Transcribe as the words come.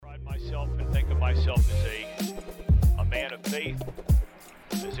myself as a man of faith.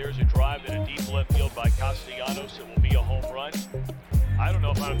 As there's a drive in a deep left field by Castellanos, it will be a home run. I don't know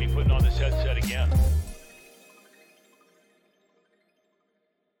if I'm going to be putting on this headset again.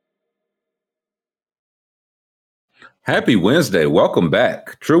 Happy Wednesday. Welcome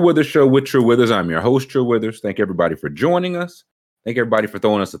back. True Withers Show with True Withers. I'm your host, True Withers. Thank everybody for joining us. Thank everybody for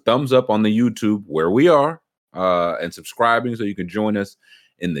throwing us a thumbs up on the YouTube where we are and subscribing so you can join us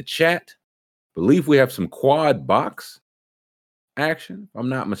in the chat. Believe we have some quad box action, if I'm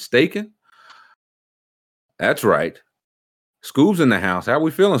not mistaken. That's right. Scoob's in the house. How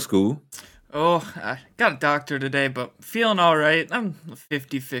we feeling, Scoob? Oh, I got a doctor today, but feeling all right. I'm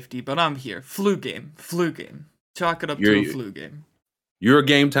 50-50, but I'm here. Flu game. Chalk it up to a flu game. You're a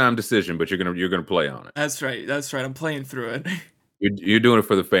game time decision, but you're gonna play on it. That's right. I'm playing through it. You're doing it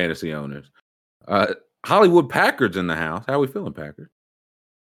for the fantasy owners. Hollywood Packard's in the house. How we feeling, Packard?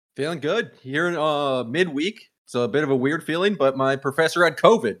 Feeling good. Here in midweek. It's a bit of a weird feeling, but my professor had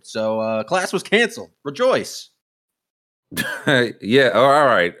COVID, so class was canceled. Rejoice. Yeah. Oh, all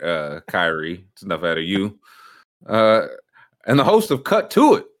right, Kyrie. It's enough out of you. And the host of Cut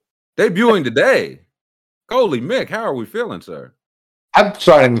to It, debuting today. Holy Mick, how are we feeling, sir? I'm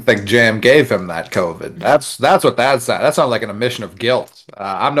starting to think Jam gave him that COVID. That's what that sounds. That sounds like an admission of guilt.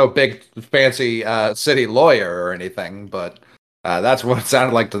 I'm no big fancy city lawyer or anything, but that's what it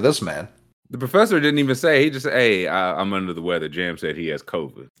sounded like to this man. The professor didn't even say. He just said, "Hey, I'm under the weather." Jam said he has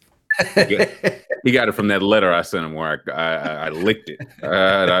COVID. He got it from that letter I sent him where I licked it.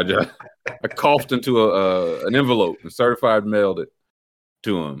 I coughed into an envelope and certified mailed it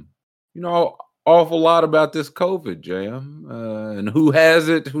to him. You know, awful lot about this COVID, Jam, and who has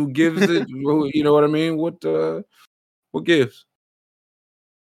it, who gives it. You know what I mean? What gives?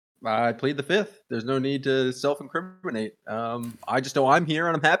 I plead the fifth. There's no need to self-incriminate. I just know I'm here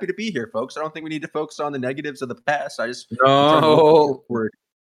and I'm happy to be here, folks. I don't think we need to focus on the negatives of the past. No.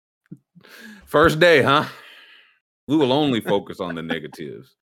 First day, huh? We will only focus on the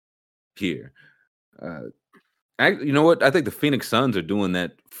negatives here. You know what? I think the Phoenix Suns are doing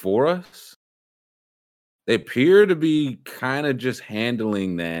that for us. They appear to be kind of just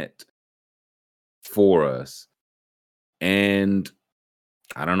handling that for us. And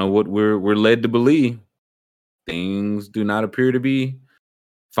I don't know what we're led to believe. Things do not appear to be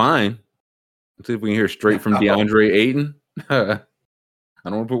fine. Let's see if we can hear straight from DeAndre Ayton. I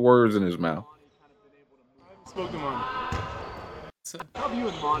don't want to put words in his mouth. I haven't spoken to Monty. How have you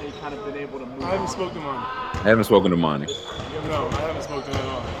and Monty kind of been able to move? I haven't spoken to Monty. I haven't spoken to Monty. No, I haven't spoken to him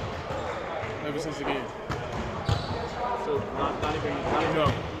at all. Ever since the game. So not even. No.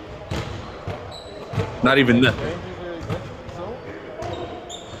 Not even nothing.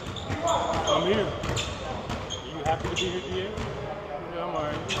 I'm here. Are you happy to be here, DA? Yeah, I'm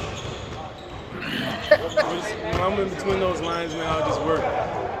alright. I'm in between those lines now. I just work.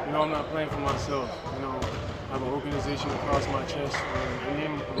 You know, I'm not playing for myself. You know, I have an organization across my chest, and the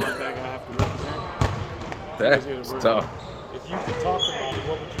name of my back I have to represent. That's tough. If you could talk to Monty,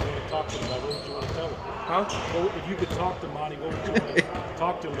 what would you want to talk to him about? What would you want to tell him? Huh? Well, if you could talk to Monty, what would you want to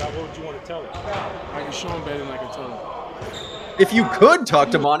talk to him about? What would you want to tell him? I can show him better than I can tell him. If you could talk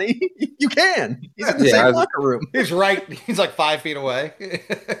to Monty, you can. He's in the same locker room. He's right. He's like 5 feet away.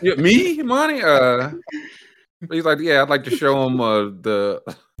 Yeah, me, Monty? He's like, yeah, I'd like to show him the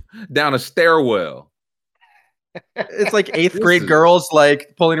down a stairwell. It's like eighth grade girls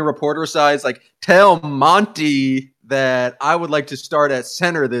like pulling a reporter aside, like, tell Monty that I would like to start at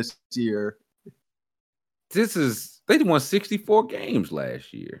center this year. They won 64 games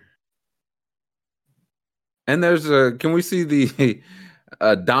last year. And there's can we see the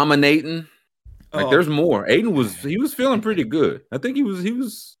dominating? Like there's more. Aiden was feeling pretty good. I think he was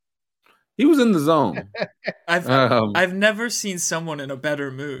in the zone. I've never seen someone in a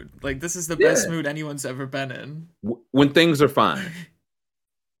better mood. Like this is the best mood anyone's ever been in. When things are fine.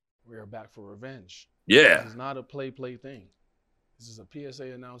 We are back for revenge. Yeah. This is not a play thing. This is a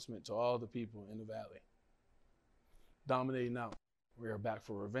PSA announcement to all the people in the Valley. Dominating out. We are back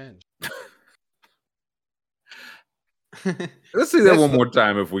for revenge. Let's see that one more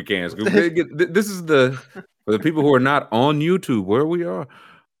time if we can. This is for the people who are not on YouTube where we are.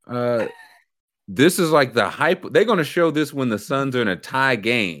 This is like the hype. They're going to show this when the Suns are in a tie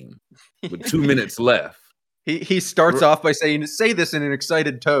game with 2 minutes left. He starts off by saying, "Say this in an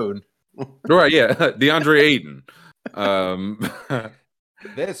excited tone." Right? Yeah, DeAndre Ayton.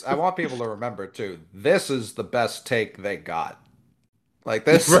 This I want people to remember too. This is the best take they got. Like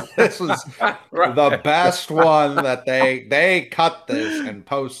this was the best one that they cut this and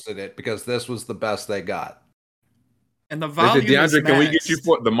posted it because this was the best they got. And the volume DeAndre, is can we get you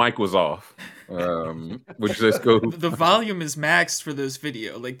the mic was off? Which let's go. The volume is maxed for this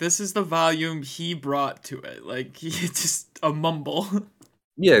video. Like, this is the volume he brought to it. Like, it's just a mumble.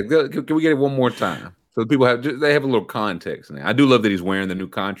 Yeah, can we get it one more time? So people have a little context now. I do love that he's wearing the new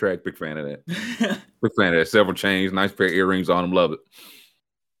contract. Big fan of that. Big fan of that. Several chains, nice pair of earrings on him. Love it.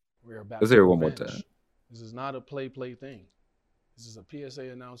 We are back. Let's hear it one more time. This is not a play thing. This is a PSA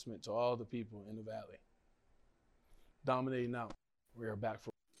announcement to all the people in the Valley. Dominate now. We are back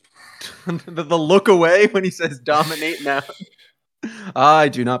for the look away when he says dominate now. I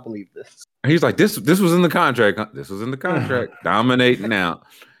do not believe this. He's like, this was in the contract. This was in the contract. Dominate now.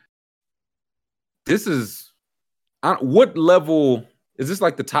 This is what level is this?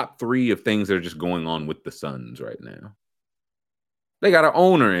 Like the top 3 of things that are just going on with the Suns right now. They got an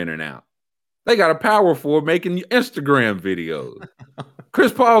owner in and out. They got a power forward making Instagram videos.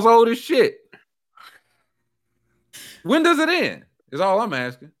 Chris Paul's old as shit. When does it end? Is all I'm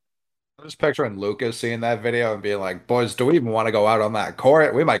asking. I'm just picturing Lucas seeing that video and being like, boys, do we even want to go out on that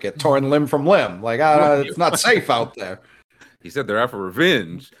court? We might get torn limb from limb. Like, it's not safe out there. He said they're out for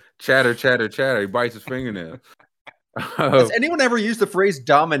revenge. Chatter, chatter, chatter. He bites his fingernail. Has anyone ever used the phrase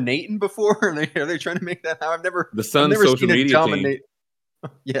dominating before? Are they trying to make that? I've never. The Suns social media team.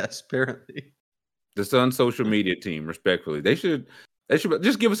 Yes, apparently. The Suns social media team, respectfully, they should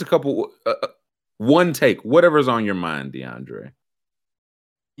just give us a couple, one take, whatever's on your mind, DeAndre.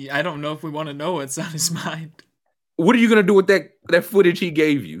 Yeah, I don't know if we want to know what's on his mind. What are you gonna do with that footage he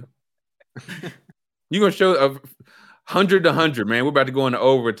gave you? You're gonna show 100 to 100, man. We're about to go into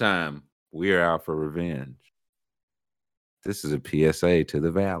overtime. We are out for revenge. This is a PSA to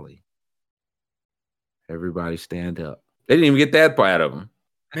the Valley. Everybody stand up. They didn't even get that part out of him.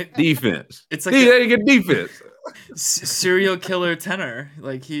 Defense. It's like they didn't get defense. Serial killer tenor.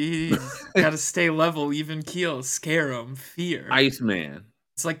 Like, he got to stay level, even keel, scare him, fear. Iceman.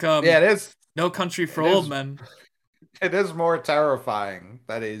 It's like yeah, it is. No Country for Old Men. It is more terrifying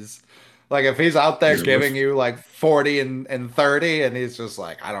that he's like, if he's out there giving you like 40 and 30 and he's just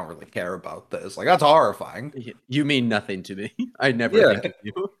like, I don't really care about this. Like, that's horrifying. You mean nothing to me. I never think of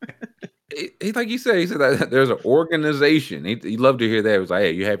you. He like he said that there's an organization. He loved to hear that. He was like,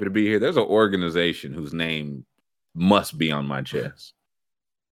 hey, you happy to be here? There's an organization whose name must be on my chest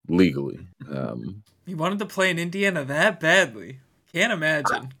legally. He wanted to play in Indiana that badly. Can't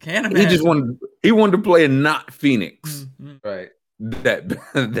imagine. He wanted to play in not Phoenix. Mm-hmm. Right.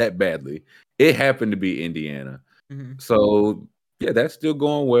 That badly. It happened to be Indiana. Mm-hmm. So yeah, that's still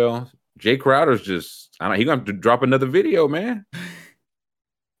going well. Jay Crowder's just, I don't know, he's gonna have to drop another video, man.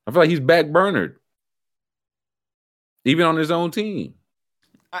 I feel like he's backburnered. Even on his own team.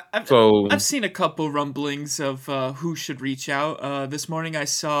 I've seen a couple rumblings of who should reach out. This morning I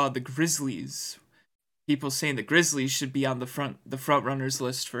saw the Grizzlies. People saying the Grizzlies should be on the front runners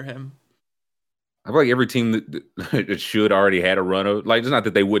list for him. I feel like every team that should already had a run of, like, it's not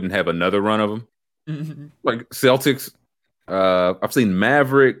that they wouldn't have another run of them. Mm-hmm. Like Celtics, I've seen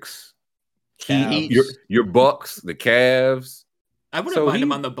Mavericks, Heat, your Bucks, the Cavs. I wouldn't mind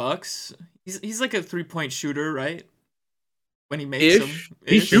him on the Bucks. He's like a 3-point shooter, right? When he makes them,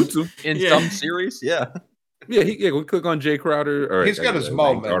 he shoots them in some series. Yeah. We click on Jay Crowder. Or, he's got his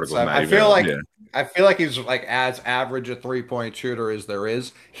moments. I feel like he's like as average a 3-point shooter as there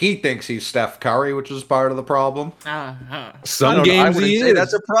is. He thinks he's Steph Curry, which is part of the problem. Some games I wouldn't say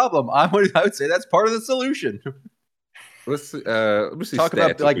that's a problem. I would say that's part of the solution. Let's see. Talk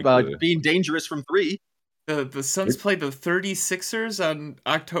about being dangerous from 3. The Suns played the 36ers on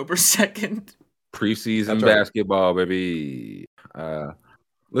October 2nd. Preseason basketball, baby.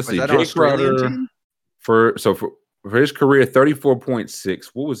 Let's see. Jay Crowder for his career, 34.6.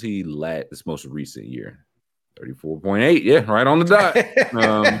 What was he this most recent year? 34.8. Yeah, right on the dot.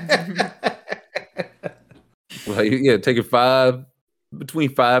 Taking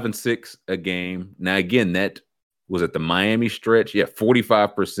between 5 and 6 a game. Now again, that was at the Miami stretch.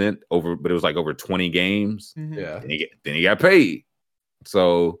 45% over, but it was like over 20 games. Mm-hmm. Yeah. Then he got paid.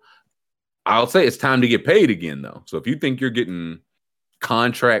 So I'll say it's time to get paid again, though. So if you think you're getting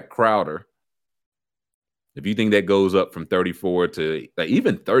contract Crowder, if you think that goes up from 34 to like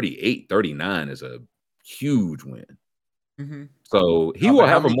even 38, 39 is a huge win. Mm-hmm. So he will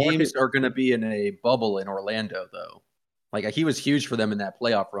have a market. Games are going to be in a bubble in Orlando, though. Like, he was huge for them in that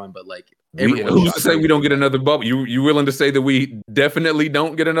playoff run, but like, who's to say we don't get another bubble? You willing to say that we definitely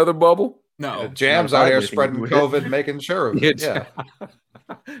don't get another bubble? No. Jam's out here spreading COVID, making sure of it. Yeah.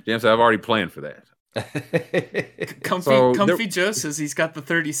 Jam said, I've already planned for that. Comfy Joe says he's got the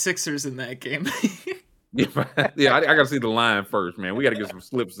 36ers in that game. I got to see the line first, man. We got to get some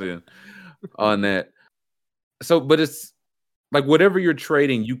slips in on that. So, but like whatever you're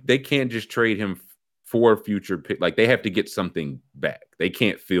trading, they can't just trade him for future pick. Like they have to get something back. They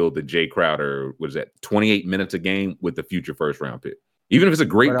can't fill the Jay Crowder, was that 28 minutes a game with the future first round pick, even if it's a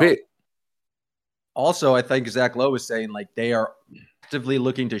great pick. Also, I think Zach Lowe was saying like they are actively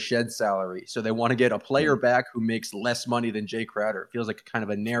looking to shed salary, so they want to get a player back who makes less money than Jay Crowder. It feels like kind of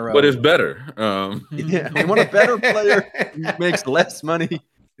a narrow, but it's better. Yeah, they want a better player who makes less money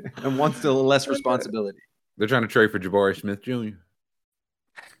and wants still less responsibility. They're trying to trade for Jabari Smith Jr.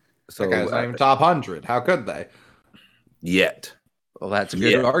 So that guy's not even top 100. How could they? Yet. Well, that's a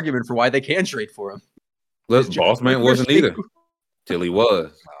good argument for why they can trade for him. Listen, Boss Man wasn't either till he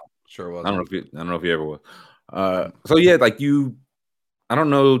was. Sure was. I don't know if he ever was. So yeah, like I don't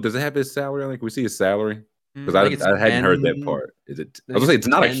know. Does it have his salary? I think we see his salary because I hadn't heard that part. Is it? I was gonna say it's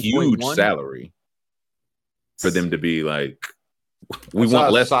not a huge salary for them to be like, we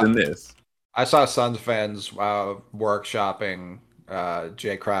want less than this. I saw Suns fans workshopping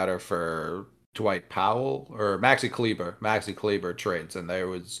Jay Crowder for Dwight Powell or Maxi Kleber trades, and it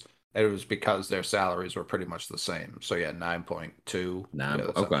was because their salaries were pretty much the same. So yeah,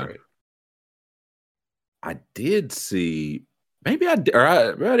 9.2. Okay. Right. I did see. Maybe I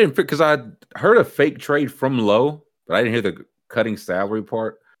didn't, because I heard a fake trade from Lowe, but I didn't hear the cutting salary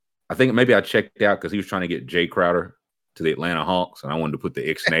part. I think maybe I checked out because he was trying to get Jay Crowder to the Atlanta Hawks, and I wanted to put the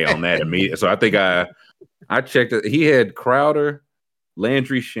ixnay on that immediately. So I think I checked it. He had Crowder,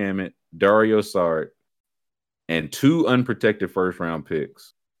 Landry Shamet, Dario Saric, and 2 unprotected first-round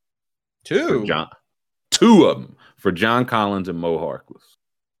picks. Two of them for John Collins and Mo Harkless.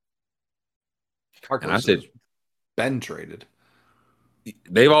 And I said, been traded.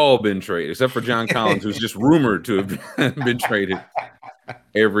 They've all been traded, except for John Collins, who's just rumored to have been traded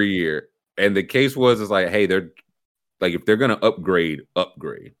every year. And the case is like, hey, they're like, if they're going to upgrade,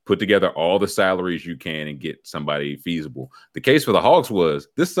 put together all the salaries you can and get somebody feasible. The case for the Hawks was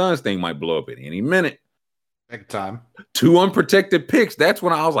this Suns thing might blow up at any minute. Big time. 2 unprotected picks. That's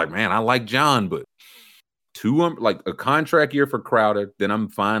when I was like, man, I like John, but 2 like a contract year for Crowder, then I'm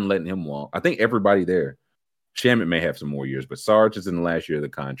fine letting him walk. I think everybody there. Shamet may have some more years, but Sarge is in the last year of the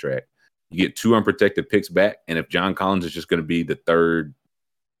contract. You get 2 unprotected picks back, and if John Collins is just going to be the third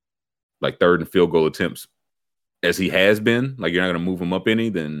and field goal attempts as he has been, like you're not going to move him up any,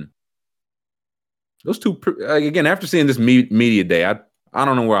 then those 2, again, after seeing this media day, I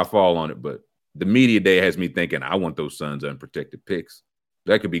don't know where I fall on it, but the media day has me thinking I want those Suns unprotected picks.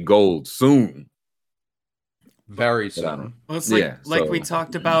 That could be gold soon. Very soon. Well, it's like we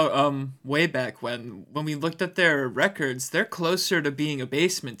talked about way back when we looked at their records, they're closer to being a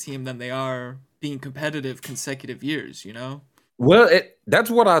basement team than they are being competitive consecutive years, you know? Well, that's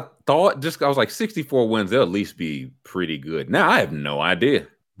what I thought. I was like 64 wins, they'll at least be pretty good. Now I have no idea.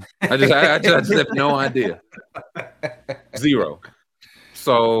 I just have no idea. 0.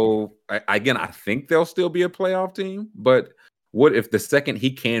 So again, I think they'll still be a playoff team, but what if the second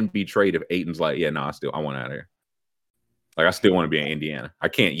he can be traded, if Ayton's like, yeah, no, I want out of here. Like, I still want to be in Indiana. I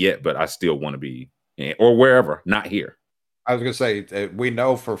can't yet, but I still want to be or wherever, not here. I was going to say, we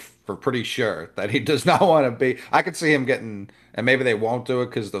know for pretty sure that he does not want to be. I could see him getting, and maybe they won't do it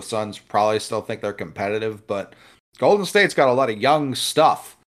because the Suns probably still think they're competitive, but Golden State's got a lot of young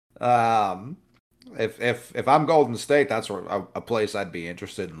stuff. If I'm Golden State, that's where a place I'd be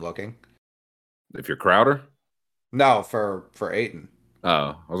interested in looking. If you're Crowder? No, for Ayton. Oh,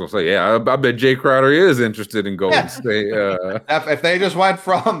 I was gonna say, yeah, I bet Jay Crowder is interested in Golden State. If they just went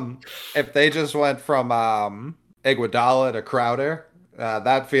from Iguodala to Crowder,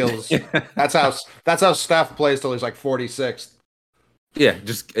 that feels that's how Steph plays till he's like 46. Yeah,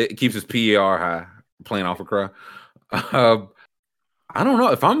 just it keeps his PER high playing off a crowd. I don't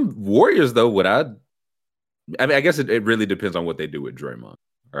know if I'm Warriors though. I guess it really depends on what they do with Draymond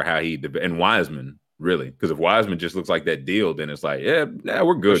or how and Wiseman. Really, because if Wiseman just looks like that deal, then it's like, yeah,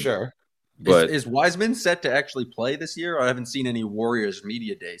 we're good. For sure. But is Wiseman set to actually play this year? I haven't seen any Warriors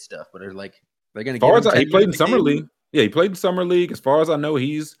media day stuff, but they're going to get him. He played in Summer League. Yeah, he played in Summer League. As far as I know,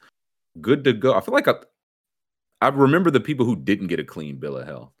 he's good to go. I feel like I remember the people who didn't get a clean bill of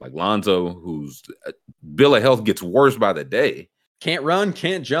health, like Lonzo, whose bill of health gets worse by the day. Can't run,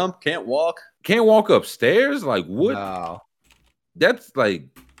 can't jump, can't walk upstairs. Like what? No. That's like.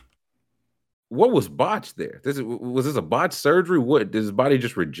 What was botched there? Was this a botched surgery? What did his body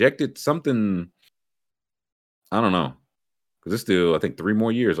just rejected something? I don't know. Because it's still, I think, 3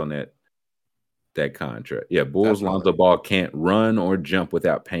 more years on that contract. Yeah, Bulls Lonzo Ball can't run or jump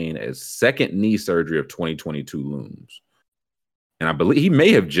without pain as second knee surgery of 2022 looms. And I believe he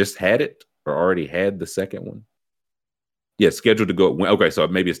may have just had it or already had the second one. Yeah, scheduled to go. Okay, so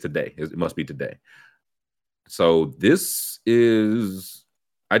maybe it's today. It must be today. So this is,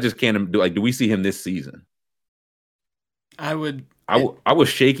 I just can't do. Like, do we see him this season? I was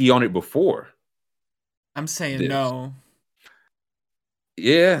shaky on it before. I'm saying no.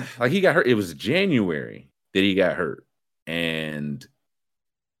 Yeah, like he got hurt. It was January that he got hurt, and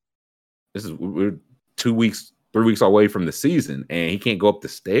we're 2 weeks, 3 weeks away from the season, and he can't go up the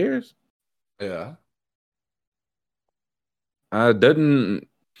stairs. Yeah,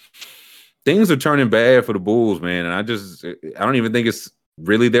 things are turning bad for the Bulls, man, and I don't even think it's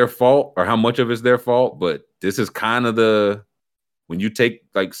really their fault or how much of it's their fault, but this is kind of when you take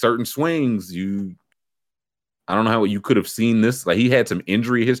like certain swings, I don't know how you could have seen this. Like, he had some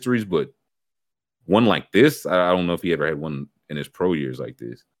injury histories, but one like this, I don't know if he ever had one in his pro years like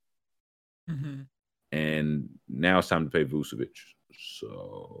this. Mm-hmm. And now it's time to pay Vucevic.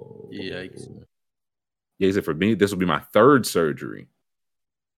 So yikes. Yeah, he said, for me, this will be my third surgery.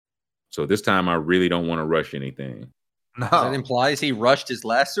 So this time I really don't want to rush anything. No. That implies he rushed his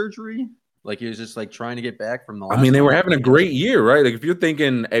last surgery? Like he was just like trying to get back from the last. I mean, they were having a great year, right? Like if you're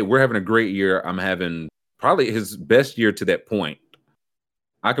thinking, hey, we're having a great year, I'm having probably his best year to that point.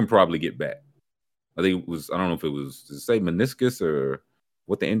 I can probably get back. I think it was, I don't know if it was, did it say meniscus or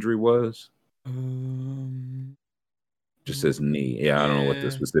what the injury was? Just says knee. Yeah, I don't know what the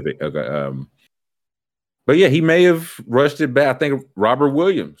specific. Okay. But yeah, he may have rushed it back. I think Robert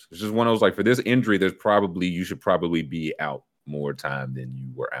Williams. It's just one of those, like, for this injury, you should probably be out more time than you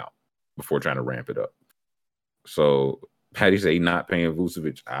were out before trying to ramp it up. So Patty say not paying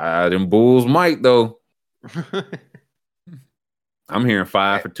Vucevic. Them Bulls might though. I'm hearing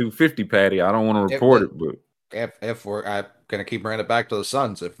 5 for $250, Patty. I don't want to report it, but if we're gonna keep bringing it back to the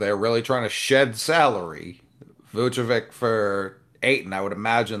Suns, if they're really trying to shed salary, Vucevic for Ayton, I would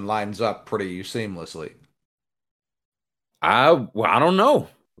imagine lines up pretty seamlessly. I don't know.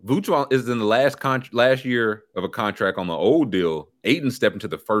 Vucevic is in the last year of a contract on the old deal. Ayton stepped into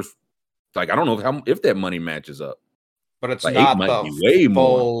the first. Like, I don't know if that money matches up. But it's like, not the way full.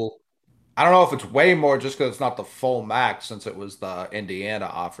 More. I don't know if it's way more just because it's not the full max since it was the Indiana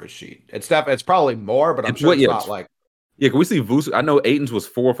offer sheet. It's probably more, but I'm sure it's not like. Yeah, can we see Vucevic? I know Ayton's was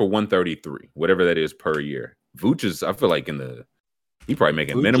 4 for 133, whatever that is per year. Vooch is, I feel like he probably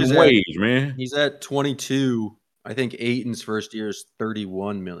making Vooch minimum wage, man. He's at 22. I think Ayton's first year is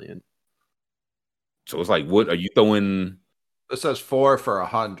 31 million. So it's like, what are you throwing? It says 4 for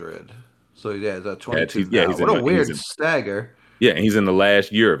 100. So yeah, that's 22. Yeah, what a weird stagger. Yeah, and he's in the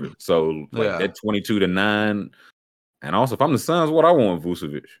last year of it. So like that 22 to 9. And also, if I'm the Suns, what I want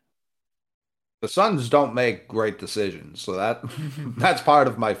Vucevic. The Suns don't make great decisions, so that's part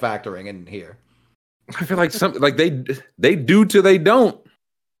of my factoring in here. I feel like something like they do till they don't.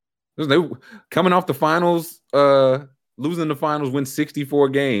 They coming off the finals, losing the finals, win 64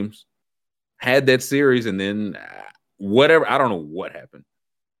 games, had that series, and then whatever. I don't know what happened.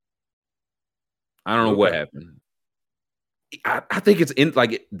 What happened. I think it's in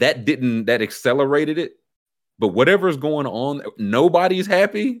like that accelerated it, but whatever's going on, nobody's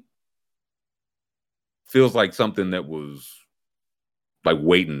happy. Feels like something that was like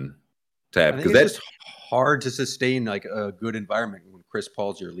waiting to happen. Because that's just hard to sustain like a good environment when Chris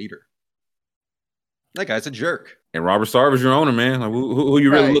Paul's your leader. That guy's a jerk. And Robert Sarver's your owner, man. Like, who are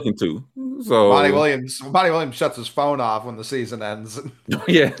you really looking to? So Monty Williams shuts his phone off when the season ends.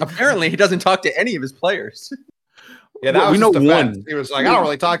 Yeah. Apparently he doesn't talk to any of his players. Yeah, that was know one. He was like, I don't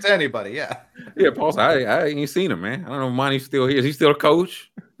really talk to anybody. Yeah. Yeah, Paul said, I ain't seen him, man. I don't know if Monty's still here. Is he still a coach?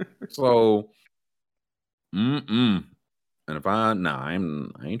 So and if I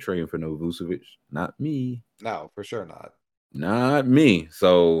ain't trading for no Vucevic. Not me. No, for sure not. Not me.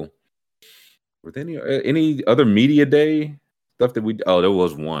 So with any other media day stuff that there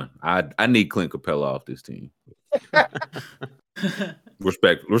was one. I need Clint Capella off this team.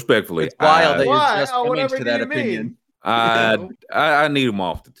 Respectfully. It's wild that you're just coming to that opinion. I need him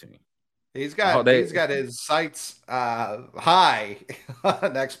off the team. He's got his sights high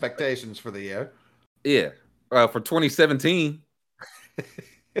on expectations for the year. Yeah. For 2017,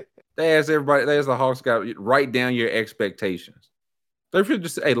 they asked the Hawks got write down your expectations. They should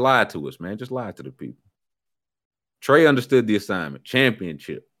just lie to us, man. Just lie to the people. Trey understood the assignment.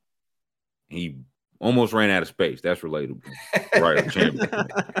 Championship. He almost ran out of space. That's relatable. Right. Championship.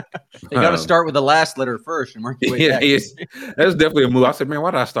 You got to start with the last letter first and work your way back. That's definitely a move. I said, man,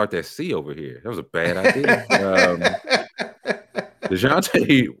 why did I start that C over here? That was a bad idea.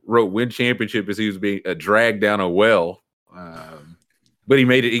 DeJounte wrote win championship as he was being dragged down a well. But he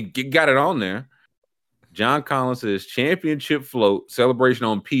made it. He got it on there. John Collins says championship float celebration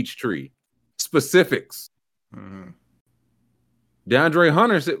on Peachtree. Specifics. Mm-hmm. DeAndre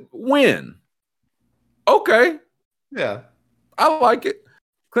Hunter said win. Okay, Yeah. I like it.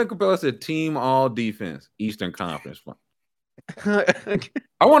 Clint Capella said team all defense, Eastern Conference. I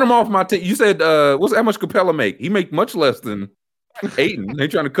want him off my team. You said how much Capella make? He make much less than Ayton. They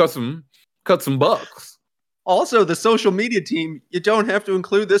trying to cut some bucks. Also, the social media team, you don't have to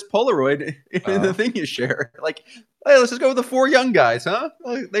include this Polaroid in the thing you share. Like, hey, let's just go with the 4 young guys, huh?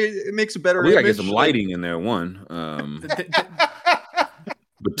 It makes a better We gotta image. get some lighting in there, one.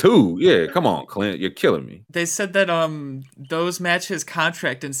 But 2, yeah, come on, Clint, you're killing me. They said that those match his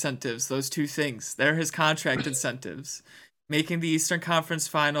contract incentives, those 2 things. They're his contract incentives. Making the Eastern Conference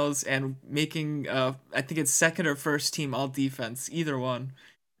Finals and making I think it's second or first team all defense, either one.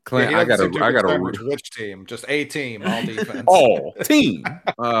 Clint, I got a rich team, just a team, all defense. all team.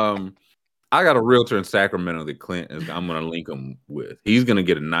 I got a realtor in Sacramento that Clint I'm gonna link him with. He's gonna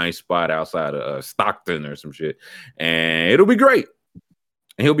get a nice spot outside of Stockton or some shit, and it'll be great.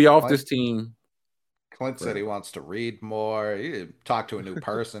 And he'll be off this team. Clint said he wants to read more. He talk to a new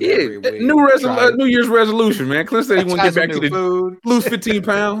person every week. New Year's resolution, man. Clint said he want to get back to the food, lose 15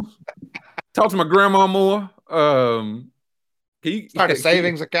 pounds. Talk to my grandma more. Start a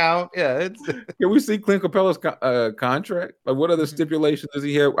savings account. Yeah, can we see Clint Capella's contract? Like, what other stipulations does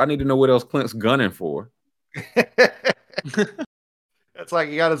he have? I need to know what else Clint's gunning for. It's like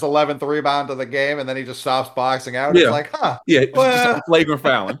he got his 11th rebound of the game, and then he just stops boxing out. Yeah. It's like, huh? Yeah, just flagrant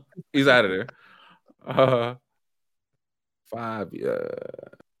fouling. He's out of there. 5.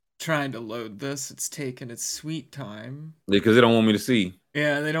 Trying to load this. It's taking its sweet time. Because they don't want me to see.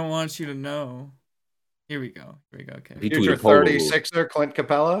 Yeah, they don't want you to know. Here we go. Okay. Future 36er Clint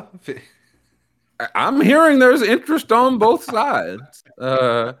Capella. I'm hearing there's interest on both sides.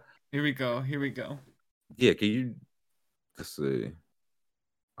 Here we go. Yeah, can you let's see.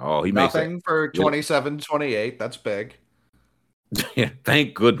 Oh, he nothing makes for 27-28. That's big. Yeah,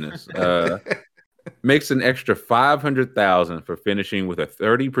 thank goodness. Makes an extra $500,000 for finishing with a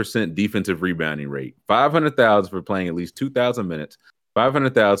 30% defensive rebounding rate. $500,000 for playing at least 2,000 minutes.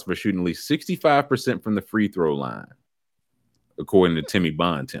 $500,000 for shooting at least 65% from the free throw line, according to Timmy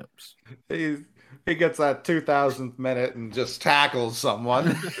Bontemps. He gets that 2,000th minute and just tackles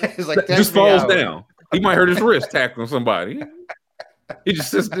someone. He's like, just falls down. He might hurt his wrist tackling somebody. He just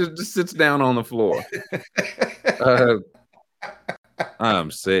sits down on the floor.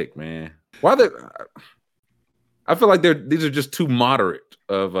 I'm sick, man. I feel like these are just too moderate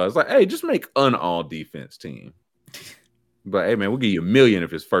of us. Like, hey, just make an all defense team. But hey, man, we'll give you $1 million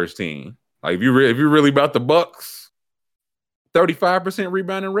if it's first team. Like if you're really about the Bucks, 35%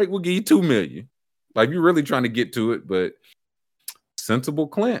 rebounding rate, we'll give you $2 million. Like you're really trying to get to it, but sensible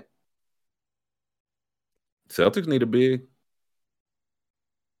Clint. Celtics need a big.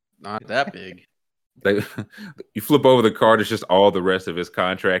 Not that big. You flip over the card, it's just all the rest of his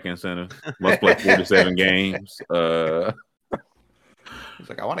contract incentives. Must play 47 games. He's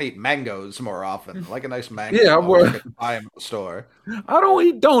like, I want to eat mangoes more often. I like a nice mango. Yeah, I can buy them at the store. I don't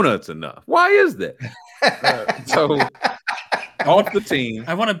eat donuts enough. Why is that? So off the team.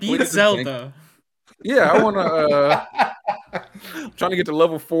 I want to beat Zelda. Yeah, I want to. I'm trying to get to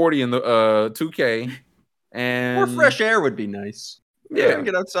level 40 in the 2K. And more fresh air would be nice. Yeah,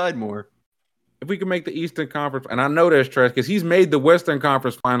 get outside more. If we can make the Eastern Conference, and I know there's trash because he's made the Western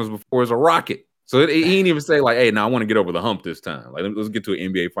Conference Finals before as a Rocket. So he didn't even say like, "Hey, now I want to get over the hump this time. Like, let's get to an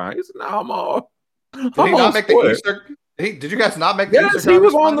NBA final." He said, "No, I'm all." Did he not make the Eastern? Did you guys not make the Eastern? Yes, he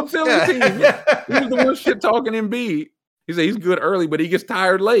was on the Philly team. He was the one shit talking Embiid. He said he's good early, but he gets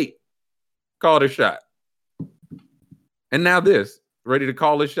tired late. Called a shot, and now this ready to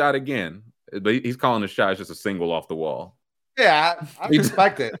call his shot again. But he's calling the shot. It's just a single off the wall. Yeah, I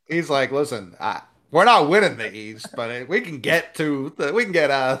respect it. He's like, listen, we're not winning the East, but we can get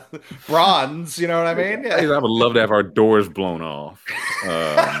bronze. You know what I mean? Yeah. I would love to have our doors blown off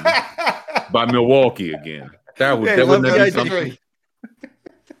by Milwaukee again. That would be something.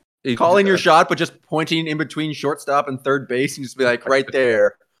 Calling your shot, but just pointing in between shortstop and third base, and just be like, right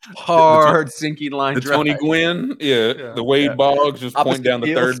there. Hard sinking line the drive. Tony Gwynn, the Wade Boggs just point down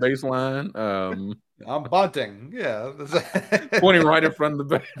the third base line. I'm bunting, pointing right in front of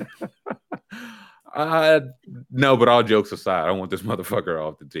the bat. No, but all jokes aside, I want this motherfucker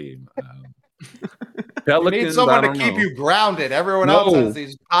off the team. Pelicans, you need someone to keep you grounded. Everyone else has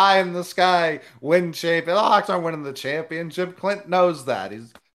these pie in the sky win shape. The Hawks aren't winning the championship. Clint knows that.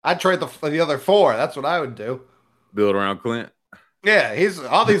 I'd trade the other 4. That's what I would do. Build around Clint. Yeah, he's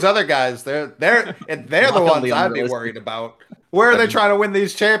all these other guys. They're the ones I'd be worried about. Where are they trying to win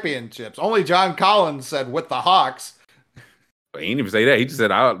these championships? Only John Collins said with the Hawks. He didn't even say that. He just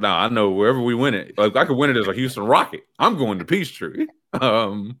said, I know wherever we win it. Like I could win it as a Houston Rocket. I'm going to Peachtree.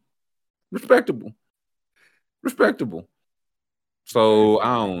 Respectable. Respectable. So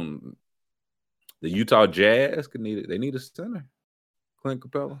the Utah Jazz they need a center. Clint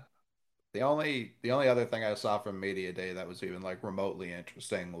Capella. The only other thing I saw from Media Day that was even like remotely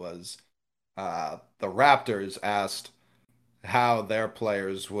interesting was the Raptors asked how their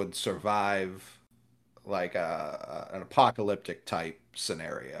players would survive like an apocalyptic type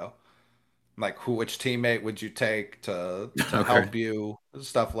scenario. Like which teammate would you take to help you,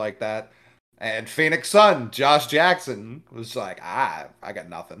 stuff like that. And Phoenix Sun, Josh Jackson, was like, I got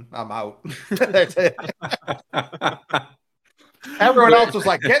nothing. I'm out. Everyone else was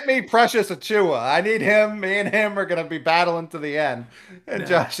like, get me Precious Achiuwa. I need him. Me and him are going to be battling to the end. And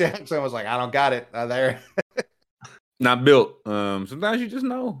Josh Jackson was like, I don't got it. There. Not built. Sometimes you just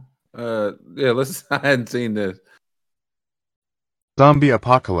know. I hadn't seen this. Zombie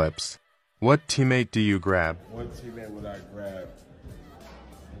apocalypse. What teammate do you grab? What teammate would I grab?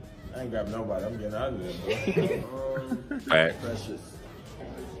 I ain't grab nobody. I'm getting out of there, bro. Precious.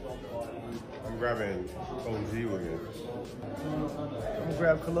 I'm grabbing OG with it. I'm gonna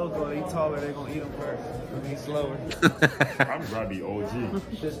grab Koloko. He taller. They're gonna eat him first. He's slower. I'm grabbing OG.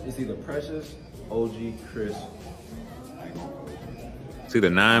 It's either Precious, OG, Chris. It's either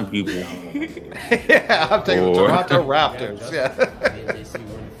 9 people. Yeah, I'm taking the Toronto Raptors. Yeah. They see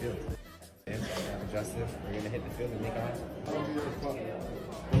we're in the field. And Justin, we're gonna hit the field and make a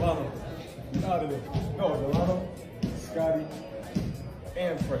Delano, out of there. No, Delano, Scotty,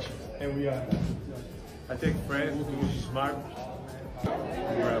 and Precious. And we are. I think Fred was smart.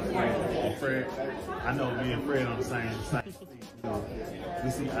 Fred. I know me and Fred on the same side. We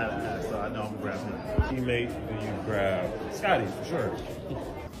see eye to eye, so I know I'm gonna grab him. Teammate, then you grab Scotty for sure.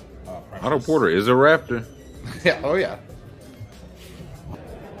 Otto Porter is a Raptor. Yeah. Oh yeah.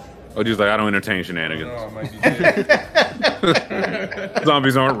 Oh, just like I don't entertain shenanigans.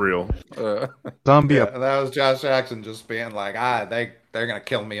 Zombies aren't real. Zombie. That was Josh Jackson just being like, they're gonna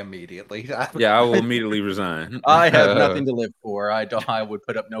kill me immediately. Yeah, I will immediately resign. I have nothing to live for. I would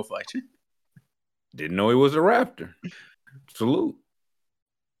put up no fight. Didn't know he was a Raptor. Salute.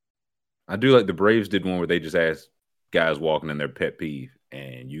 I do like the Braves did one where they just asked guys walking in their pet peeve,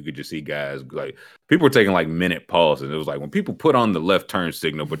 and you could just see guys like people were taking like minute pauses. It was like when people put on the left turn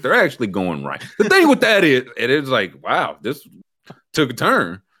signal, but they're actually going right. The thing with that is, it's like, wow, this took a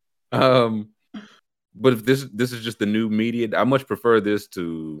turn. But if this is just the new media, I much prefer this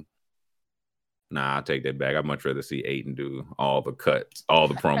to. Nah, I'll take that back. I'd much rather see Aiden do all the cuts, all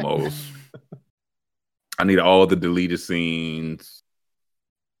the promos. I need all the deleted scenes,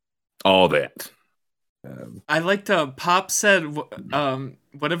 all that. I liked Pop said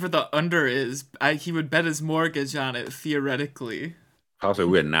whatever the under is, he would bet his mortgage on it theoretically. Pop said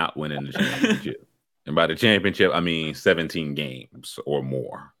we're not winning the championship. And by the championship, I mean 17 games or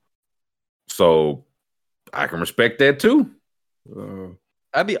more. So I can respect that too.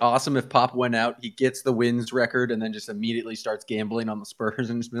 That'd be awesome if Pop went out, he gets the wins record, and then just immediately starts gambling on the Spurs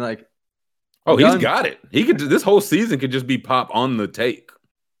and just be like, "Oh, he's got it. He could. This whole season could just be Pop on the take."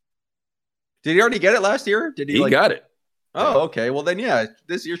 Did he already get it last year? Did he? Got it. Oh, okay. Well, then yeah,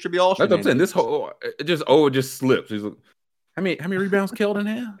 this year should be all. That's what I'm saying. This whole it just slips. He's like, how many rebounds Keldon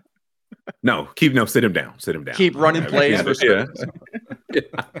have? Sit him down. Keep running plays for Spurs. Yeah.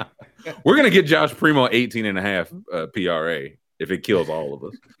 We're gonna get Josh Primo 18.5 PRA if it kills all of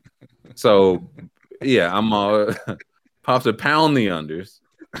us. So yeah, I'm Pop said pound the unders.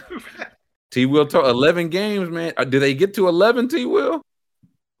 T Will 11 games, man. Do they get to 11? T Will.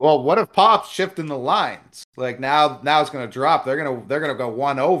 Well, what if Pop's shifting the lines? Like now it's gonna drop. They're gonna go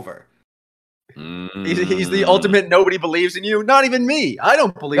 1 over. He's the ultimate nobody believes in you. Not even me. I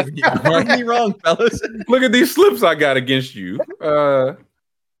don't believe in you. Don't get me wrong, fellas. Look at these slips I got against you.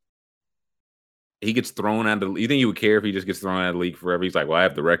 He gets thrown out of the. You think you would care if he just gets thrown out of the league forever? He's like, well, I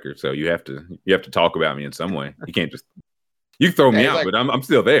have the record, so you have to talk about me in some way. You can't just you throw me out, like, but I'm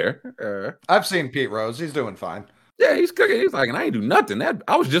still there. I've seen Pete Rose. He's doing fine. Yeah, he's cooking. He's like, and I ain't do nothing.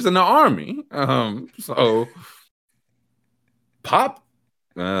 I was just in the army. So Pop.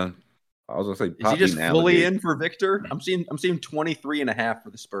 I was gonna say, Pop is he just fully in for Victor? I'm seeing 23.5 for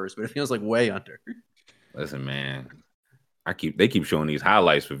the Spurs, but it feels like way under. Listen, man, they keep showing these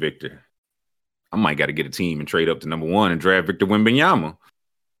highlights for Victor. I might got to get a team and trade up to number 1 and draft Victor Wembanyama.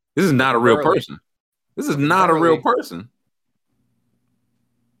 This is not a real person. This is not a real person.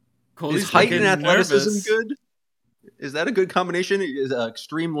 Is height and athleticism good? Is that a good combination? Is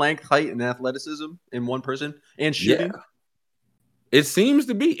extreme length, height, and athleticism in one person and shooting? Yeah. It seems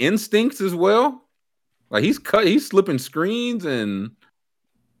to be instincts as well. Like he's slipping screens and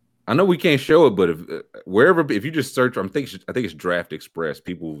I know we can't show it, but if you just search, I think it's Draft Express.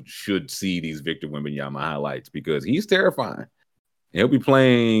 People should see these Victor Wembanyama highlights because he's terrifying. He'll be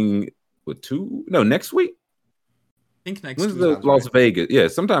playing next week. I think next When's week. the Las Vegas? Yeah,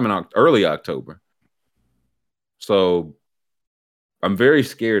 sometime in early October. So I'm very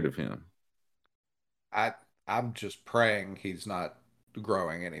scared of him. I'm just praying he's not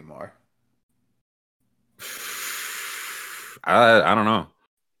growing anymore. I don't know.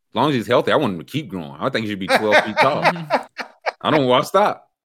 As long as he's healthy, I want him to keep growing. I think he should be 12 feet tall. I don't want to stop.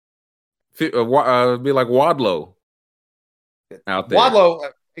 Be like Wadlow out there. Wadlow,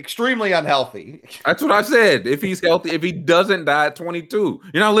 extremely unhealthy. That's what I said. If he's healthy, if he doesn't die at 22.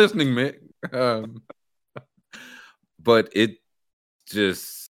 You're not listening, Mick. But it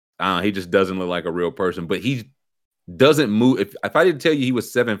just, he just doesn't look like a real person. But he doesn't move. If I didn't tell you he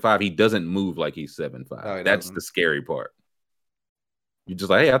was 7'5", he doesn't move like he's 7'5". No, that's the scary part. You're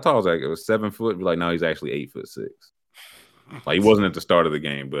just like, hey, I thought it was 7 foot. Be like, no, he's actually 8'6". Like, he wasn't at the start of the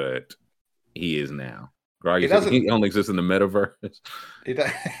game, but he is now. He only exists in the metaverse.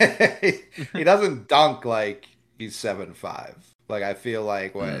 He doesn't dunk like he's 7'5". Like, I feel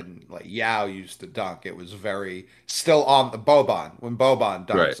like when like Yao used to dunk, it was very still on the Boban. When Boban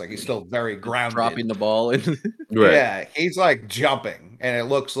dunks, like he's still very grounded, dropping the ball in. Right. Yeah, he's like jumping, and it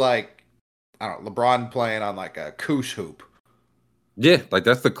looks like LeBron playing on like a koosh hoop. Yeah, like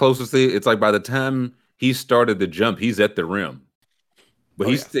that's the closest thing. It's like by the time he started the jump, he's at the rim. But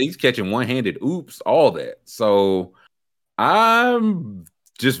he's catching one-handed oops, all that. So I'm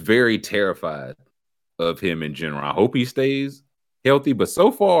just very terrified of him in general. I hope he stays healthy, but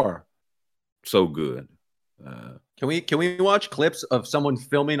so far, so good. Can we watch clips of someone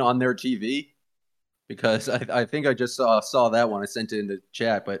filming on their TV? Because I think I just saw that one. I sent it in the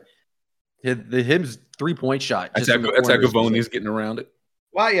chat, but him's 3-point shot. That's how Gavoni's getting around it.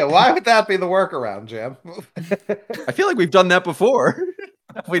 Why would that be the workaround, Jim? I feel like we've done that before.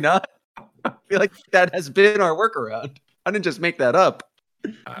 Have we not? I feel like that has been our workaround. I didn't just make that up.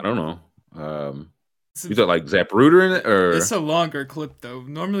 I don't know. You thought like Zapruder in it, or it's a longer clip though.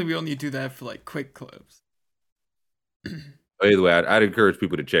 Normally we only do that for like quick clips. Either way, I'd encourage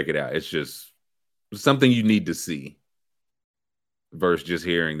people to check it out. It's just something you need to see versus just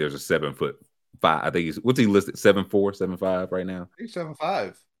hearing there's a 7'5". I think what's he listed 7'4", 7'5" right now. He's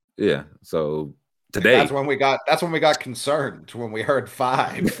 7'5". Yeah. So today, that's when we got concerned when we heard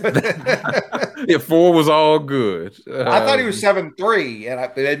 5. Yeah, 4 was all good. I thought he was 7'3",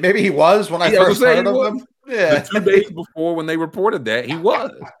 and maybe he was when I first heard of him. Yeah, the 2 days before when they reported that he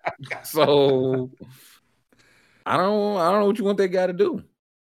was. So I don't know what you want that guy to do.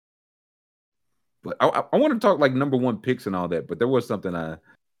 But I want to talk like number 1 picks and all that. But there was something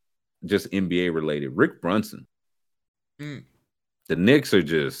just NBA related. Rick Brunson. The Knicks are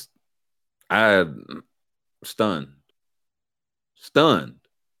just stunned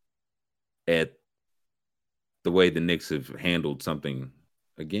at the way the Knicks have handled something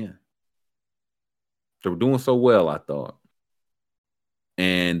again. They were doing so well, I thought.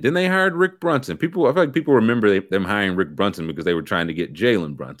 And then they hired Rick Brunson. I feel like people remember them hiring Rick Brunson because they were trying to get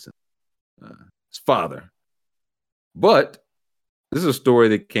Jalen Brunson, his father. But this is a story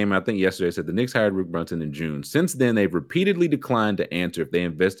that came out, I think yesterday. It said the Knicks hired Rick Brunson in June. Since then, they've repeatedly declined to answer if they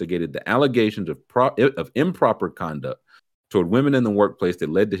investigated the allegations of improper conduct toward women in the workplace that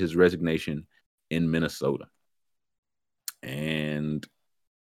led to his resignation in Minnesota. And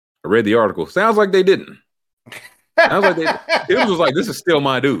I read the article. Sounds like they didn't. Sounds like it was like, this is still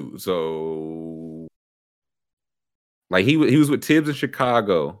my dude. So, like he was with Tibbs in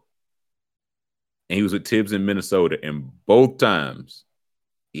Chicago. And he was with Tibbs in Minnesota, and both times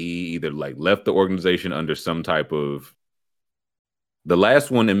he either like left the organization under some type of. The last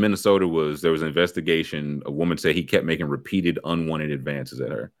one in Minnesota there was an investigation. A woman said he kept making repeated unwanted advances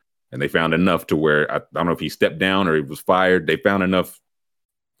at her, and they found enough to where I don't know if he stepped down or he was fired. They found enough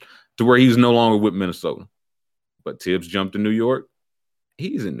to where he's no longer with Minnesota. But Tibbs jumped to New York.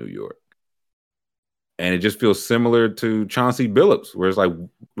 He's in New York, and it just feels similar to Chauncey Billups, where it's like.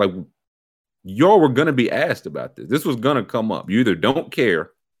 Y'all were going to be asked about this. This was going to come up. You either don't care,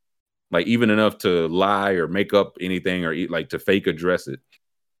 like even enough to lie or make up anything or like to fake address it.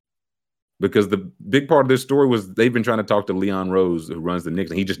 Because the big part of this story was they've been trying to talk to Leon Rose, who runs the Knicks,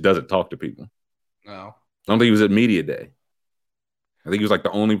 and he just doesn't talk to people. No. I don't think he was at media day. I think he was like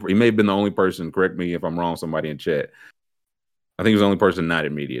he may have been the only person, correct me if I'm wrong, somebody in chat. I think he was the only person not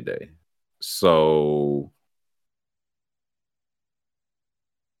at media day. So...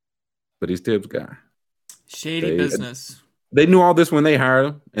 But he's Tibbs' guy. Shady business. They knew all this when they hired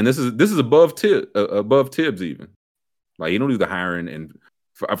him, and this is above Tibbs even. Like, he don't do the hiring and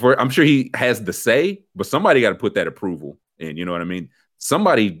I'm sure he has the say, but somebody got to put that approval in. You know what I mean?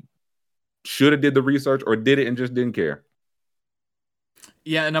 Somebody should have did the research or did it and just didn't care.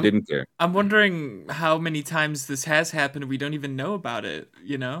 Yeah, and didn't care. I'm wondering how many times this has happened and we don't even know about it.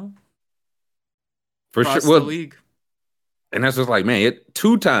 You know, for across sure. Well, the league. And that's just like, man,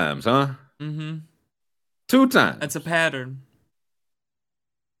 2 times, huh? Mm-hmm. 2 times. That's a pattern.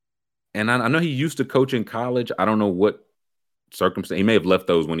 And I know he used to coach in college. I don't know what circumstance. He may have left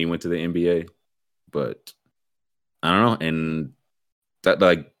those when he went to the NBA, but I don't know. And that,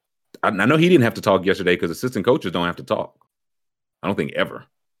 like, I know he didn't have to talk yesterday because assistant coaches don't have to talk. I don't think ever.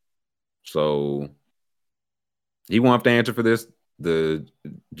 So he won't have to answer for this. The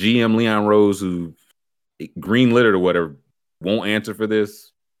GM Leon Rose, who green-lit or whatever, won't answer for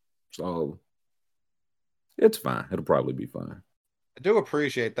this. So it's fine. It'll probably be fine. I do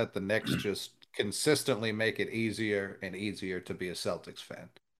appreciate that the Knicks just consistently make it easier and easier to be a Celtics fan.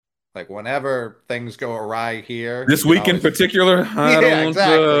 Like, whenever things go awry here. This week in particular? Exactly.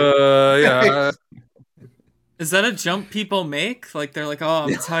 Is that a jump people make? Like, they're like, oh,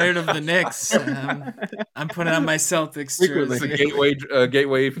 I'm tired of the Knicks. I'm putting on my Celtics jersey. It's a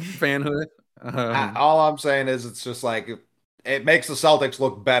gateway fanhood. All I'm saying is it's just like it makes the Celtics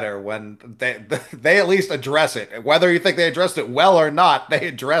look better when they at least address it. Whether you think they addressed it well or not, they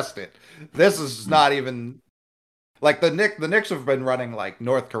addressed it. This is not even like the Knicks have been running like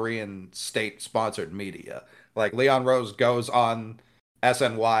North Korean state sponsored media. Like Leon Rose goes on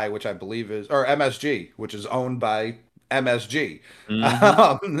SNY, which I believe is, or MSG, which is owned by MSG.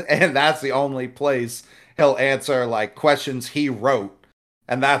 And that's the only place he'll answer like questions he wrote.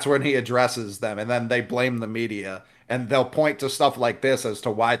 And that's when he addresses them. And then they blame the media. And they'll point to stuff like this as to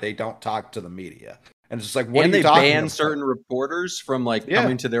why they don't talk to the media. And it's just like, what are you talking about? And they ban certain reporters from like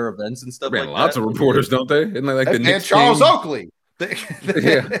coming to their events and stuff like that. Lots of reporters, don't they? Isn't they like the Knicks Charles team? Oakley.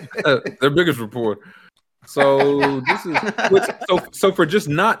 Their biggest reporter. So this is so for just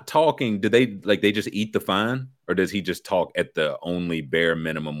not talking, do they just eat the fine, or does he just talk at the only bare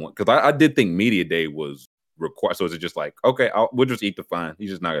minimum one? Because I did think media day was required. So is it just like, okay, we'll just eat the fine? He's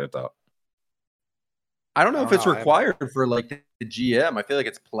just not going to talk. I don't know if it's required for like the GM. I feel like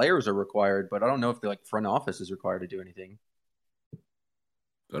it's players are required, but I don't know if the like front office is required to do anything.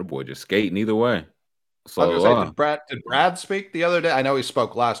 That boy just skating either way. So did Brad speak the other day? I know he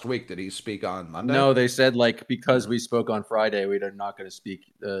spoke last week. Did he speak on Monday? No, they said like because we spoke on Friday, we're not going to speak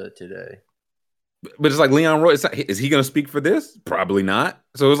today. But it's like Leon Roy. Is he going to speak for this? Probably not.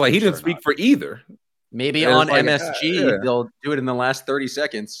 So it's like he didn't speak for either. Maybe on MSG they'll do it in the last 30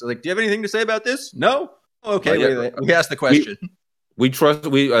 seconds. So like, do you have anything to say about this? No. Okay, we asked the question. We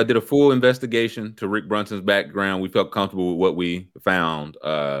did a full investigation to Rick Brunson's background. We felt comfortable with what we found.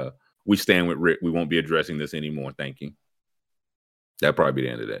 We stand with Rick. We won't be addressing this anymore. Thank you. That'll probably be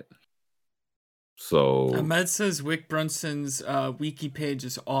the end of that. So Ahmed says Rick Brunson's wiki page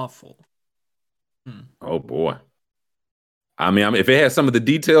is awful. Oh boy. I mean, if it had some of the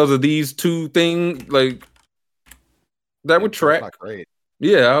details of these 2 things, like that would track. Not great.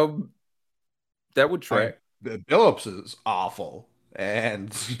 Yeah, that would track. Billups is awful,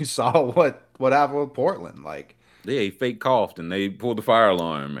 and you saw what happened with Portland. Like he fake coughed and they pulled the fire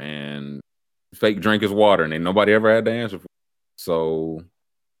alarm and fake drank his water, and nobody ever had to answer for it. So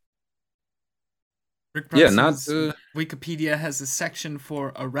Rick Brunson's Wikipedia has a section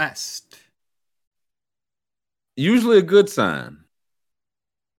for arrest. Usually a good sign.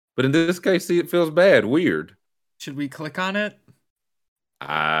 But in this case, see, it feels bad, weird. Should we click on it?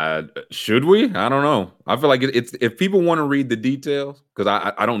 Should we? I don't know. I feel like it's if people want to read the details, because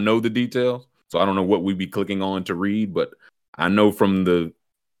I don't know the details, so I don't know what we'd be clicking on to read, but I know from the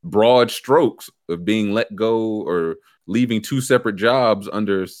broad strokes of being let go or leaving 2 separate jobs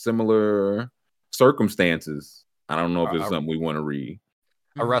under similar circumstances. I don't know if it's something we want to read.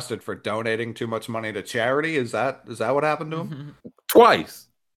 Arrested for donating too much money to charity. Is that what happened to him? Twice.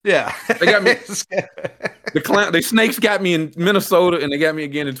 Yeah. They got me. The snakes got me in Minnesota, and they got me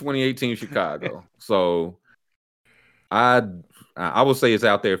again in 2018 Chicago. So I will say it's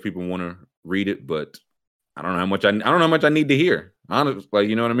out there if people want to read it, but I don't know how much I don't know how much I need to hear. Honestly, like,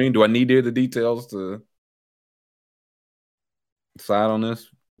 you know what I mean? Do I need to hear the details to decide on this?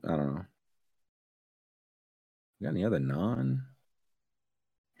 I don't know. Got any other non-hell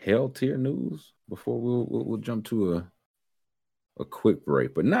tier news before we'll jump to a quick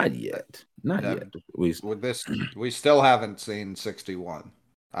break? But not yet. Not yet. With this, we still haven't seen 61.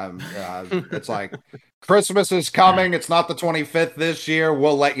 It's like Christmas is coming. It's not the 25th this year.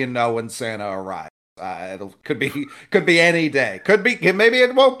 We'll let you know when Santa arrives. Could be any day. Maybe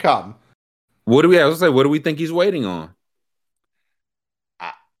it won't come. What do we have to say? What do we think he's waiting on?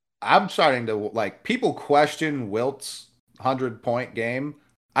 I'm starting to like people question Wilt's 100-point game.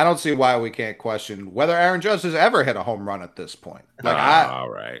 I don't see why we can't question whether Aaron Judge has ever hit a home run at this point. Like, all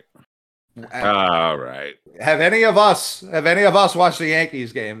right. Have any of us watched the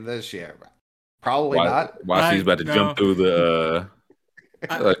Yankees game this year? Probably not. Watch he's about to jump through the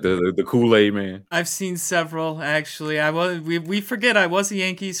the Kool-Aid man. I've seen several actually. We forget I was a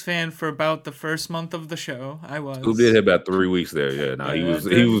Yankees fan for about the first month of the show. I was. Who did about 3 weeks there? Yeah, no, he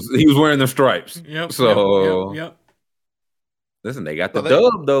was wearing the stripes. Yep. So yep. Listen, they got the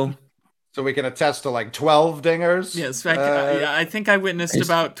dub though. So we can attest to like 12 dingers. Yes, I think I witnessed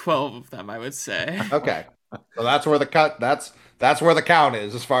about 12 of them. I would say. Okay, so that's where the cut. That's where the count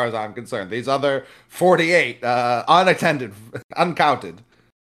is, as far as I'm concerned. These other 48, unattended, uncounted.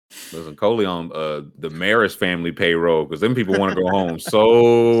 Listen, Coley on the Maris family payroll because them people want to go home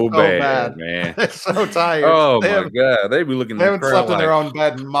so bad, man. They're so tired. Oh my god, they be looking. They haven't slept in their own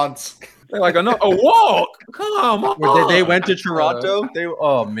bed in months. They're like a walk. Come on. They went to Toronto.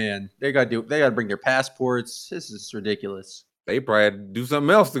 Oh man, they got to bring their passports. This is ridiculous. They probably had to do something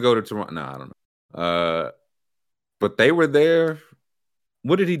else to go to Toronto. No, I don't know. But they were there.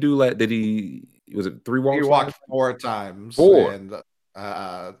 What did he do? Was it 3 walks? He walked 4 times. 4 and 0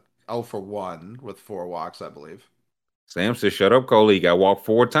 for 1 with 4 walks, I believe. Sam said, "Shut up, Coley. You got walked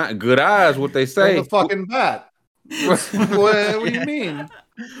 4 times. Good eyes, what they say." The fucking bat. what do you mean?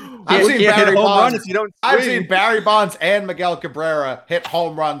 I've seen Barry Bonds and Miguel Cabrera hit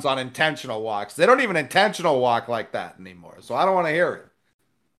home runs on intentional walks. They don't even intentional walk like that anymore. So I don't want to hear it.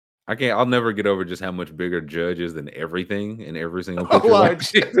 I'll never get over just how much bigger Judge is than everything in every single picture.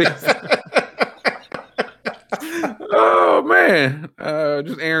 Oh man,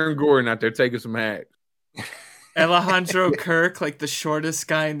 just Aaron Gordon out there taking some hacks. Alejandro Kirk, like the shortest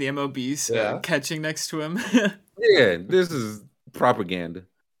guy in the MLB, catching next to him. Yeah, this is propaganda.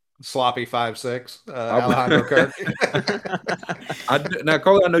 Sloppy 5'6", Alejandro Kirk. Now,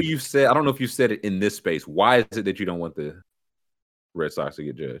 Cole, I know you've said. I don't know if you said it in this space. Why is it that you don't want the Red Sox to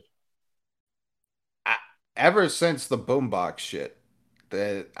get Judge? Ever since the boombox shit,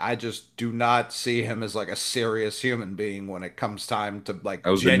 that I just do not see him as like a serious human being when it comes time to like. That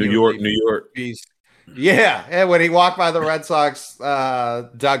was the New York. Yeah, and when he walked by the Red Sox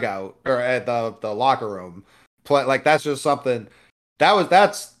dugout or at the locker room, like that's just something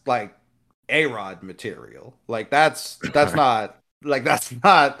that's like A-Rod material. Like that's not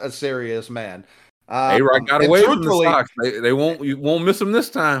a serious man. A-Rod got away from the Sox. You won't miss him this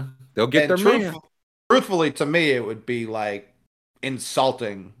time. They'll get their man. Truthfully, to me, it would be like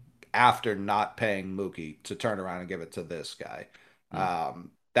insulting after not paying Mookie to turn around and give it to this guy.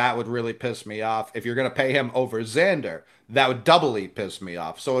 That would really piss me off. If you're going to pay him over Xander, that would doubly piss me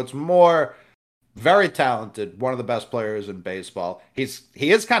off. So it's more very talented, one of the best players in baseball. He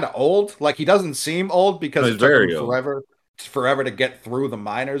is kind of old. Like he doesn't seem old because it took him forever to get through the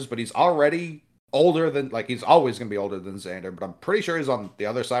minors, but he's already older than he's always going to be older than Xander, but I'm pretty sure he's on the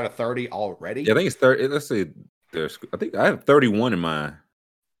other side of 30 already. Yeah, I think he's 30. Let's see. I think I have 31 in my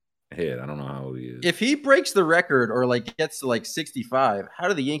head. I don't know how old he is. If he breaks the record or gets to 65, how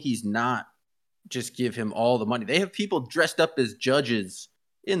do the Yankees not just give him all the money? They have people dressed up as judges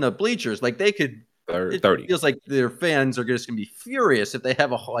in the bleachers. They could 30. It feels like their fans are just going to be furious if they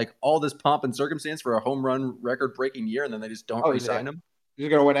have all this pomp and circumstance for a home run record breaking year and then they just don't re-sign him. He's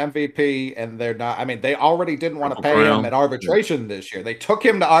going to win MVP, and they're not. I mean, they already didn't want to pay him at arbitration this year. They took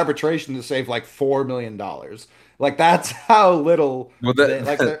him to arbitration to save $4 million. That's how little. Well,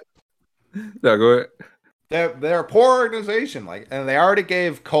 no, go ahead. They're a poor organization. And they already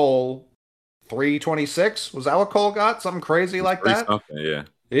gave Cole $326. Was that what Cole got? Something crazy like that. Yeah.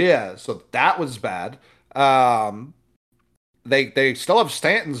 Yeah. So that was bad. They still have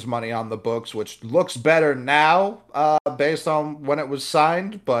Stanton's money on the books, which looks better now based on when it was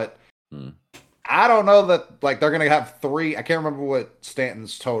signed. But I don't know that they're going to have 3. I can't remember what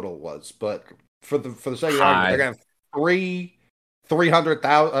Stanton's total was, but for the sake of the argument, they're going to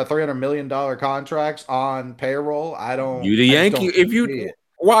have $300 million contracts on payroll. You the Yankee?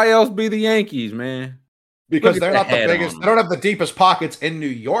 Why else be the Yankees, man? Because they're not the biggest. They don't have the deepest pockets in New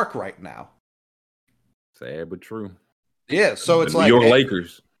York right now. Sad but true. Yeah, so it's New York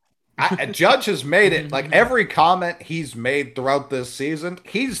Lakers. Judge has made it every comment he's made throughout this season.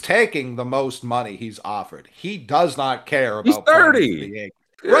 He's taking the most money he's offered. He does not care about. He's 30,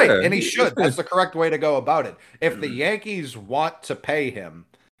 right? And he should. That's the correct way to go about it. If the Yankees want to pay him,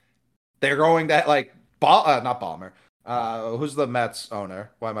 they're going to not Ballmer. Who's the Mets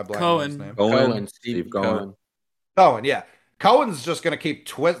owner? Why am I blanking on his name? Cohen. Steve Cohen. Cohen, yeah. Cohen's just going to keep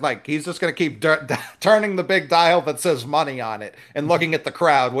he's just going to keep turning the big dial that says money on it and looking at the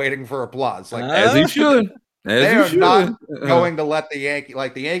crowd waiting for applause. Like as he should. They are not going to let the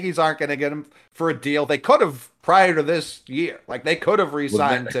Yankees aren't going to get him for a deal. They could have prior to this year. Like they could have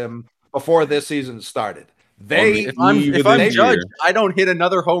re-signed him before this season started. If I'm Judge, I don't hit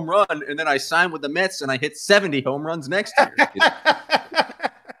another home run, and then I sign with the Mets and I hit 70 home runs next year.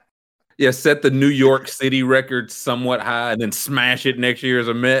 Yeah, set the New York City record somewhat high and then smash it next year as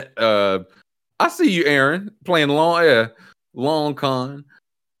a Met. I see you, Aaron, playing long con.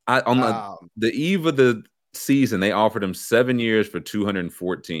 On the eve of the season, they offered him 7 years for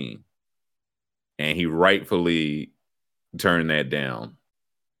 $214, and he rightfully turned that down.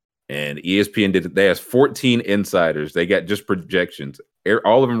 And ESPN did it. They asked 14 insiders. They got just projections.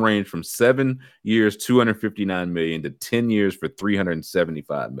 All of them range from 7 years, $259 million, to 10 years for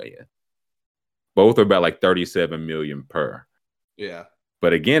 $375 million. Both are about like $37 million per. Yeah.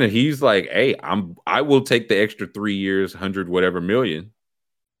 But again, he's like, hey, I will take the extra 3 years, 100 whatever million.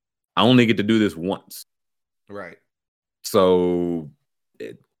 I only get to do this once. Right. So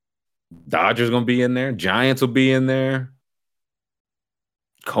Dodgers gonna be in there. Giants will be in there.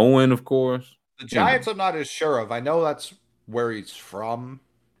 Cohen, of course. The Giants I'm not as sure of. I know that's where he's from,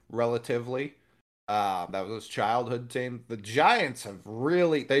 relatively. That was his childhood team. The Giants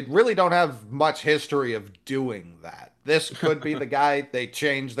they really don't have much history of doing that. This could be the guy they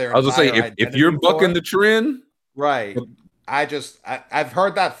changed their. I was gonna say, if you're bucking the trend, right? I've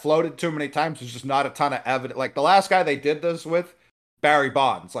heard that floated too many times. There's just not a ton of evidence. Like the last guy they did this with, Barry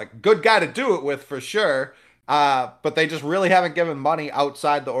Bonds, like good guy to do it with for sure. But they just really haven't given money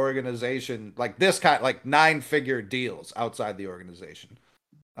outside the organization, like this kind, like 9-figure deals outside the organization.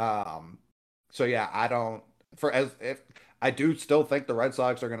 So yeah, I do still think the Red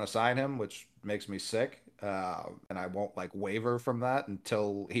Sox are going to sign him, which makes me sick. And I won't waver from that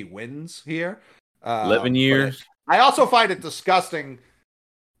until he wins here. 11 years. I also find it disgusting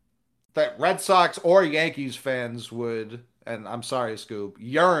that Red Sox or Yankees fans would, and I'm sorry, Scoob,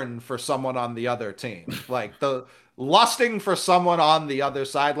 yearn for someone on the other team. Like the lusting for someone on the other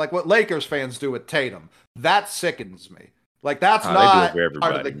side, like what Lakers fans do with Tatum. That sickens me. Like that's not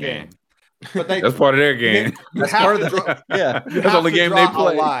part of the game. But that's part of their game. That's part of the that's the only game they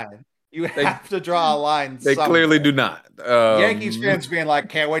play. You have to draw a line. They clearly do not. Yankees fans being like,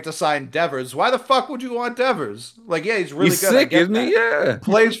 can't wait to sign Devers. Why the fuck would you want Devers? Like, yeah, he's really good. Sick, isn't he? Yeah.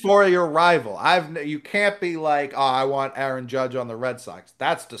 Plays for your rival. You can't be like, oh, I want Aaron Judge on the Red Sox.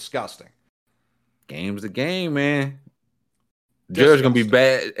 That's disgusting. Game's the game, man. Judge gonna be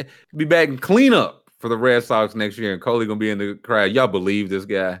bad. Be back in cleanup for the Red Sox next year, and Coley gonna be in the crowd. Y'all believe this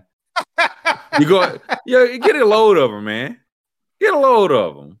guy? Get a load of him, man. Get a load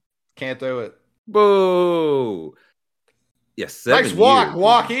of him. Can't do it. Boo. Yes, yeah, nice walk,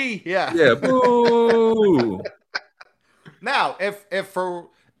 walkie. Yeah. Yeah. Boo. Now, if the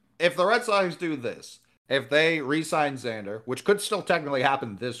Red Sox do this, if they re-sign Xander, which could still technically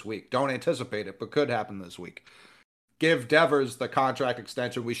happen this week, don't anticipate it, but could happen this week. Give Devers the contract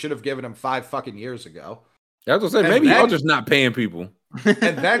extension we should have given him 5 fucking years ago. I was gonna say, maybe y'all just not paying people.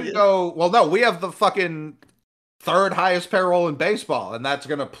 And then go, well, no, we have the fucking 3rd highest payroll in baseball, and that's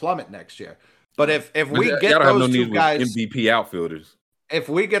going to plummet next year. But if we get those two guys, MVP outfielders. If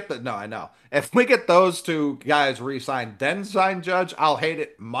we get if we get those two guys re-signed, then sign Judge, I'll hate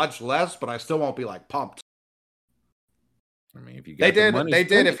it much less, but I still won't be pumped. I mean, if you got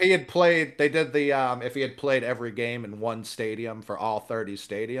if he had played, if he had played every game in one stadium for all 30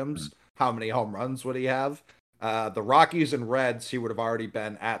 stadiums, how many home runs would he have? The Rockies and Reds, he would have already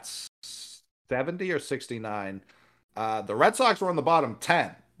been at 70 or 69. The Red Sox were on the bottom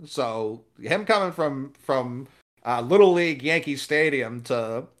 10. So him coming from Little League Yankee Stadium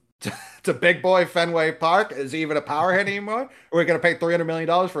to Big Boy Fenway Park, is he even a power hit anymore? Are we going to pay $300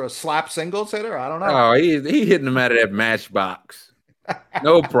 million for a slap singles hitter? I don't know. Oh, he hitting them out of that matchbox.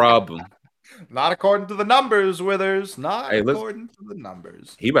 No problem. Not according to the numbers, Withers. Not according to the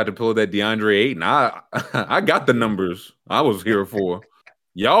numbers. He about to pull that DeAndre Ayton. I got the numbers I was here for.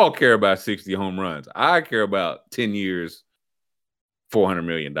 Y'all care about 60 home runs. I care about 10 years, $400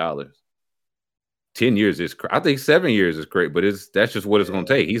 million. 10 years is, I think 7 years is great, but that's just what it's going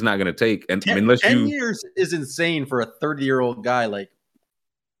to take. He's not going to take, and 10 years is insane for a 30-year-old guy. Like,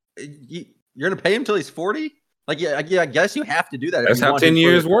 you're going to pay him till he's 40? Like, yeah, I guess you have to do that. That's how 10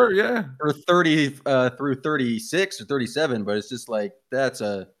 years work, yeah. For 30 through 36 or 37, but it's just like,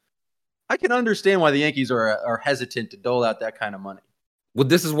 I can understand why the Yankees are hesitant to dole out that kind of money. Well,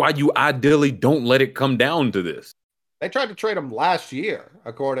 this is why you ideally don't let it come down to this. They tried to trade him last year,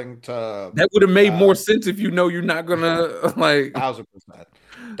 according to that would have made more sense if you know you're not gonna like 1000%.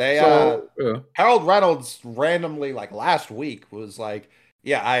 They So, Harold Reynolds randomly like last week was like,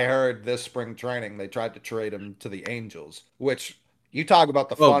 yeah, I heard this spring training they tried to trade him to the Angels, which you talk about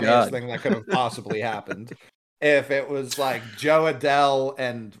the funniest thing that could have possibly happened if it was like Joe Adell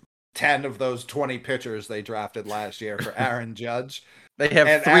and 10 of those 20 pitchers they drafted last year for Aaron Judge. They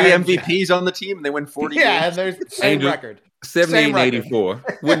have 3 MVPs on the team and they win 40 games. Yeah, and there's the same Angels, record.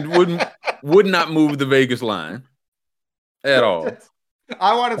 78-84. Would not move the Vegas line at all.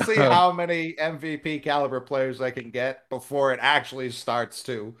 I want to see how many MVP caliber players they can get before it actually starts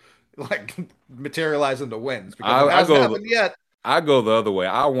to like materialize into wins. Because it hasn't happened yet. I go the other way.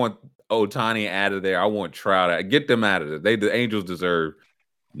 I want Ohtani out of there. I want Trout out. Get them out of there. The Angels deserve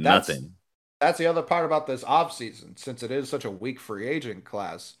nothing. That's the other part about this offseason. Since it is such a weak free agent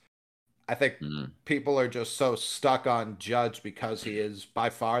class, I think people are just so stuck on Judge because he is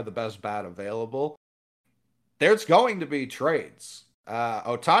by far the best bat available. There's going to be trades.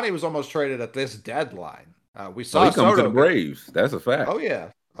 Ohtani was almost traded at this deadline. We saw he comes to the Braves. That's a fact. Oh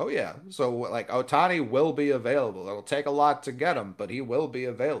yeah. So like Ohtani will be available. It'll take a lot to get him, but he will be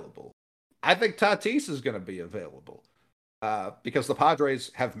available. I think Tatis is going to be available. Because the Padres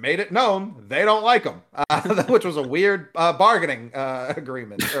have made it known they don't like him, which was a weird bargaining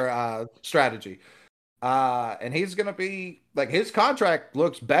agreement or strategy. And he's going to be like, his contract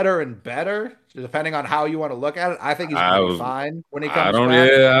looks better and better depending on how you want to look at it. I think he's going to be fine when he comes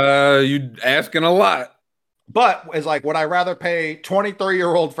back. You asking a lot. But it's like, would I rather pay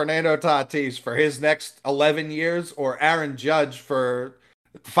 23-year-old Fernando Tatis for his next 11 years or Aaron Judge for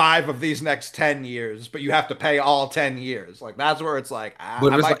 5 of these next 10 years, but you have to pay all 10 years. Like, that's where it's like, I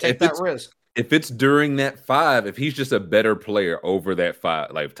might take that risk. If it's during that 5, if he's just a better player over that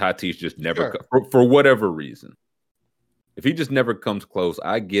 5, like Tatis just never, for whatever reason, if he just never comes close,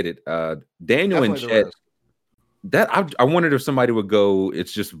 I get it. Daniel and Chet, I wondered if somebody would go,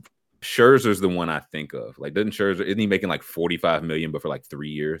 it's just Scherzer's the one I think of. Like, isn't he making like $45 million, but for like 3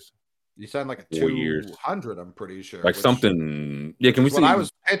 years? You sound like a 200, I'm pretty sure. Like something. Yeah, can we see? I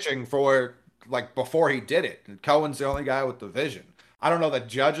was pitching for like before he did it. And Cohen's the only guy with the vision. I don't know that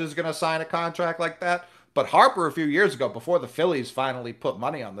Judge is going to sign a contract like that. But Harper a few years ago, before the Phillies finally put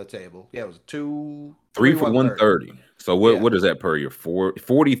money on the table, it was 3 for 130. So what is that per year?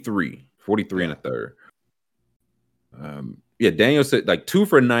 43 and a third. Yeah, Daniel said like 2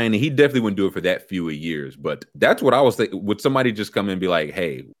 for 90. He definitely wouldn't do it for that few years. But that's what I was thinking. Would somebody just come in and be like,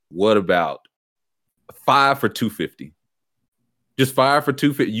 hey, what about 5 for 250? Just 5 for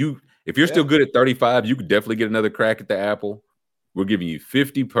 250. If you're still good at 35, you could definitely get another crack at the apple. We're giving you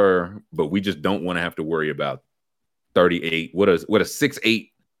 50 per, but we just don't want to have to worry about 38. What a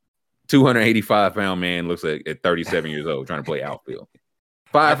 6'8", 285-pound man looks like at 37 years old trying to play outfield.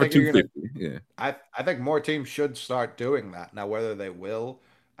 5 for 250. Yeah. I think more teams should start doing that. Now, whether they will,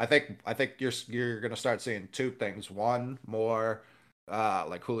 I think you're going to start seeing 2 things. One, more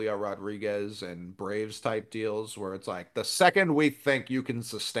like Julio Rodriguez and Braves type deals where it's like the second we think you can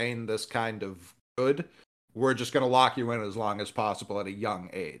sustain this kind of good, we're just going to lock you in as long as possible at a young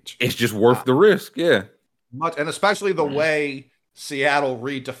age. It's just worth the risk. Yeah. And especially the way Seattle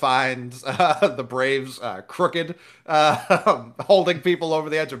redefined the Braves crooked, holding people over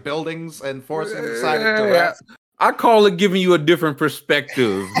the edge of buildings and forcing them to sign into rest. I call it giving you a different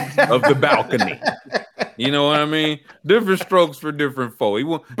perspective of the balcony. You know what I mean? Different strokes for different folk.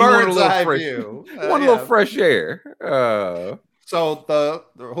 Bird's eye view. Want a little fresh air. So the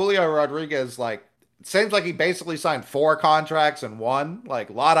Julio Rodriguez, like, it seems like he basically signed 4 contracts in one.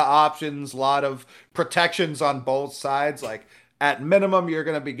 Like, a lot of options, a lot of protections on both sides. Like, at minimum, you're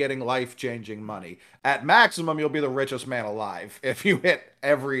going to be getting life-changing money. At maximum, you'll be the richest man alive if you hit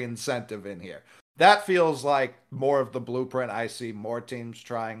every incentive in here. That feels like more of the blueprint I see more teams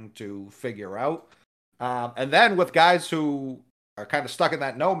trying to figure out. And then with guys who are kind of stuck in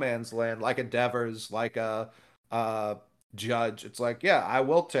that no man's land, like a Devers, like a Judge, it's like, yeah, I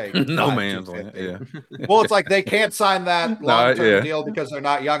will take no man's land. Yeah. Well, it's like they can't sign that long-term deal because they're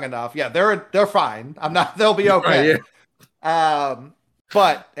not young enough. Yeah, they're fine. They'll be okay. Right, yeah.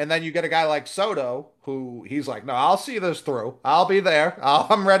 But and then you get a guy like Soto who he's like, no, I'll see this through. I'll be there.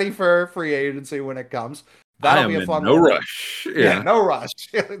 I'm ready for free agency when it comes. That'll be a fun no rush. Yeah, no rush.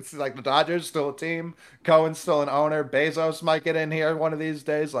 It's like the Dodgers still a team. Cohen's still an owner. Bezos might get in here one of these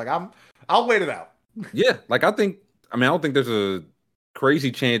days. Like I'll wait it out. Yeah, like I don't think there's a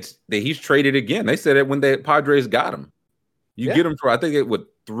crazy chance that he's traded again. They said it when the Padres got him. You get him for, I think,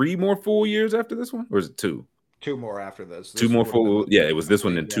 3 more full years after this one? Or is it 2? 2 more after this. 2 more full. Yeah, it was this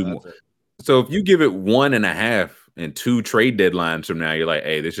one and 2 more. So if you give it 1.5, and 2 trade deadlines from now, you're like,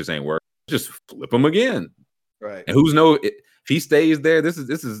 hey, this just ain't working. Just flip him again. Right. And if he stays there, this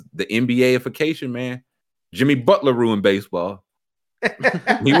is the NBA-ification, man. Jimmy Butler ruined baseball.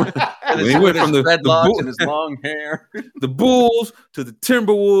 He went from the dreadlocks and his long hair. The Bulls to the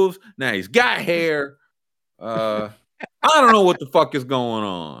Timberwolves. Now he's got hair. I don't know what the fuck is going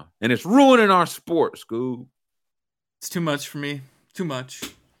on. And it's ruining our sport, Scoob. It's too much for me. Too much.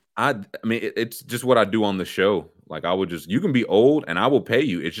 I mean, it's just what I do on the show. Like, you can be old and I will pay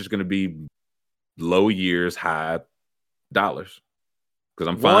you. It's just going to be low years, high dollars. Because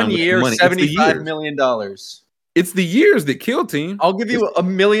I'm fine 1 year, with $75 million. It's the years that kill team. I'll give you $1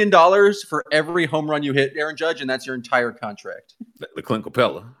 million for every home run you hit, Aaron Judge, and that's your entire contract. The Clint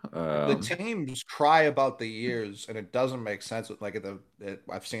Capella. The teams cry about the years, and it doesn't make sense.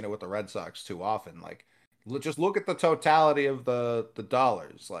 I've seen it with the Red Sox too often. Like, just look at the totality of the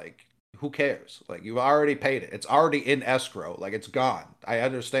dollars. Like, who cares? Like, you've already paid it. It's already in escrow. Like, it's gone. I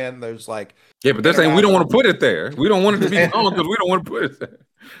understand there's like... Yeah, but they're saying we don't want to put it there. We don't want it to be gone because we don't want to put it there.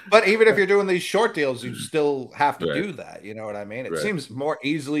 But even if you're doing these short deals, you still have to do that. You know what I mean? It seems more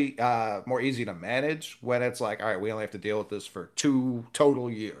easy to manage when it's like, all right, we only have to deal with this for 2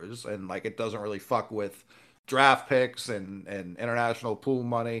 total years. And like, it doesn't really fuck with draft picks and international pool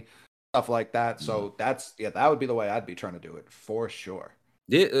money, stuff like that. So that would be the way I'd be trying to do it for sure.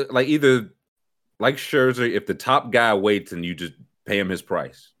 Yeah, like either like Scherzer, if the top guy waits and you just pay him his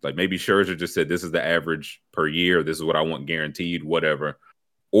price, like maybe Scherzer just said, this is the average per year. This is what I want guaranteed, whatever.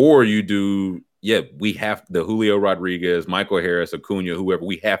 Or you do, we have the Julio Rodriguez, Michael Harris, Acuna, whoever,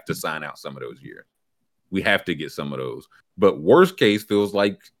 we have to sign out some of those years. We have to get some of those. But worst case feels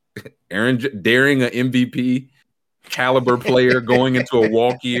like Aaron daring an MVP caliber player going into a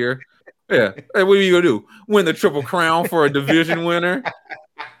walk year. Yeah. Hey, what are you going to do? Win the Triple Crown for a division winner?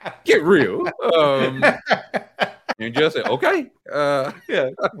 Get real. And just say, okay.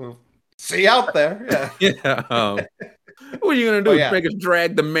 See you out there. Yeah. What are you gonna do? Make us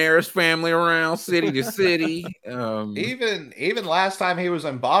drag the Maris family around city to city? Even last time he was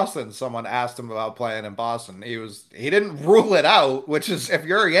in Boston, someone asked him about playing in Boston. He didn't rule it out, which is, if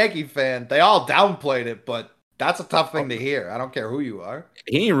you're a Yankee fan, they all downplayed it, but that's a tough thing to hear. I don't care who you are.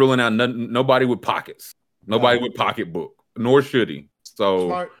 He ain't ruling out nobody with pockets, nobody with pocketbook, nor should he. So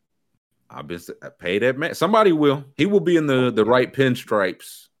smart. I've been pay that man. Somebody will. He will be in the right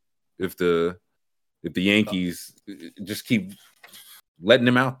pinstripes if the Yankees just keep letting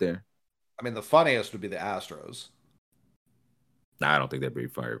him out there. I mean, the funniest would be the Astros. Nah, I don't think that'd be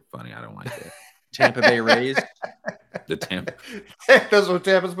funny. I don't like that. Tampa Bay Rays. The Tampa. That's what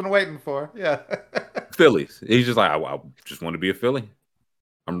Tampa's been waiting for. Yeah. Phillies. He's just like, I just want to be a Philly.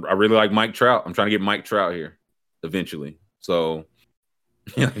 I really like Mike Trout. I'm trying to get Mike Trout here eventually. So,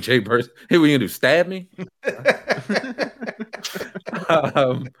 Jay Burst, hey, what are you gonna do? Stab me?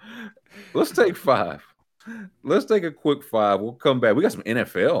 Let's take 5. Let's take a quick 5. We'll come back. We got some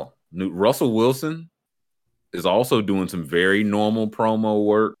NFL. Russell Wilson is also doing some very normal promo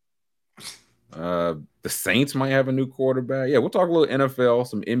work. The Saints might have a new quarterback. Yeah, we'll talk a little NFL,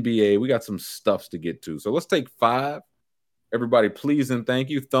 some NBA. We got some stuffs to get to. So let's take 5. Everybody, please and thank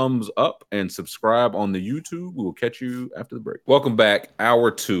you. Thumbs up and subscribe on the YouTube. We will catch you after the break. Welcome back.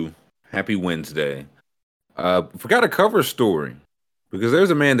 Hour 2. Happy Wednesday. Forgot a cover story because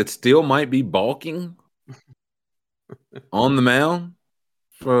there's a man that still might be balking on the mound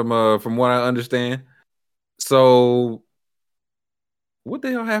from what I understand. So what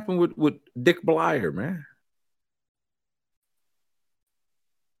the hell happened with Dick Blyer, man?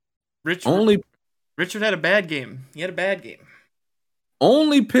 Richard had a bad game. He had a bad game.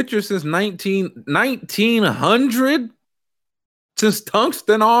 Only pitcher since 1900 since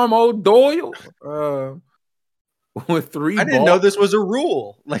Tungsten Arm O'Doyle. With 3 I didn't know this was a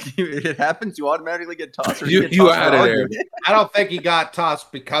rule. Like, it happens, you automatically get tossed. Or you out of there. I don't think he got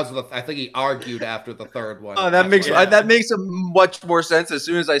tossed because of I think he argued after the third one. Oh, that makes much more sense. As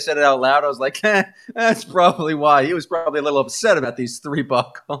soon as I said it out loud, I was like, that's probably why. He was probably a little upset about these 3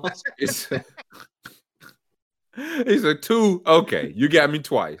 ball calls. He said 2. Okay, you got me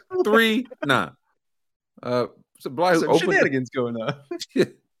twice. 3, nah. So some shenanigans going on.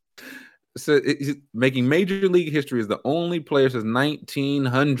 So he's making Major League history as the only player since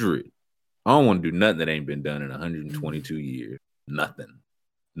 1900. I don't want to do nothing that ain't been done in 122 years.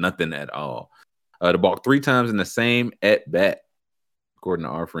 Nothing at all. To balk 3 times in the same at bat, according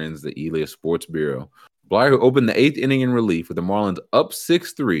to our friends, the Elias Sports Bureau. Blyer, who opened the 8th inning in relief with the Marlins up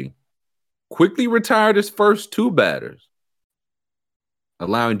 6-3, quickly retired his first 2 batters,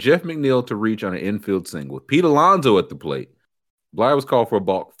 allowing Jeff McNeil to reach on an infield single. With Pete Alonso at the plate, Blyer was called for a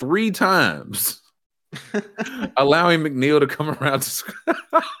balk 3 times Allowing McNeil to come around to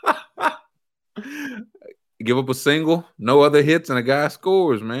give up a single, no other hits, and a guy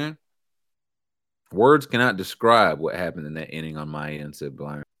scores, man. Words cannot describe what happened in that inning on my end, said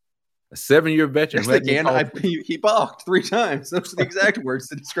Blind. A 7-year veteran. Yes, they can. He balked 3 times. Those are the exact words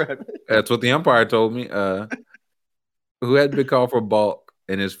to describe it. That's what the umpire told me. Who had been called for a balk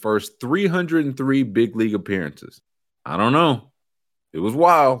in his first 303 big league appearances? I don't know. It was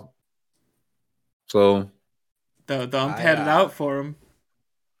wild. So the ump had it out for him.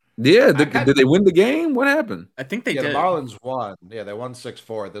 Yeah, did they win the game? What happened? I think they did. The Marlins won. Yeah, they won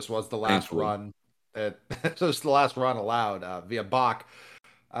 6-4. This was the last run. This was the last run allowed via balk.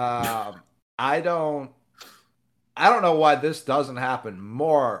 I don't know why this doesn't happen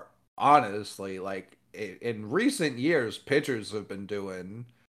more. Honestly, like in recent years, pitchers have been doing,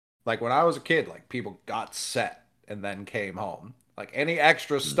 like when I was a kid, like people got set and then came home. Like any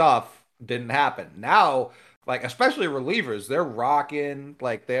extra stuff didn't happen. Now, like especially relievers, they're rocking,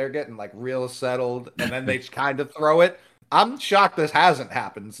 like they're getting like real settled, and then they kind of throw it. I'm shocked this hasn't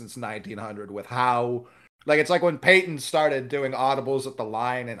happened since 1900 with how, like it's like when Peyton started doing audibles at the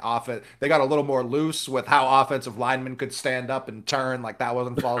line and offense, they got a little more loose with how offensive linemen could stand up and turn, like that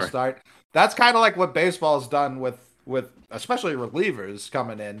wasn't false start. That's kind of like what baseball's done with especially relievers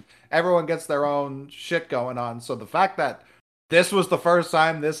coming in. Everyone gets their own shit going on. So the fact that this was the first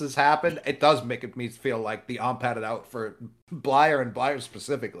time this has happened, it does make me feel like the ump had it out for Blyer and Blyer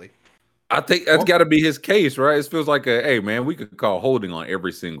specifically. I think that's got to be his case, right? It feels like hey, man, we could call holding on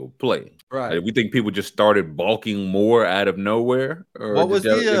every single play. Right. Like, we think people just started balking more out of nowhere. Or what was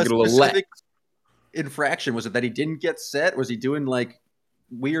the specific infraction? Was it that he didn't get set? Was he doing like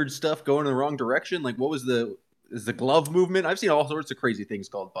weird stuff going in the wrong direction? Like what was the glove movement? I've seen all sorts of crazy things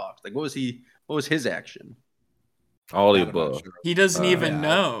called balks. Like what was his action? All the above. Sure. He doesn't even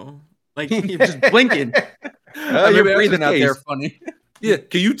know. Like you're just blinking. You're breathing out there funny. Yeah,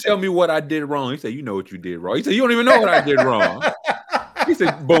 can you tell me what I did wrong? He said, you know what you did wrong. He said, you don't even know what I did wrong. He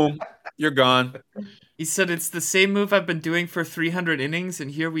said, boom, you're gone. He said, it's the same move I've been doing for 300 innings,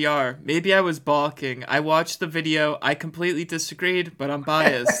 and here we are. Maybe I was balking. I watched the video. I completely disagreed, but I'm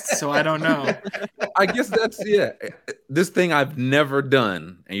biased, so I don't know. I guess that's, this thing I've never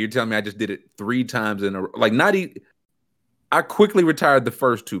done, and you're telling me I just did it 3 times in a row. Like, I quickly retired the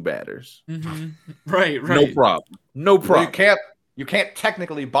first 2 batters. Mm-hmm. Right. No problem. Well, you can't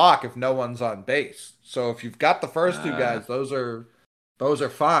technically balk if no one's on base. So if you've got the first 2 guys, those are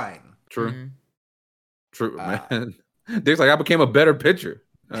fine. True. Mm-hmm. True, man. Dick's like, I became a better pitcher.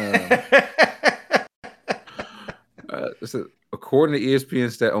 According to ESPN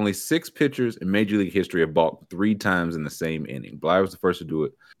stat, only 6 pitchers in Major League history have balked 3 times in the same inning. Blyer was the first to do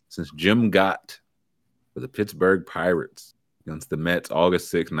it since Jim Gott for the Pittsburgh Pirates against the Mets, August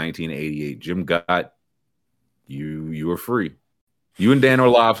 6, 1988. Jim Gott, you were free. You and Dan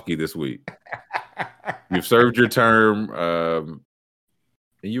Orlovsky this week. You've served your term, and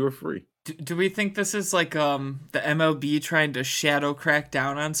you were free. Do we think this is like the MLB trying to shadow crack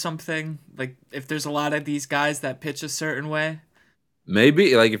down on something? Like if there's a lot of these guys that pitch a certain way?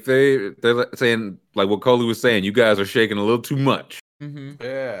 Maybe. Like if they're saying, like what Coley was saying, you guys are shaking a little too much. Mm-hmm.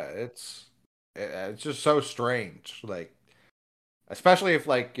 Yeah, it's just so strange. Like, especially if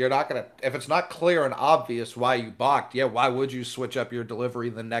like if it's not clear and obvious why you balked, why would you switch up your delivery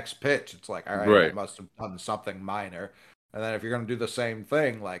the next pitch? It's like, all right. I must have done something minor. And then if you're gonna do the same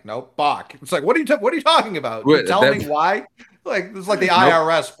thing, like nope, balk. It's like, what are you talking about? You tell me why? Like it's like the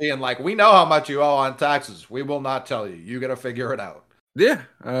IRS being like, we know how much you owe on taxes. We will not tell you. You gotta figure it out. Yeah.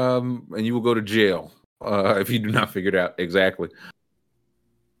 And you will go to jail if you do not figure it out. Exactly.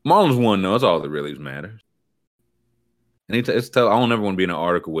 Marlins won though. That's all that really matters. And it's tough. I don't ever want to be in an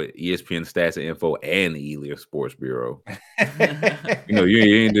article with ESPN stats and info and the Elia Sports Bureau.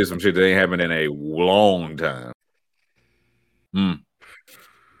 You ain't did some shit that ain't happened in a long time. We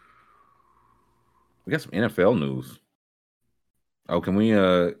got some NFL news. Oh, can we?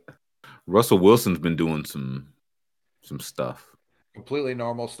 Russell Wilson's been doing some stuff. Completely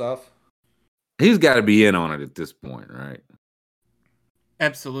normal stuff. He's got to be in on it at this point, right?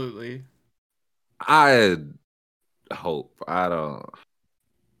 Absolutely. I hope. I don't.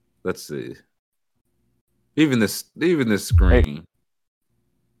 Let's see. Even this screen.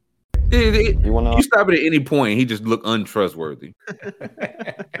 You stop it at any point, he just look untrustworthy.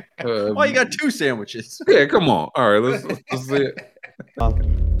 Well, you got 2 sandwiches. Yeah, come on. All right, let's see it.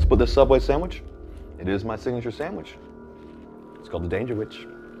 Let's put this Subway sandwich. It is my signature sandwich. It's called the Danger Witch.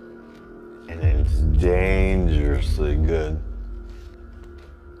 And it's dangerously good.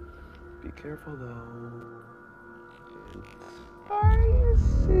 Be careful though. It's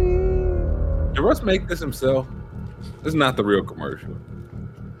spicy. Did Russ make this himself? This is not the real commercial.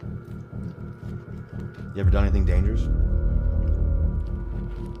 You ever done anything dangerous?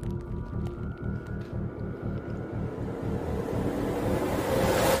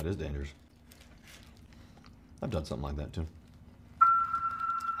 It is dangerous. I've done something like that too.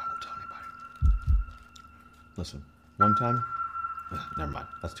 I won't tell anybody. Listen, one time, never mind.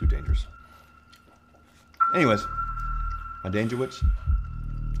 That's too dangerous. Anyways, my Dangerwitz,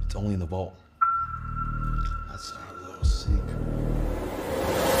 it's only in the vault. That's our little secret.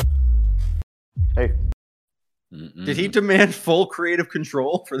 Hey. Did he demand full creative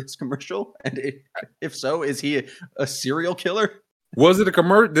control for this commercial? And if so, is he a serial killer? Was it a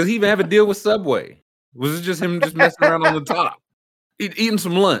commercial? Does he even have a deal with Subway? Was it just him just messing around on the top? Eating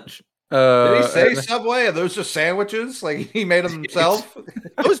some lunch. Did he say Subway? Are those just sandwiches? Like he made them himself?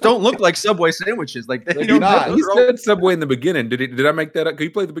 Those don't look like Subway sandwiches. Like they do not. He said Subway in the beginning. Did I make that up? Can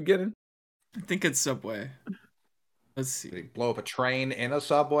you play the beginning? I think it's Subway. Let's see. Did he blow up a train in a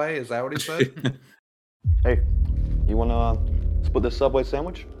Subway? Is that what he said? Hey, you want to split this Subway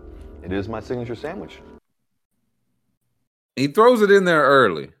sandwich? It is my signature sandwich. He throws it in there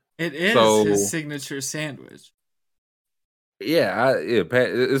early. It is his signature sandwich. Yeah,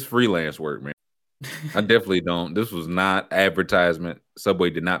 it's freelance work, man. I definitely don't. This was not advertisement. Subway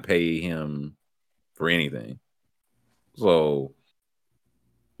did not pay him for anything. So,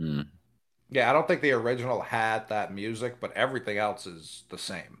 yeah, I don't think the original had that music, but everything else is the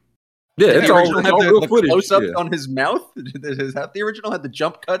same. Yeah, it's all real the footage. Close-ups on his mouth. Is that the original? Had the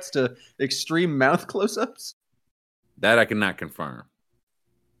jump cuts to extreme mouth close-ups? That I cannot confirm,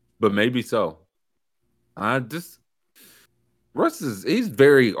 but maybe so. Russ he's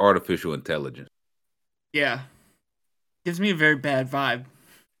very artificial intelligent. Yeah, gives me a very bad vibe.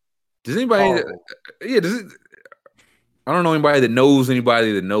 Does anybody? I don't know anybody that knows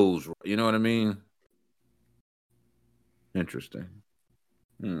anybody that knows. You know what I mean? Interesting.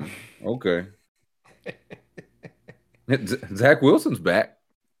 Okay. Zach Wilson's back.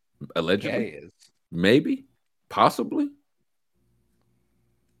 Allegedly. Yeah, he is. Maybe. Possibly.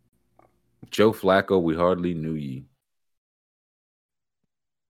 Joe Flacco, we hardly knew ye.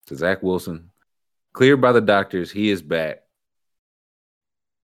 To Zach Wilson, cleared by the doctors, he is back.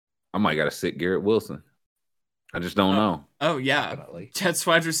 I might got to sit Garrett Wilson. I just don't know. Oh, yeah. Definitely. Jets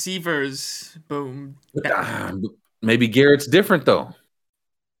wide receivers. Boom. Maybe Garrett's different, though.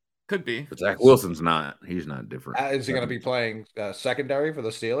 Could be. But Zach Wilson's not. He's not different. Is he going to be playing secondary for the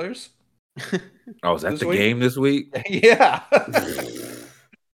Steelers? Oh, is that the game this week? Yeah.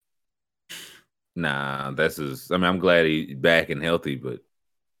 Nah, I'm glad he's back and healthy, but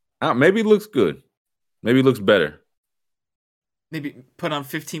maybe he looks good. Maybe he looks better. Maybe put on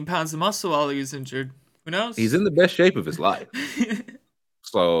 15 pounds of muscle while he was injured. Who knows? He's in the best shape of his life.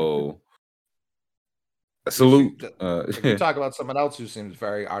 So, salute. You talk about someone else who seems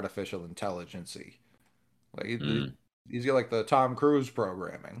very artificial intelligence-y. Like he's got like the Tom Cruise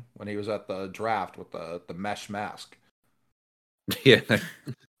programming when he was at the draft with the mesh mask. Yeah.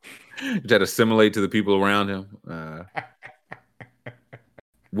 Try to assimilate to the people around him.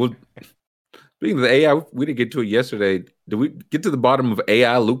 Well, speaking of the AI, we didn't get to it yesterday. Did we get to the bottom of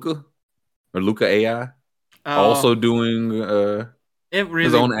AI Luka? Or Luka AI? Also doing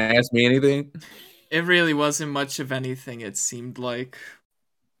his own Ask Me Anything? It really wasn't much of anything, it seemed like.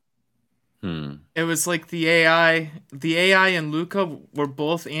 It was like the AI and Luka were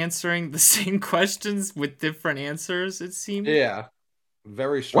both answering the same questions with different answers, it seemed. Yeah.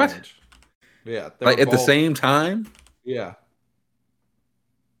 Very strange. What? Yeah. Like at the same time? Yeah.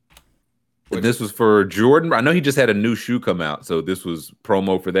 And this was for Jordan. I know he just had a new shoe come out, so this was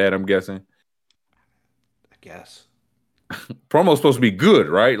promo for that, I'm guessing. I guess. Promo's supposed to be good,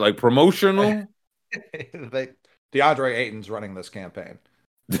 right? Like promotional? DeAndre Ayton's running this campaign.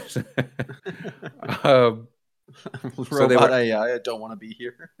 Robot AI, I don't want to be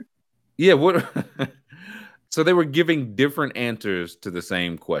here. Yeah, what? So they were giving different answers to the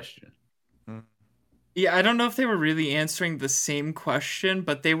same question. Yeah, I don't know if they were really answering the same question,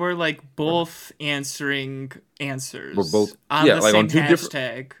 but they were like both answering answers. We're both on the like same on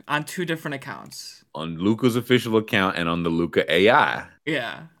hashtag on two different accounts. On Luka's official account and on the Luka AI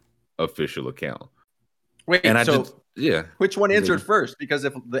official account. Wait, and which one answered first? Because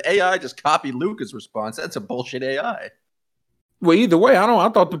if the AI just copied Luka's response, that's a bullshit AI. Well, either way, I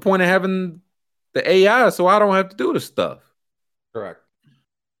thought the point of having the AI so I don't have to do the stuff. Correct.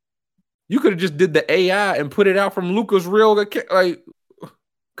 You could have just did the AI and put it out from Luka's real, like,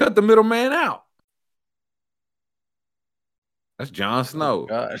 cut the middleman out. That's Jon Snow.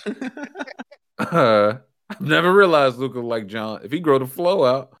 Oh, God. I've never realized Luka like Jon. If he grow the flow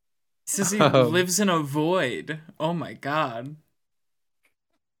out. says he lives in a void. Oh my god.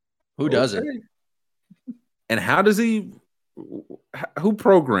 Who doesn't? And how does he? Who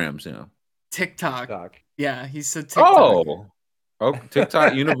programs him? TikTok. Yeah, he said TikTok. Oh,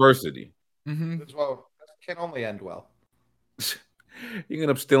 TikTok University. Well, that can only end well. You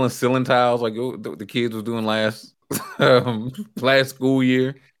end up stealing ceiling tiles like the kids was doing last school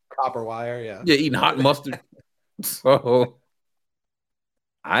year. Copper wire, yeah. Yeah, eating hot mustard. So,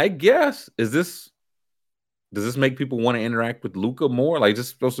 I guess does this make people want to interact with Luka more? Like, is this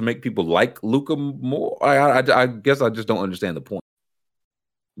supposed to make people like Luka more? I guess I just don't understand the point.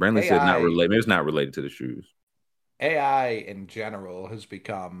 Brandley said not related. Maybe it's not related to the shoes. AI in general has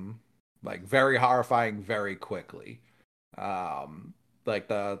become like very horrifying very quickly. Like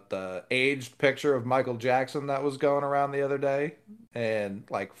the aged picture of Michael Jackson that was going around the other day, and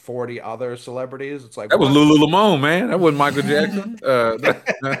like 40 other celebrities. It's like that was Lululemon, man. That wasn't Michael Jackson.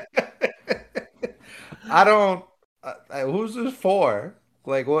 I don't. Who's this for?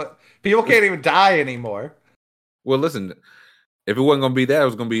 Like, what? People can't even die anymore. Well, listen. If it wasn't going to be that, it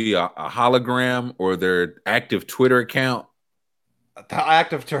was going to be a hologram or their active Twitter account. The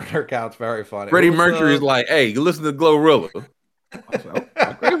active Twitter account's very funny. Freddie Mercury is like, "Hey, you listen to Glorilla."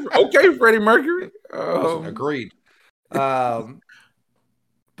 Okay, Freddie Mercury. Agreed. But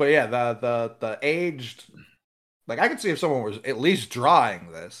yeah, the aged. Like, I could see if someone was at least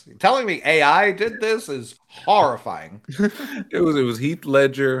drawing this. Telling me AI did this is horrifying. It was Heath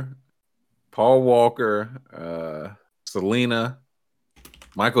Ledger, Paul Walker, Selena,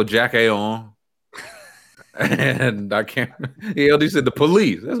 Michael Jacqueon, and I can't. He said the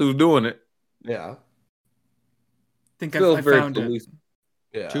police. That's who's doing it. Yeah. I think I found it.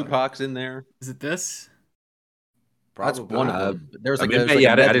 Yeah. Tupac's in there. Is it this? That's one of them. There's I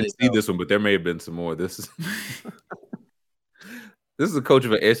didn't see this one, but there may have been some more. This is this is a coach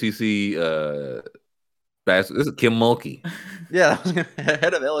of an SEC basketball. This is Kim Mulkey. Yeah,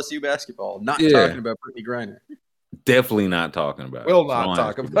 head of LSU basketball. Not talking about Brittany Griner. Definitely not talking about it. Will not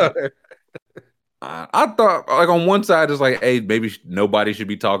talk about it. I thought, like, on one side, it's like, hey, maybe nobody should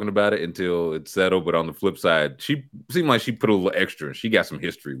be talking about it until it's settled. But on the flip side, she seemed like she put a little extra. She got some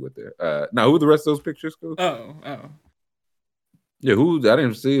history with it. Now, who are the rest of those pictures? Oh. Yeah, who? I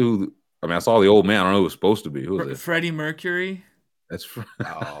didn't see who. I mean, I saw the old man. I don't know who it was supposed to be. Who was it? Freddie Mercury. That's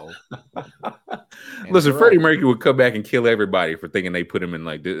oh. Listen, Freddie Mercury would come back and kill everybody for thinking they put him in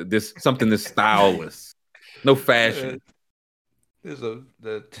like this something this styleless, no fashion. This is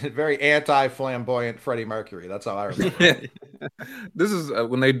the very anti-flamboyant Freddie Mercury. That's how I remember. This is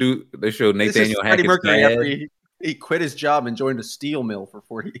when they show Nathaniel Hackett's Mercury after he quit his job and joined a steel mill for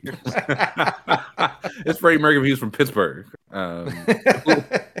 40 years. It's Freddie Mercury. He was from Pittsburgh.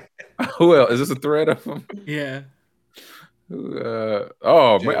 Who else? Is this a thread of him? Yeah.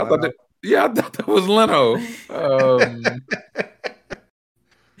 Oh man, I thought that was Leno.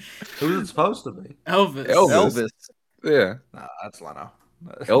 Who's it supposed to be? Elvis. Yeah. Nah, that's Leno.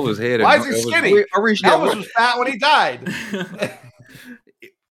 Elvis' head. Why is he skinny? Elvis was fat when he died.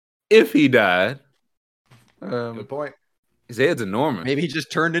 If he died. Good point. His head's enormous. Maybe he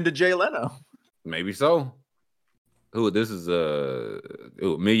just turned into Jay Leno. Maybe so. Who? This is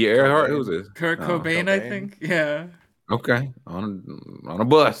Amelia Earhart. Who's this? Kurt Cobain, I think. Yeah. Okay. On a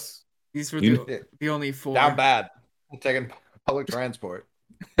bus. These were the only four. Down bad. I'm taking public transport.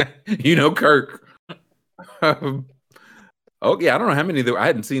 Kirk. Okay, I don't know how many I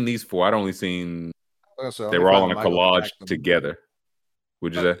hadn't seen these four. I'd only seen they were all in a collage together.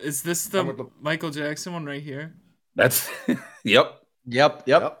 Would you say? Is this the Michael Jackson one right here? That's yep.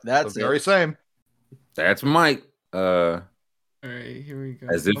 That's the very same. That's Mike. All right, here we go.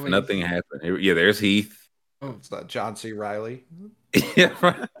 As if nothing happened. Yeah, there's Heath. Oh, it's not John C. Reilly. Yeah,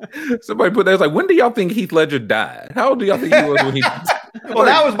 right. Somebody put that. Like, when do y'all think Heath Ledger died? How old do y'all think he was when he? Well,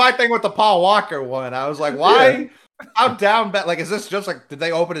 that was my thing with the Paul Walker one. I was like, why? Yeah. How down bad? Like, is this just like? Did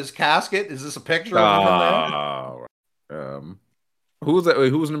they open his casket? Is this a picture of him in there? Who was that? Wait,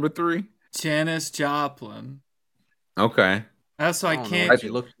 who was number 3? Janis Joplin. Okay. That's why I can't. She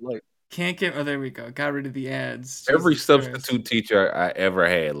looks like. Can't get. Oh, there we go. Got rid of the ads. Every substitute teacher I ever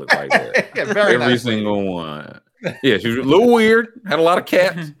had looked like that. Every nice single lady. One. Yeah, she was a little weird. Had a lot of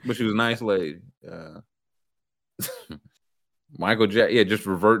cats, but she was a nice lady. Michael Jackson, just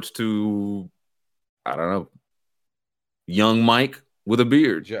reverts to, I don't know, young Mike with a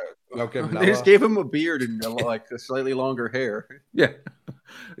beard. They just gave him a beard and like a slightly longer hair. Yeah,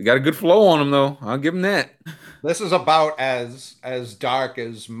 he got a good flow on him though. I'll give him that. This is about as dark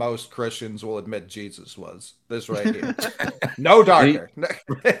as most Christians will admit Jesus was. This right here, no darker.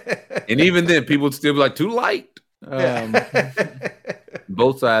 And even then, people would still be like, too light.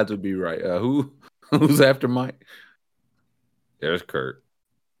 Both sides would be right. Who's after Mike? There's Kurt.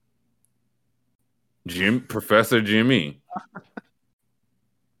 Professor Jimmy.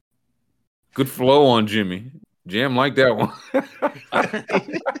 Good flow on Jimmy. Jam like that one.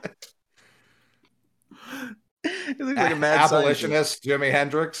 He looks like a mad abolitionist Jimi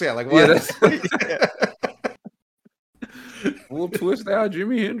Hendrix. Yeah, like what? Yeah, we'll twist out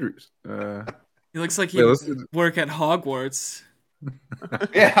Jimi Hendrix. He looks like he'd work at Hogwarts.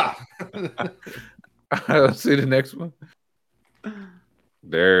 Yeah. Let's see the next one.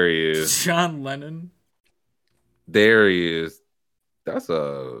 There he is. John Lennon. There he is. That's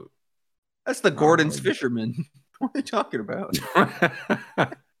the Gordon's fisherman. What are they talking about?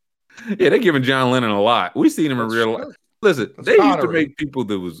 Yeah, they're giving John Lennon a lot. We've seen him in real life. Listen, they used to make people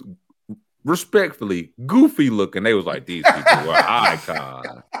that was respectfully goofy looking. They was like, these people were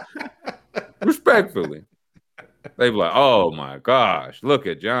icons. Respectfully. They be like, oh my gosh, look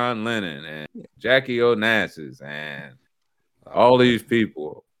at John Lennon and Jackie Onassis and all these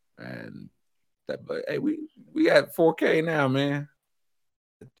people. And that, but hey, we got 4K now, man.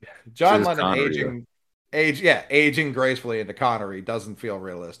 John Lennon aging gracefully into Connery doesn't feel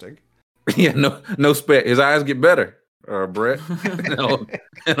realistic. Yeah, no spec. His eyes get better, Brett,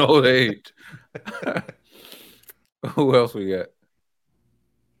 in old age. Who else we got?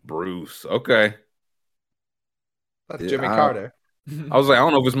 Bruce. Okay. That's Jimmy Carter. I was like, I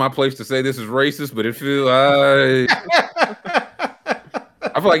don't know if it's my place to say this is racist, but it feels I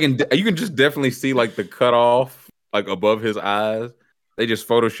feel like you can just definitely see like the cutoff like above his eyes. They just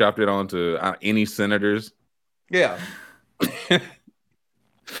photoshopped it onto any senators. Yeah.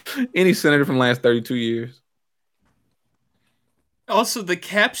 Any senator from the last 32 years. Also, the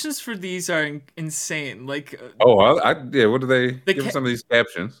captions for these are insane. Like, what do they give some of these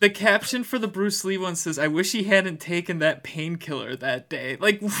captions? The caption for the Bruce Lee one says, "I wish he hadn't taken that painkiller that day."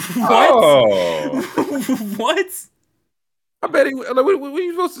 Like, what? Oh. What? I bet he. What are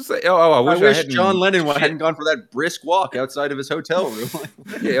you supposed to say? I wish John Lennon hadn't gone for that brisk walk outside of his hotel room.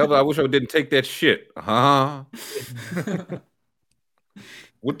 Yeah, I wish I didn't take that shit.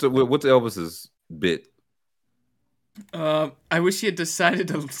 What's Elvis's bit? I wish he had decided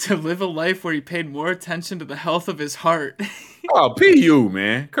to live a life where he paid more attention to the health of his heart. Oh, PU,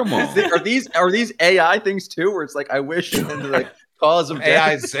 man, come on. Are these AI things too? Where it's like, I wish, and like cause of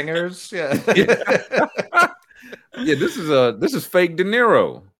AI singers, yeah. Yeah, this is fake De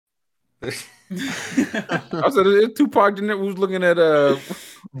Niro. I said Tupac De Niro was looking at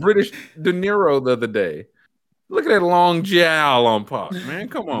British De Niro the other day. Look at that long jowl on Pac, man.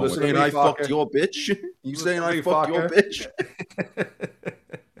 Come on. You saying I fucked your bitch? You saying I fucked your bitch?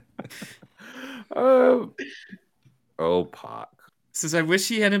 Pac. Says, I wish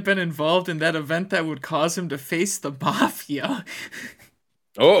he hadn't been involved in that event that would cause him to face the mafia.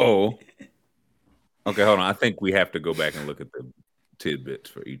 Okay, hold on. I think we have to go back and look at the tidbits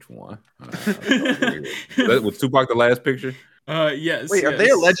for each one. Was Tupac the last picture? Yes. Wait, are they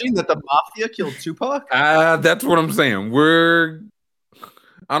alleging that the mafia killed Tupac? That's what I'm saying.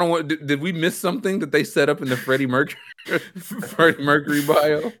 Did we miss something that they set up in the Freddie Mercury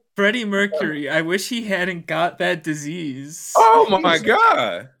bio? Freddie Mercury, I wish he hadn't got that disease. Oh my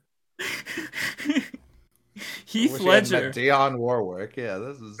God. Heath Ledger. Dionne Warwick. Yeah,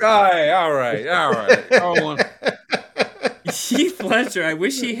 this is. All right. Heath Ledger, I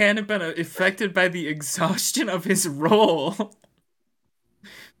wish he hadn't been affected by the exhaustion of his role.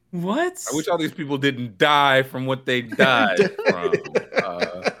 What? I wish all these people didn't die from what they died from.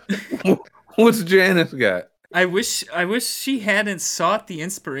 What's Janice got? I wish she hadn't sought the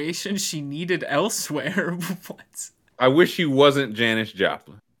inspiration she needed elsewhere. What? I wish she wasn't Janis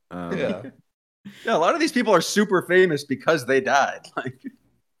Joplin. Yeah, a lot of these people are super famous because they died. Like,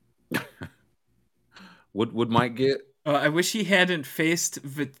 what would Mike get? I wish he hadn't faced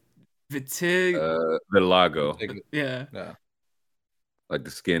vitiligo. Yeah. Like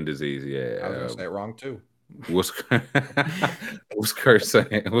the skin disease. Yeah. I was gonna say it wrong too. What's Kurt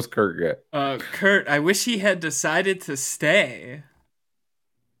saying? What's Kurt got? Kurt, I wish he had decided to stay.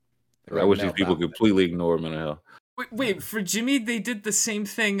 I wish these people completely ignore mental health. Wait, for Jimmy, they did the same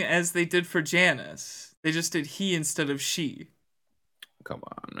thing as they did for Janice. They just did he instead of she. Come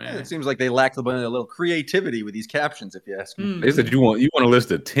on, man. Yeah, it seems like they lack a little creativity with these captions, if you ask me. They said you want a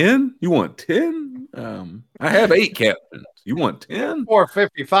list of 10? You want 10? I have 8 captions. You want 10? Or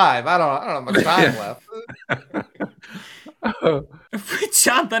 55. I don't have much time left.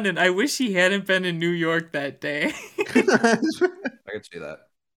 John Lennon, I wish he hadn't been in New York that day. I can see that.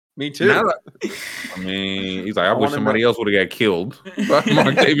 Me too. I mean, he's like, I wish somebody else would have got killed by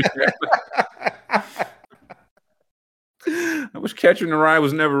Mark David. I wish Catcher in the Rye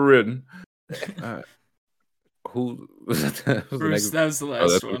was never written. Who was that? Bruce, that was the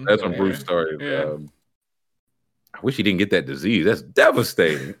last one. That's when Bruce started. Yeah. I wish he didn't get that disease. That's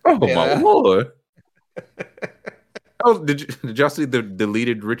devastating. Oh my Lord. Oh, did y'all see the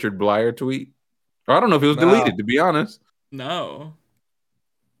deleted Richard Blyer tweet? I don't know if it was deleted, to be honest. No.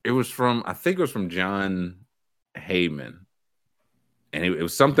 It was from, I think it was from John Heyman. And it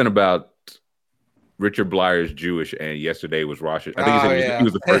was something about Richard Blyer's Jewish, and yesterday was Rosh Hashanah. I think he said he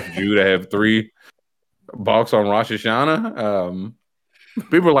was the first Jew to have 3 balks on Rosh Hashanah.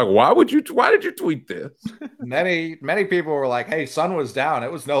 People were like, why did you tweet this? Many people were like, hey, sun was down.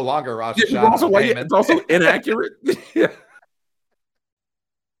 It was no longer Rosh Hashanah. It's also inaccurate. Yeah.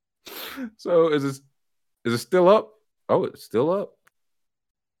 So is it still up? Oh, it's still up.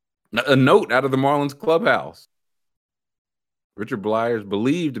 A note out of the Marlins clubhouse. Richard Blyer is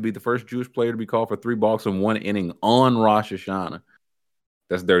believed to be the first Jewish player to be called for 3 balks in 1 inning on Rosh Hashanah.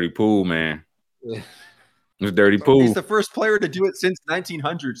 That's dirty pool, man. It's dirty pool. He's the first player to do it since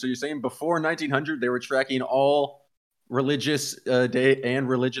 1900. So you're saying before 1900 they were tracking all religious day and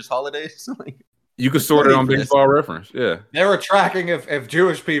religious holidays? You could sort it on Baseball Reference. Yeah, they were tracking if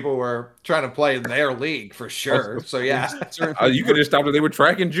Jewish people were trying to play in their league for sure. So yeah, you could have stopped it. They were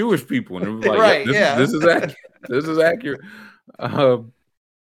tracking Jewish people, and it was like, right, this is accurate. This is accurate.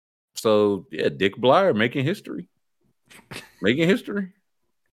 So yeah, Dick Blyer making history.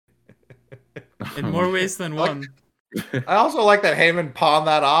 In more ways than one. I also like that Heyman pawned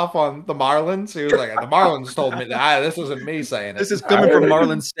that off on the Marlins. He was like, the Marlins told me that this wasn't me saying it. This is coming from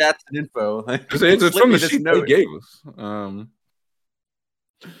Marlins stats and info. It's from the sheet they gave us.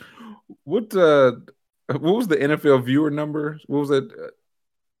 What was the NFL viewer number? What was that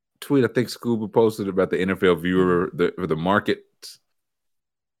tweet I think Scuba posted about the NFL viewer, the market?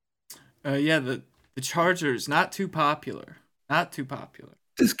 Yeah, the Chargers, not too popular.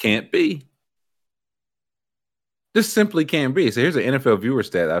 This can't be. This simply can't be. So here's an NFL viewer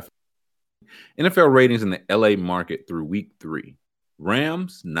stat. NFL ratings in the LA market through week 3.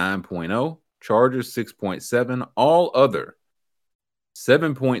 Rams 9.0, Chargers 6.7, all other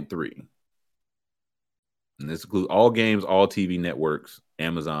 7.3. And this includes all games, all TV networks,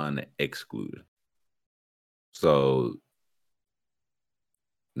 Amazon excluded. So,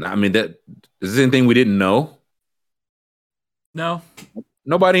 I mean, is this anything we didn't know? No.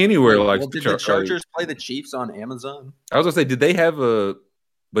 Nobody anywhere likes did the Chargers play the Chiefs on Amazon? I was gonna say, did they have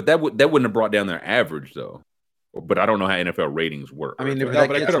but that wouldn't have brought down their average though. But I don't know how NFL ratings work. I mean, that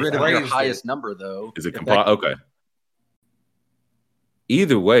gets rid of your highest number though. Is it okay?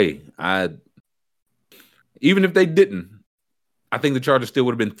 Either way, even if they didn't, I think the Chargers still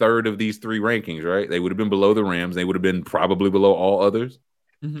would have been 3rd of these 3 rankings, right? They would have been below the Rams. They would have been probably below all others.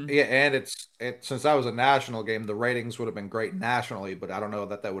 Mm-hmm. Yeah, and it's since that was a national game, the ratings would have been great nationally, but I don't know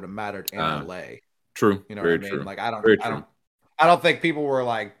that would have mattered in LA. True, you know very what I mean? True. Like I don't think people were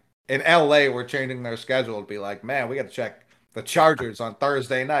like in LA were changing their schedule to be like, man, we got to check the Chargers on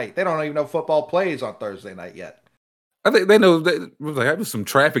Thursday night. They don't even know football plays on Thursday night yet. I think they know there was some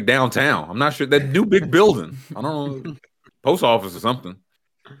traffic downtown. I'm not sure that new big building. I don't know, post office or something.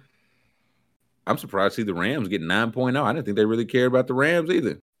 I'm surprised to see the Rams get 9.0. I didn't think they really cared about the Rams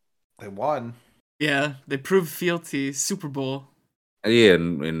either. They won. Yeah, they proved fealty. Super Bowl. Yeah,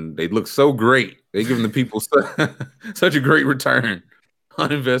 and they look so great. They giving the people such a great return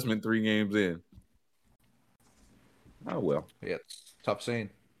on investment 3 games in. Oh, well. Yeah, it's a tough scene.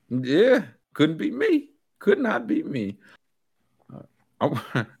 Yeah, couldn't beat me. Could not beat me.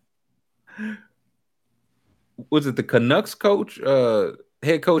 Was it the Canucks coach,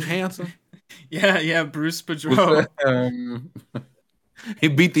 head coach Hansen? Yeah, Bruce Boudreau. He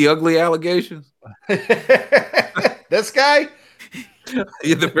beat the ugly allegations. This guy?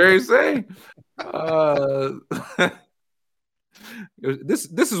 Yeah, the very same.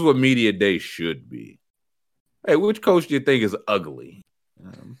 This is what media day should be. Hey, which coach do you think is ugly?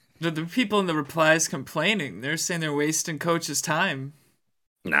 The people in the replies complaining. They're saying they're wasting coach's time.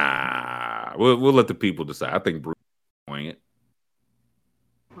 Nah, we'll let the people decide. I think Bruce is doing it.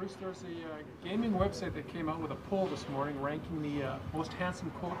 Bruce, there's a gaming website that came out with a poll this morning ranking the most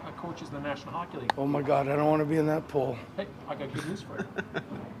handsome coaches in the National Hockey League. Oh my God, I don't want to be in that poll. Hey, I got good news for you.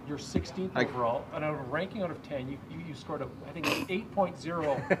 You're 16th overall, and out of a ranking out of 10, you scored I think it's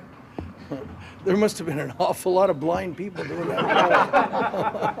 8.0. There must have been an awful lot of blind people doing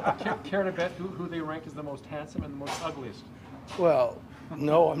that poll. Care to bet who they rank as the most handsome and the most ugliest? Well,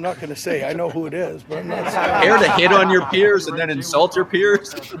 no, I'm not going to say. I know who it is, but I'm not saying. Care to hit on your peers and then insult your peers?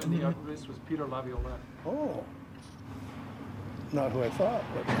 The ugliest was Peter Laviolette. Oh. Not who I thought,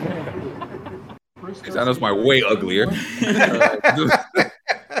 but I know my way uglier.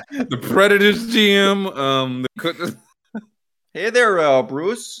 The Predators GM. Hey there,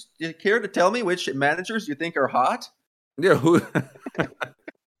 Bruce. Do you care to tell me which managers you think are hot? Yeah.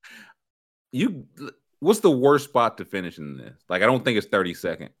 What's the worst spot to finish in this? Like, I don't think it's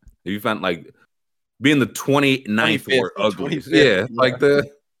 32nd. If you found like being the 29th or ugliest, yeah, like the.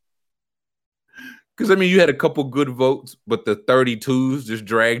 Because, I mean, you had a couple good votes, but the 32s just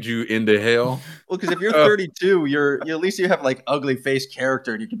dragged you into hell. Well, because if you're 32, at least you have like ugly face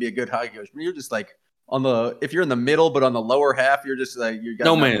character and you can be a good hockey coach. But you're just like if you're in the middle, but on the lower half, you're just like you got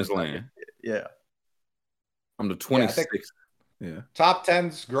no man's land. Yeah. I'm the 26th. Yeah. Top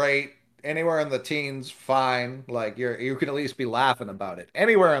 10's great. Anywhere in the teens, fine. Like you can at least be laughing about it.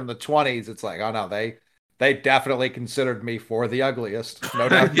 Anywhere in the 20s, it's like, oh no, they definitely considered me for the ugliest. No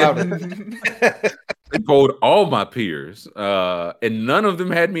doubt about it. They polled all my peers, and none of them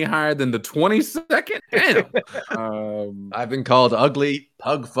had me higher than the 22nd. Damn. I've been called ugly,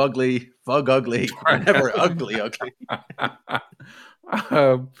 pug fugly, fug ugly, never ugly.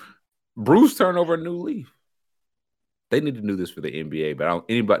 Bruce turned over a new leaf. They need to do this for the NBA,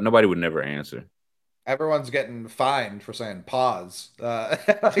 but nobody would never answer. Everyone's getting fined for saying pause.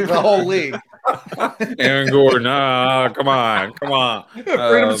 The whole league. Aaron Gordon, come on.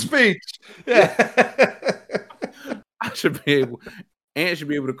 Freedom of speech. Yeah. Ant should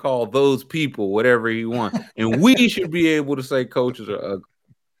be able to call those people whatever he wants. And we should be able to say coaches are ugly.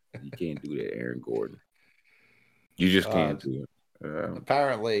 You can't do that, Aaron Gordon. You just can't do it.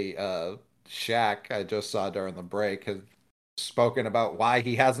 Apparently, Shaq, I just saw during the break, has spoken about why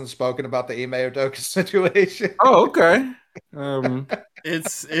he hasn't spoken about the Ime Udoka situation. Oh, okay.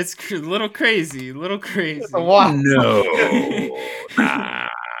 It's a little crazy. What? No. Nah,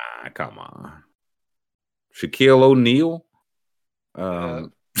 come on. Shaquille O'Neal.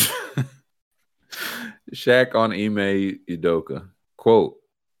 Shaq on Ime Udoka. Quote,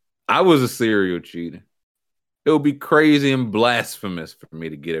 I was a serial cheater. It would be crazy and blasphemous for me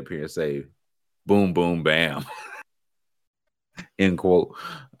to get up here and say, boom, boom, bam. End quote.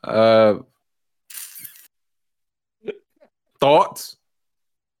 Thoughts?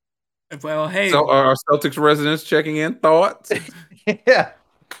 Well, hey. So our Celtics residents checking in. Thoughts? Yeah.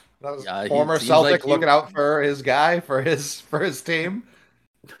 That was former Celtic looking out for his guy, for his team.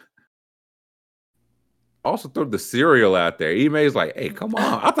 Also throw the cereal out there. Ime's like, hey, come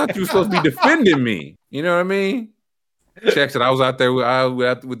on. I thought you were supposed to be defending me. You know what I mean? Checks it. I was out there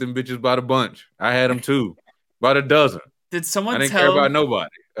with them bitches by the bunch. I had them too. About a dozen. Did someone I didn't care about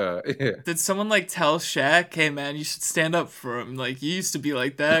nobody. Yeah. Did someone like tell Shaq, hey man, you should stand up for him? Like, you used to be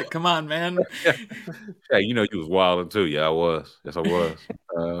like that. Come on, man. Hey, you know you was wilding too. Yeah, I was. Yes, I was.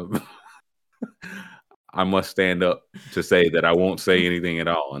 I must stand up to say that I won't say anything at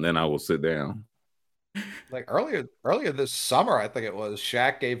all, and then I will sit down. Like earlier this summer, I think it was,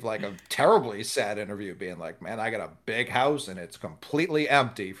 Shaq gave like a terribly sad interview being like, man, I got a big house and it's completely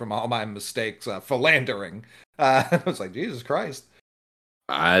empty from all my mistakes, philandering. I was like, Jesus Christ.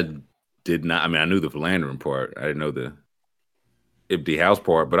 I did not. I mean, I knew the philandering part. I didn't know the empty house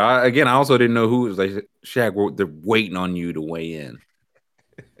part. But I also didn't know who was like, Shaq, they're waiting on you to weigh in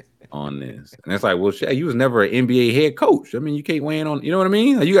on this. And it's like, well, Shaq, you was never an NBA head coach. I mean, you can't weigh in on, you know what I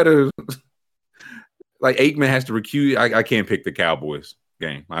mean? Like, you got to, like, Aikman has to recuse. I can't pick the Cowboys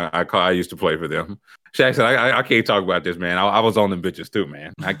game. I used to play for them. Shaq said, I can't talk about this, man. I was on them bitches too,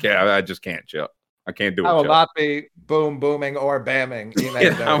 man. I just can't, Chuck. I can't do it. I will not be booming or bamming.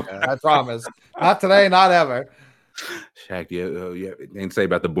 I promise. Not today, not ever. Shaq, yeah. Didn't say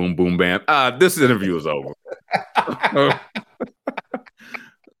about the boom bam. This interview is over.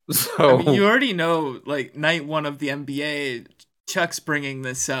 So I mean, you already know, like, night one of the NBA, Chuck's bringing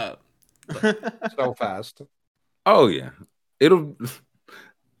this up so fast. Oh yeah,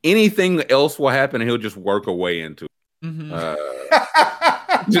 anything else will happen, and he'll just work a way into it. Mm-hmm.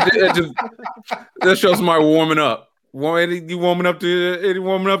 That shows somebody warming up. You warming up to any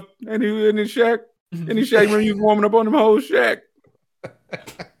Shaq? Any Shaq when you warming up on them whole Shaq?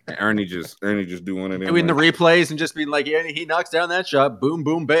 Ernie just do one of them. Doing the replays and just being like, yeah, he knocks down that shot, boom,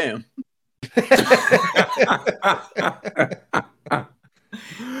 boom, bam.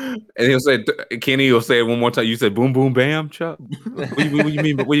 And he'll say, Kenny will say it one more time. You said boom, boom, bam, Chuck. What do you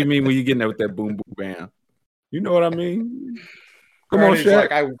mean? What do you mean when you getting there with that boom, boom, bam? You know what I mean? Come on,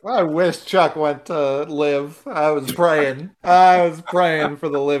 Shaq. Like, I wish Chuck went to Live. I was praying for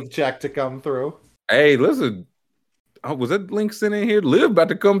the Live check to come through. Hey, listen. Oh, was that link sent in here? Liv about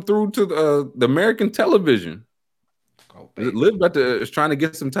to come through to the American television. Oh, Liv is trying to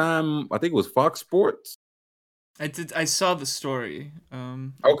get some time. I think it was Fox Sports. I saw the story.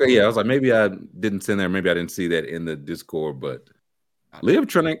 Okay, yeah, I was like, maybe I didn't send there. Maybe I didn't see that in the Discord, but Liv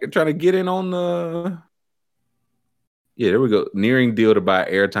trying to get in on the. Yeah, there we go. Nearing deal to buy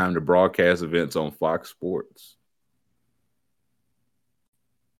airtime to broadcast events on Fox Sports.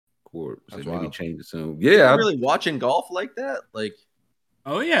 Cool. So maybe change it soon. Yeah, are you really watching golf like that? Like,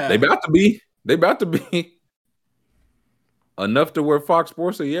 oh yeah, they about to be. They about to be enough to where Fox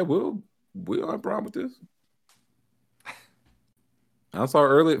Sports say, yeah, we don't have a problem with this. I saw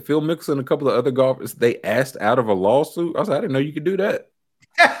earlier Phil Mickelson and a couple of other golfers. They asked out of a lawsuit. I was like, I didn't know you could do that.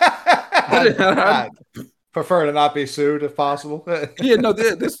 I prefer to not be sued if possible. Yeah, no,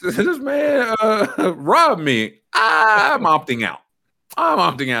 this man robbed me. I'm opting out. I'm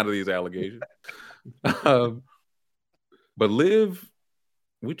opting out of these allegations. But Liv,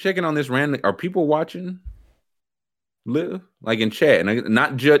 we checking on this random. Are people watching Liv? Like in chat, and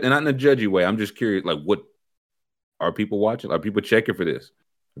not in a judgy way. I'm just curious. Like, what are people watching? Are people checking for this?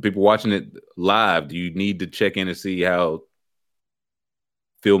 Are people watching it live? Do you need to check in and see how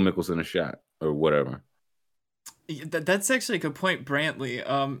Phil Mickelson is shot or whatever? That's actually a good point, Brantley.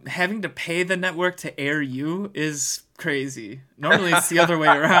 Having to pay the network to air you is crazy. Normally it's the other way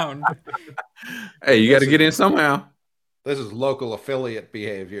around. Hey, you got to get in somehow. This is local affiliate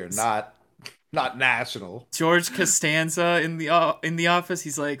behavior, not national. George Costanza in the office,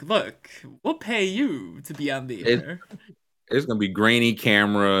 he's like, "Look, we'll pay you to be on the air." It's gonna be grainy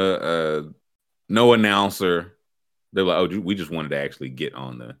camera, no announcer. They're like, "Oh, we just wanted to actually get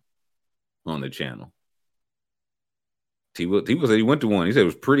on the channel." T-Will said he went to one. He said it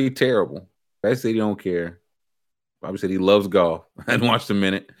was pretty terrible. I said he don't care. Bobby said he loves golf. I hadn't watched a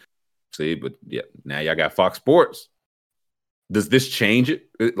minute. See, but yeah, now y'all got Fox Sports. Does this change it?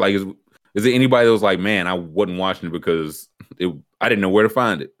 Like, is there anybody that was like, man, I wasn't watching it because I didn't know where to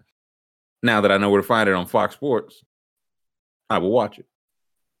find it. Now that I know where to find it on Fox Sports, I will watch it.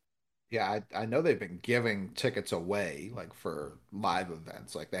 Yeah, I know they've been giving tickets away, like for live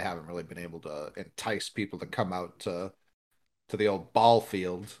events. Like they haven't really been able to entice people to come out to the old ball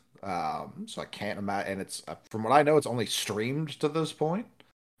field. So I can't imagine. And it's from what I know, it's only streamed to this point.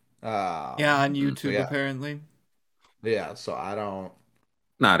 Yeah, on YouTube so yeah. Apparently. Yeah, so I don't.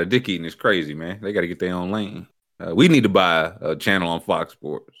 Nah, the dick eating is crazy, man. They got to get their own lane. We need to buy a channel on Fox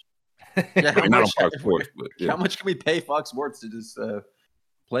Sports. Yeah, not on Fox Sports, but yeah. How much can we pay Fox Sports to just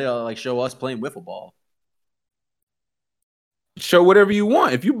play show us playing wiffle ball? Show whatever you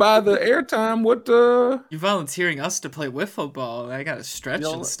want. If you buy the airtime, what You're volunteering us to play wiffle ball. I gotta stretch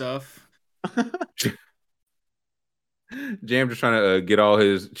and stuff. Jam just trying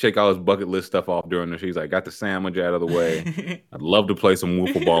to check all his bucket list stuff off during the show. He's like, got the sandwich out of the way. I'd love to play some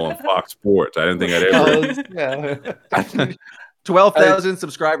wiffle ball on Fox Sports. I didn't think I'd ever. 12,000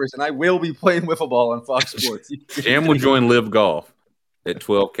 subscribers, and I will be playing wiffle ball on Fox Sports. Jam will join Live Golf at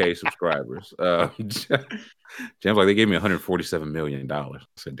 12K subscribers. Jam's like, they gave me $147 million. I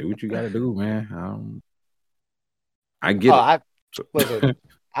said, do what you got to do, man. I get it. Listen,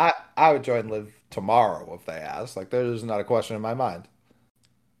 I would join Live tomorrow if they asked. Like, there's not a question in my mind.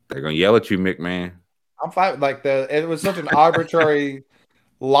 They're gonna yell at you, Mick, man. I'm fine. Like it was such an arbitrary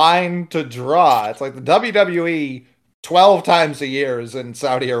line to draw. It's like the WWE 12 times a year is in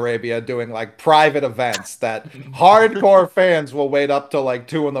Saudi Arabia doing like private events that hardcore fans will wait up till like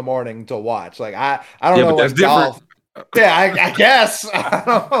 2 a.m. to watch. Like I don't know what golf. Yeah, I guess.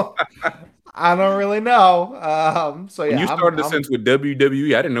 I don't really know. So yeah, when you started the sense with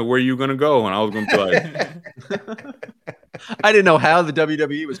WWE, I didn't know where you were gonna go, and I was gonna be like, I didn't know how the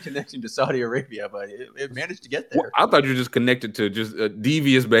WWE was connecting to Saudi Arabia, but it managed to get there. Well, I thought you were just connected to just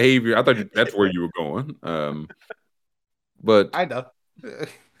devious behavior. I thought that's where you were going. But I know.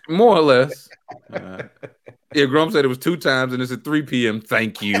 More or less. Yeah, Grum said it was 2 times and it's at 3 p.m.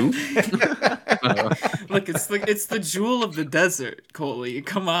 Thank you. Look, it's the jewel of the desert, Coley.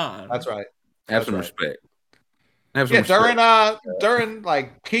 Come on. That's right. Have some respect. During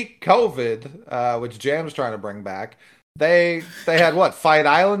like peak COVID, which Jam's trying to bring back, they had what, Fight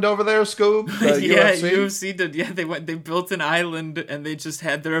Island over there, Scoob? Yeah, UFC did. Yeah, they built an island and they just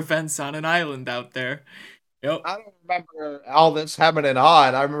had their events on an island out there. Yep. I don't remember all this happening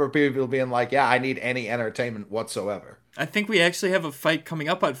on. I remember people being like, yeah, I need any entertainment whatsoever. I think we actually have a fight coming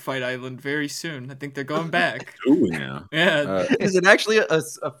up on Fight Island very soon. I think they're going back. Ooh, yeah. Yeah. Is it actually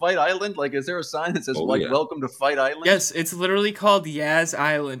a Fight Island? Like, is there a sign that says welcome to Fight Island? Yes, it's literally called Yaz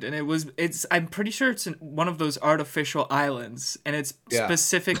Island, and I'm pretty sure it's one of those artificial islands, and it's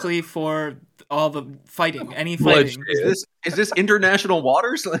specifically for all the fighing, any fighting. Is this international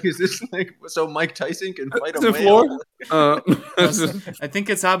waters? Like, is this like so Mike Tyson can fight a whale? I think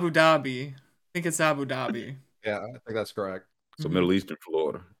it's Abu Dhabi. Yeah, I think that's correct. So Middle Eastern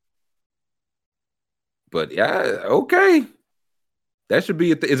Florida. But yeah, okay. That should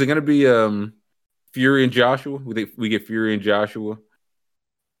be. Is it going to be Fury and Joshua? We get Fury and Joshua.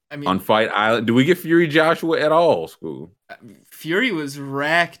 I mean, on Fight Island, do we get Fury Joshua at all? School. Fury was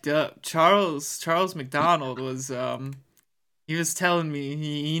racked up. Charles McDonald was he was telling me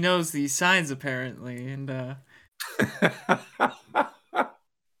he knows these signs apparently, and I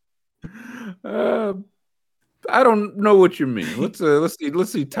don't know what you mean. Let's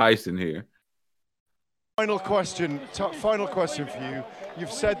see Tyson here. Final question for you.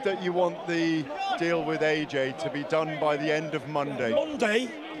 You've said that you want the deal with AJ to be done by the end of Monday.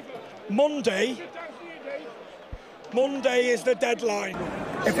 Monday is the deadline.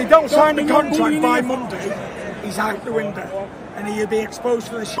 If they don't sign the contract by Monday, he's out the window, and he'll be exposed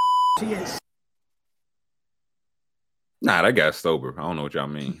to the shit he is. Nah, that guy's sober. I don't know what y'all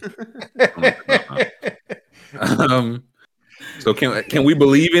mean. So can we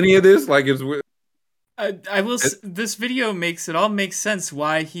believe any of this? Like it's. I will. This video makes it all make sense.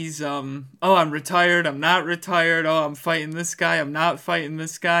 Why he's oh, I'm retired. I'm not retired. Oh, I'm fighting this guy. I'm not fighting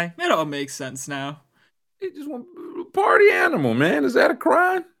this guy. It all makes sense now. It just want party animal, man. Is that a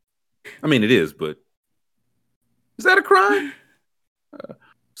crime? I mean, it is, but is that a crime?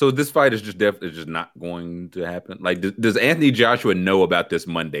 So this fight is just definitely just not going to happen. Like, does Anthony Joshua know about this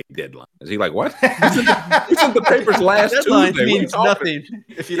Monday deadline? Is he like, what? He sent the papers last deadline Tuesday. Means nothing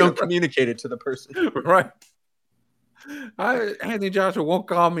if you don't communicate it to the person. Right. Anthony Joshua won't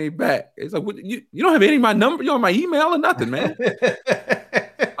call me back. It's like, you don't have any of my number, you don't have my email or nothing, man.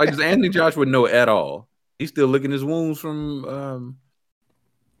 Like, does Anthony Joshua know at all? He's still licking his wounds from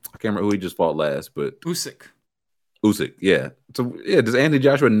I can't remember who he just fought last, but Usyk, yeah. So yeah, does Anthony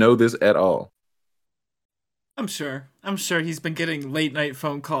Joshua know this at all? I'm sure he's been getting late night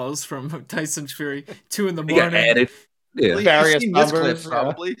phone calls from Tyson Fury 2 in the He morning. got added. Yeah, well, he's seen this clip,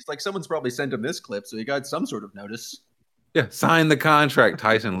 probably. It's like someone's probably sent him this clip, so he got some sort of notice. Yeah, sign the contract,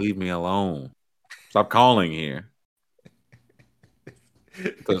 Tyson. Leave me alone. Stop calling here.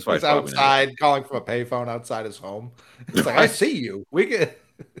 He's outside calling from a payphone outside his home. It's like, I see you. We get.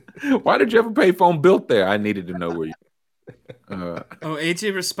 Why did you have a payphone built there? I needed to know where you.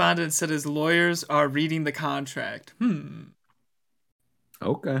 AJ responded and said his lawyers are reading the contract.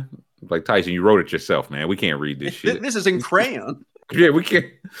 Okay, like Tyson, you wrote it yourself, man. We can't read this shit. This is in crayon. Yeah, we can't.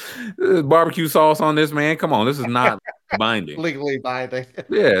 There's barbecue sauce on this, man. Come on, this is not binding. Legally binding.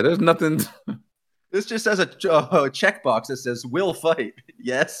 Yeah, there's nothing. This just has a checkbox that says "will fight."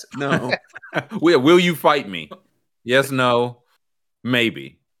 Yes, no. Will you fight me? Yes, no,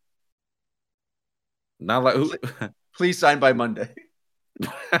 maybe. Not like who. Please sign by Monday.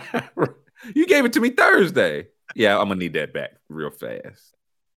 You gave it to me Thursday. Yeah, I'm gonna need that back real fast.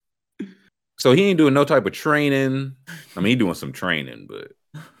 So he ain't doing no type of training. I mean, he doing some training, but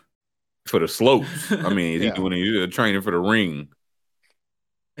for the slopes. I mean, is he doing training for the ring?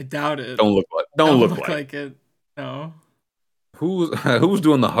 I doubt it. Don't look like it. No. Who's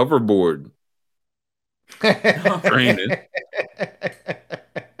doing the hoverboard training?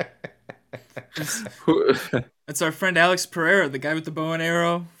 It's our friend Alex Pereira, the guy with the bow and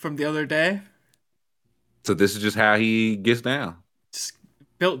arrow from the other day. So this is just how he gets down. Just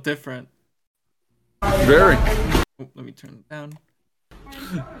built different. Very. Oh, let me turn it down.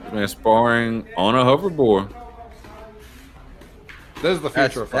 Man, sparring on a hoverboard. This is the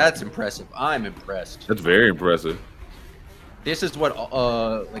future. That's impressive. I'm impressed. That's very impressive. This is what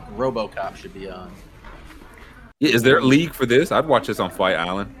like RoboCop should be on. Yeah, is there a league for this? I'd watch this on Fight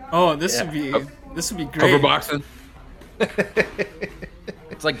Island. Oh, this would be great. Hoverboxing.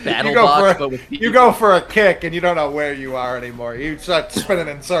 It's like BattleBots, but with you go for a kick and you don't know where you are anymore. You start spinning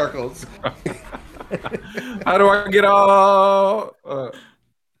in circles. How do I get all?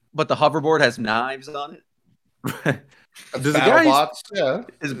 But the hoverboard has knives on it. Does the guy? Yeah.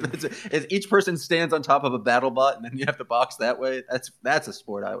 Is each person stands on top of a BattleBot and then you have to box that way? That's a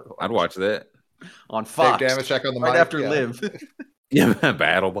sport I would watch. I'd watch that on Fox. Take damage check on the right mic, after Live. Yeah,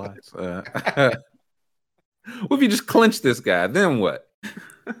 BattleBots. What if you just clinch this guy? Then what?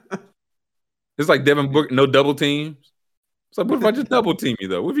 It's like Devin Booker, no double teams. It's like, what if I just double team you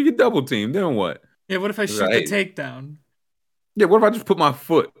though? What if you get double team? Then what? Yeah, what if I shoot the takedown? Yeah, what if I just put my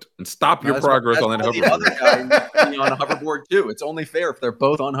foot and stop your progress on that hoverboard? The other guy needs to be on a hoverboard too. It's only fair if they're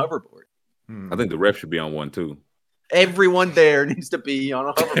both on hoverboard. I think the ref should be on one too. Everyone there needs to be on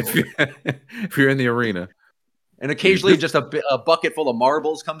a hoverboard. If you're in the arena. And occasionally, just a bucket full of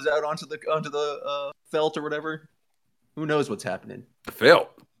marbles comes out onto the felt or whatever. Who knows what's happening? The felt.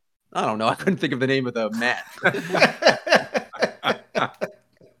 I don't know. I couldn't think of the name of the mat.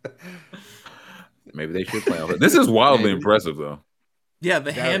 Maybe they should play on. This is wildly impressive, though. Yeah,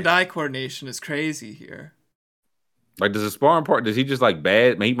 the hand-eye coordination is crazy here. Like, does the sparring part? Does he just like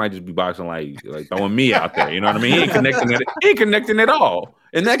bad? Man, he might just be boxing like throwing me out there. You know what I mean? He ain't connecting it. He ain't connecting at all.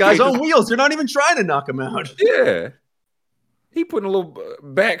 And This that guy's case, on wheels. They're not even trying to knock him out. yeah, he putting a little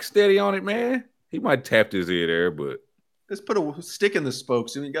back steady on it, man. He might tap his ear there, but Just put a stick in the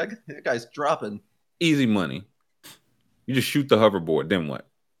spokes. And that guy's dropping. easy money. You just shoot the hoverboard. Then what?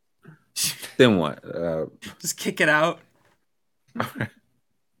 Then what? Just kick it out.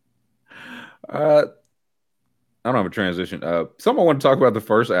 I don't have a transition. Someone want to talk about the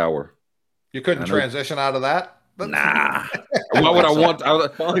first hour. You couldn't transition out of that? Nah. Why would I want?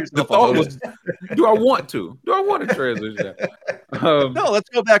 The thought was, do I want to? Do I want to transition? No, let's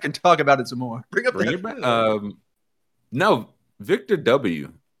go back and talk about it some more. Bring it back. No, Victor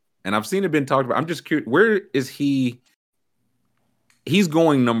W. And I've seen it been talked about. I'm just curious. Where is he? He's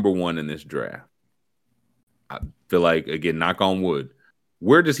going number 1 in this draft. I feel like, again, knock on wood.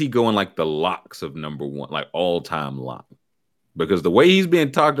 Where does he go in like the locks of number 1, like all-time lock? Because the way he's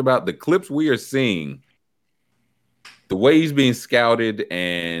being talked about, the clips we are seeing, the way he's being scouted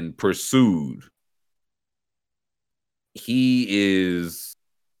and pursued, he is,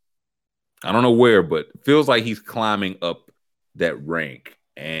 I don't know where, but feels like he's climbing up that rank.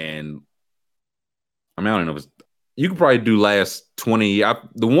 And I mean, I don't know if it's, you could probably do last 20.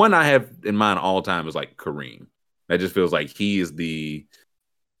 The one I have in mind all time is like Kareem. That just feels like he is the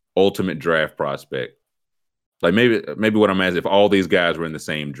ultimate draft prospect. Like maybe what I'm asking, if all these guys were in the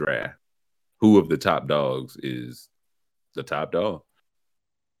same draft, who of the top dogs is the top dog?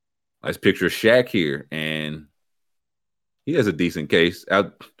 Let's picture Shaq here, and he has a decent case.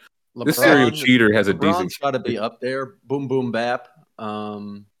 This serial cheater has a decent. Got to be up there. Boom, boom, bap.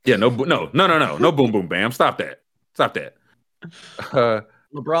 Yeah, no, boom, boom, bam. Stop that.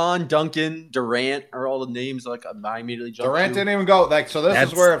 LeBron, Duncan, Durant are all the names like I immediately jumped Durant to. didn't even go. So this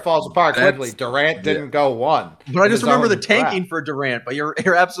is where it falls apart quickly. Durant didn't go 1. But I just remember the tanking for Durant. But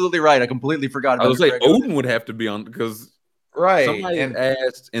you're absolutely right. I completely forgot about it. I was like, Odin would have to be on because somebody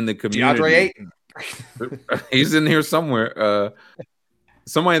asked in the community. DeAndre Ayton. He's in here somewhere.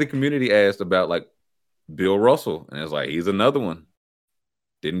 Somebody in the community asked about like Bill Russell, and it's like he's another one.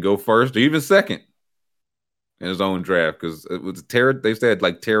 Didn't go first or even second in his own draft because it was they said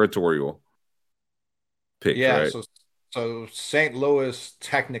like territorial pick. Yeah, right? so St. Louis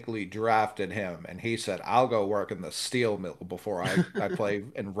technically drafted him, and he said, "I'll go work in the steel mill before I play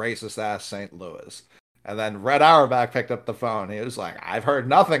in racist ass St. Louis." And then Red Auerbach picked up the phone. He was like, "I've heard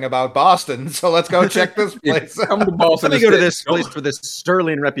nothing about Boston, so let's go check this place." Come to Boston. Let me go to this place for this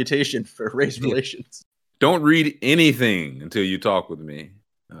sterling reputation for race relations. Don't read anything until you talk with me.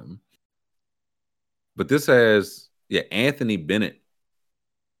 But this has, Anthony Bennett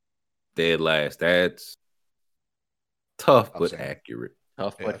dead last. That's tough but accurate.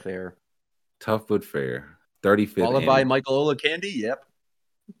 Tough but fair. Tough but fair. 35th. Followed by Michael Olakandi. Yep.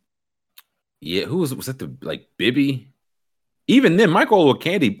 Yeah, who was that? The like Bibby? Even then, Michael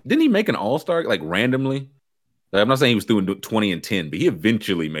Olakandi, didn't he make an All-Star like randomly? Like, I'm not saying he was doing 20 and 10, but he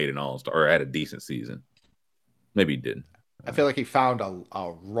eventually made an All-Star or had a decent season. Maybe he didn't. I feel like he found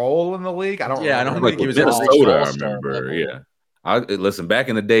a role in the league. I don't think he was in Minnesota. I remember. Yeah. Listen, back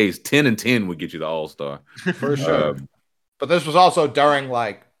in the days, 10 and 10 would get you the All-Star. For sure. But this was also during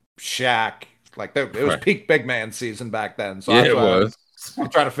like Shaq. Like it was peak big man season back then. So it was.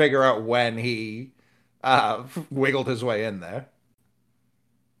 I'm trying to figure out when he wiggled his way in there.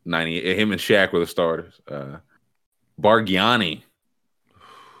 98. Him and Shaq were the starters. Bargiani.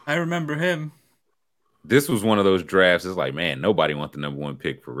 I remember him. This was one of those drafts. It's like, man, nobody wants the number 1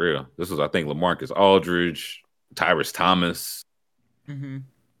 pick for real. This was, I think, LaMarcus Aldridge, Tyrese Thomas. Mm-hmm.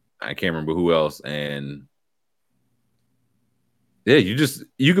 I can't remember who else. And yeah,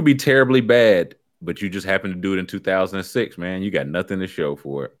 you could be terribly bad, but you just happen to do it in 2006, man. You got nothing to show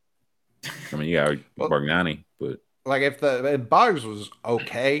for it. I mean, you got Bargnani, but like if Boggs was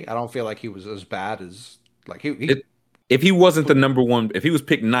okay, I don't feel like he was as bad as like if he wasn't the number 1, if he was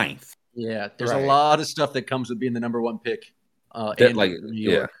picked 9th. Yeah, there's a lot of stuff that comes with being the number 1 pick. But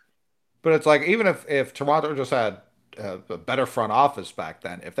it's like even if Toronto just had a better front office back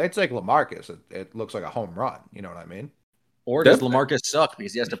then, if they take LaMarcus, it looks like a home run. You know what I mean? Or does LaMarcus suck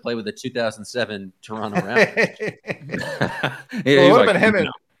because he has to play with the 2007 Toronto Raptors? It would have been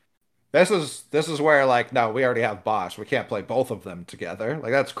him. This is where like, no, we already have Bosh. We can't play both of them together.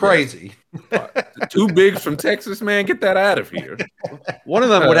 Like that's crazy. 2 bigs from Texas, man, get that out of here. One of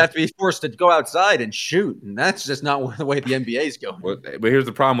them would have to be forced to go outside and shoot, and that's just not the way the NBA is going. But here's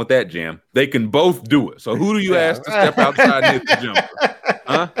the problem with that, Jam. They can both do it. So who do you ask to step outside and hit the jumper?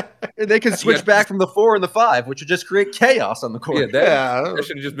 Huh? They can switch back from the 4 and the 5, which would just create chaos on the court. Yeah, that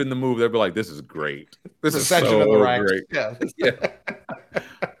should have just been the move. They'd be like, "This is great. This is Ascension so of the ranks. great." Yeah.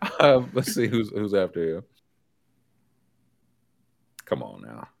 Let's see who's after you. Come on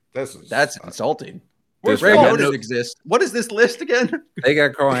now. That's insulting. This Ray one- doesn't exist. What is this list again? They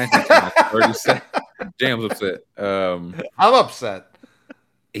got Carl Anthony Towns, 37. Jam's upset. I'm upset.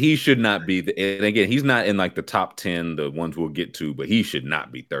 He should not be. And again, he's not in like the top 10, the ones we'll get to, but he should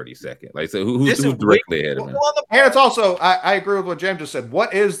not be 32nd. Like, so who's directly ahead of him? And it's also, I agree with what James just said.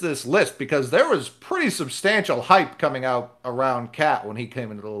 What is this list? Because there was pretty substantial hype coming out around Cat when he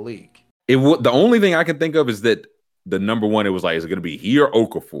came into the league. The only thing I can think of is that the number one, it was like, is it going to be he or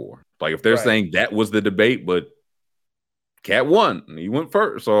Okafor? Like, if they're saying that was the debate, but Cat won. He went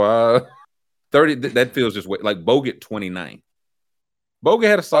first. So 30, that feels just like Bogut 29. Bogut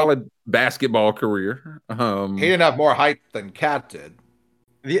had a solid basketball career. He didn't have more hype than Cat did.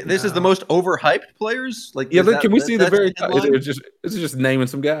 This is the most overhyped players. Like, can we see the very top? It's just naming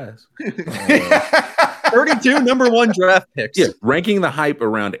some guys. 32 number one draft picks. Yeah, ranking the hype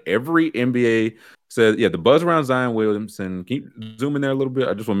around every NBA. Says, the buzz around Zion Williamson. Keep zooming there a little bit.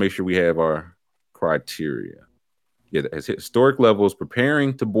 I just want to make sure we have our criteria. Yeah, his historic levels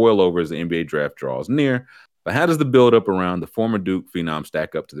preparing to boil over as the NBA draft draws near. But how does the build-up around the former Duke phenom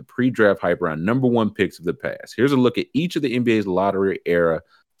stack up to the pre-draft hype around number one picks of the past? Here's a look at each of the NBA's lottery era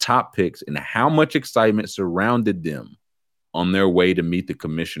top picks and how much excitement surrounded them on their way to meet the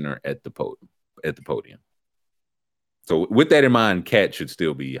commissioner at the podium. So with that in mind, Cat should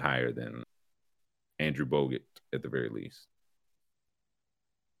still be higher than Andrew Bogut at the very least.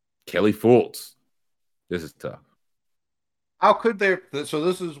 Kelly Fultz. This is tough. How could they? So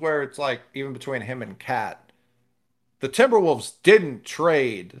this is where it's like, even between him and Cat, the Timberwolves didn't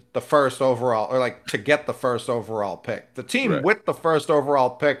trade the first overall, or like to get the first overall pick. The team with the first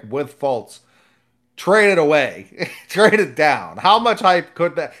overall pick with Fultz traded away, traded down. How much hype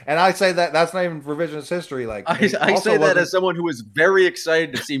could that? And I say that's not even revisionist history. Like I say that as someone who was very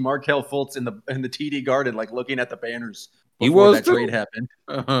excited to see Markelle Fultz in the TD Garden, like looking at the banners. He was that trade happened.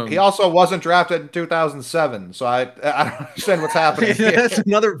 He also wasn't drafted in 2007, so I don't understand what's happening. That's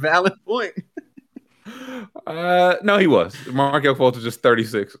another valid point. No, he was. Markelle Fultz is just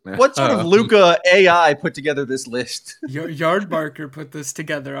 36 now. What sort of Luka AI put together this list? Yardbarker put this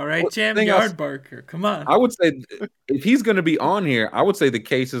together, all right, Jam? Yardbarker, come on. I would say if he's going to be on here, I would say the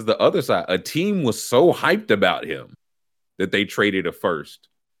case is the other side. A team was so hyped about him that they traded a first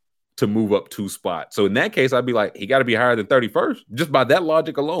to move up 2 spots. So in that case, I'd be like, he got to be higher than 31st, just by that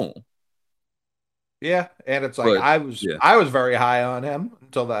logic alone. Yeah, and it's like I was very high on him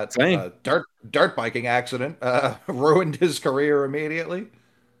until that dirt biking accident ruined his career immediately.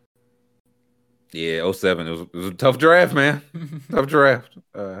 Yeah, 07. It was a tough draft, man. Tough draft.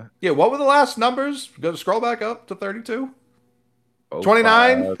 What were the last numbers? Go scroll back up to 32.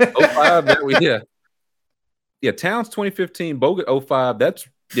 29. 05. Yeah, Towns 2015, Bogut 05. That's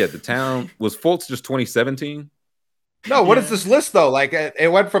the Town was Fultz just 2017. No, what is this list though? Like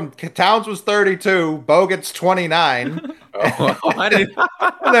it went from Towns was 32, Bogut's 29, and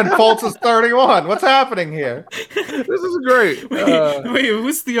then Fultz is 31. What's happening here? This is great. Wait,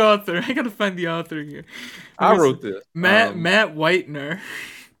 who's the author? I gotta find the author here. I wrote this. Matt Whitener.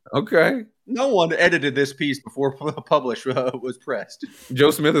 Okay. No one edited this piece before published was pressed. Joe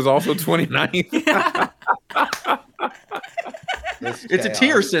Smith is also 29. It's a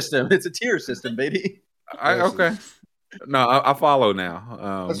tier system. It's a tier system, baby. Okay. No, I follow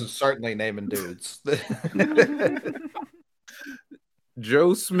now. This is certainly naming dudes.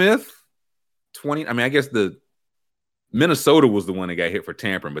 Joe Smith, 20. I mean, I guess the Minnesota was the one that got hit for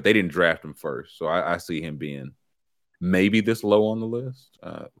tampering, but they didn't draft him first. So I see him being maybe this low on the list.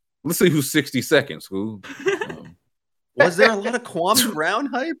 Let's see who's 62nd. Who? Was there a lot of Kwame Brown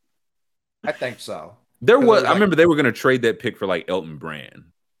hype? I think so. There was. I remember they were going to trade that pick for like Elton Brand.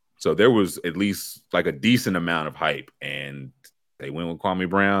 So there was at least like a decent amount of hype, and they went with Kwame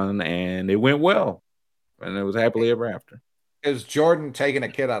Brown, and it went well, and it was happily ever after. Is Jordan taking a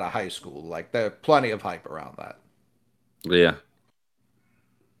kid out of high school? Like there's plenty of hype around that. Yeah,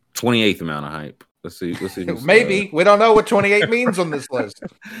 28th amount of hype. Let's see. Maybe we don't know what 28 means on this list.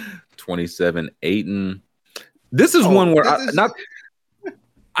 27, Ayton. This is one where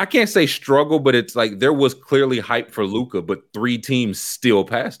I can't say struggle, but it's like there was clearly hype for Luka, but 3 teams still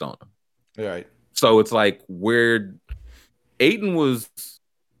passed on him. Right. So it's like where Ayton was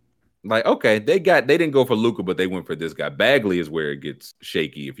like, okay, they didn't go for Luka, but they went for this guy. Bagley is where it gets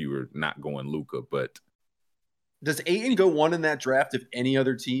shaky if you were not going Luka. But does Ayton go 1 in that draft if any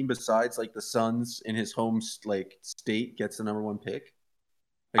other team besides like the Suns in his home state gets the number 1 pick?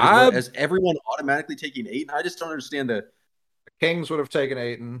 Like, is everyone automatically taking Ayton? I just don't understand the Kings would have taken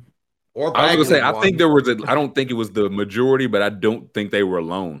Ayton. Or I was gonna say, I think there was I don't think it was the majority, but I don't think they were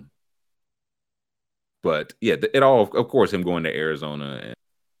alone. But yeah, it all, of course, him going to Arizona and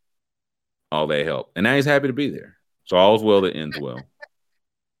all that help. And now he's happy to be there. So all's well that ends well.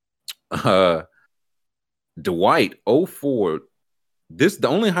 Dwight, 04. The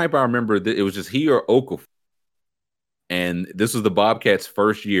only hype I remember, that it was just he or Okafor. And this was the Bobcats'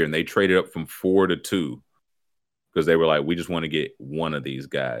 first year, and they traded up from 4 to 2 because they were like, we just want to get one of these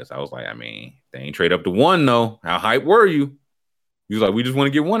guys. I was like, I mean, they ain't trade up to 1, though. How hype were you? He was like, we just want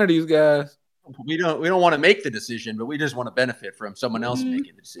to get one of these guys. We don't want to make the decision, but we just want to benefit from someone else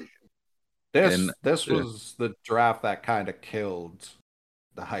making the decision. This was the draft that kind of killed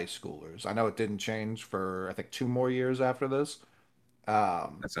the high schoolers. I know it didn't change for, I think, 2 more years after this.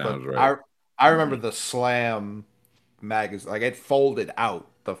 That sounds right. I remember the Slam magazine, like it folded out.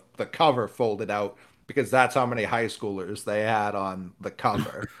 The cover folded out because that's how many high schoolers they had on the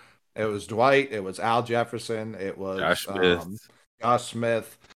cover. It was Dwight, it was Al Jefferson, it was Josh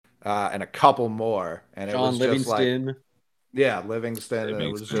Smith, and a couple more. And it was Livingston. Just like, Livingston. And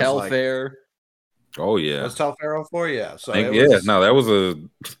it was just Telfair. Oh yeah, was Telfair 04? Yeah. So that was a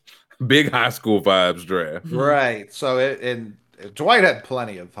big high school vibes draft. Right. So Dwight had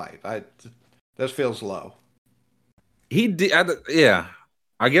plenty of hype. This feels low. He did.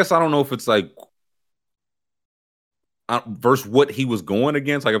 I guess I don't know if it's like versus what he was going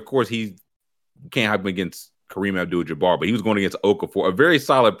against. Like, of course, he can't hype him against Kareem Abdul-Jabbar, but he was going against Okafor, a very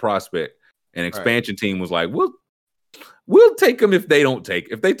solid prospect. An expansion team was like, we'll take him if they don't take.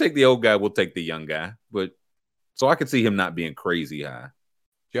 If they take the old guy, we'll take the young guy. But so I could see him not being crazy high.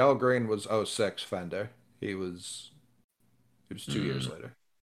 Joe Green was 06 Fender. He was 2 years later.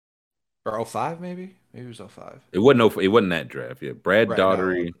 Or 05 maybe? Maybe it was 05. It wasn't that draft. Yeah. Brad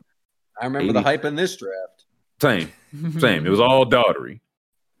Daugherty. No. I remember the hype in this draft. Same. It was all Daugherty.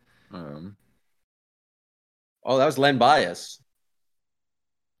 That was Len Bias.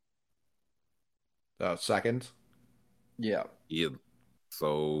 Second. Yeah.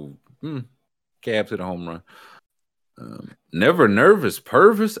 So, Cavs hit a home run. Never Nervous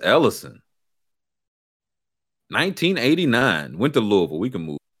Purvis Ellison. 1989. Went to Louisville. We can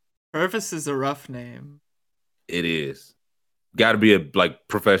move. Purvis is a rough name. It is. Got to be a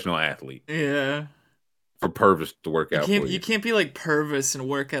professional athlete. Yeah. For Purvis to work out for you. You can't be like Purvis and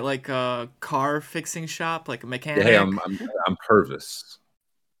work at like a car fixing shop, like a mechanic. Hey, I'm Purvis.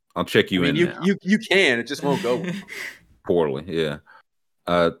 I'll check you in. You can. It just won't go poorly. Yeah.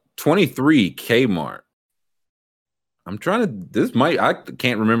 23 Kmart. I'm trying to. I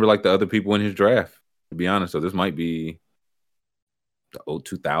can't remember like the other people in his draft, to be honest. So this might be the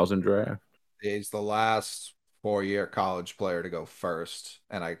 2000 draft. He's the last 4-year college player to go first,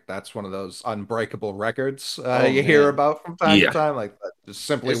 and that's one of those unbreakable records you hear about from time to time. Like that just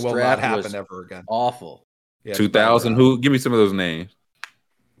simply will not happen ever again. Awful. Yeah, 2000. Who? Give me some of those names.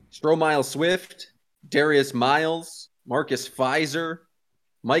 Stromile Swift, Darius Miles, Marcus Fizer,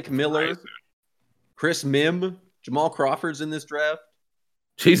 Mike Miller, Chris Mim, Jamal Crawford's in this draft.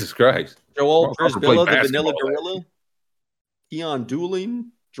 Jesus Christ. Joel Prisbilla, the Vanilla Gorilla. Keon Dooling,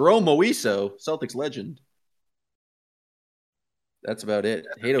 Jerome Moiso, Celtics legend. That's about it.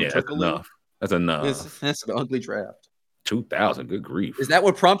 That's enough. That's an ugly draft. 2000, good grief. Is that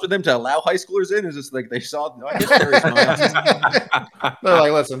what prompted them to allow high schoolers in? Is this like they saw? I guess Darius Miles. They're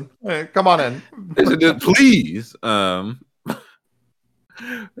like, listen, come on in. Please. Let's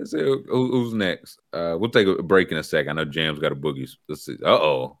see who's next. We'll take a break in a sec. I know Jam's got a boogie. Let's see.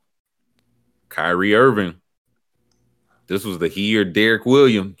 Kyrie Irving. This was he or Derek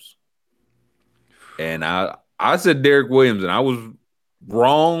Williams. And I said Derek Williams, and I was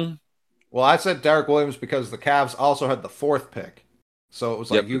wrong. Well, I said Derek Williams because the Cavs also had the 4th pick. So it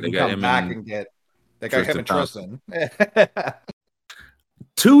was like you can come back and get – they got him and Tristan.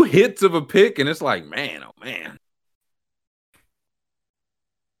 2 hits of a pick, and it's like, man, oh, man.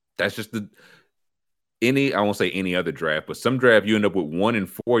 That's just I won't say any other draft, but some draft you end up with 1 and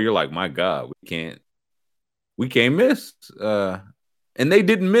 4. You're like, my God, we can't miss. And they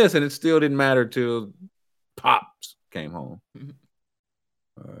didn't miss, and it still didn't matter till Pops came home.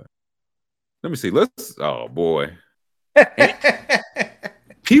 Let me see. Oh boy.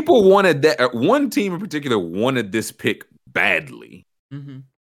 People wanted that. One team in particular wanted this pick badly. Mm-hmm.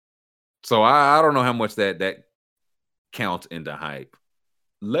 So I don't know how much that counts into hype.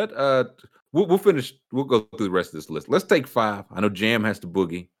 We'll finish. We'll go through the rest of this list. Let's take 5. I know Jam has to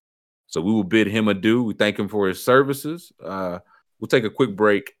boogie, so we will bid him adieu. We thank him for his services. We'll take a quick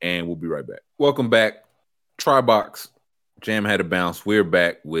break and we'll be right back. Welcome back, Trybox Jam had a bounce. We're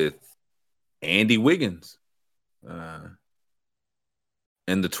back with Andy Wiggins.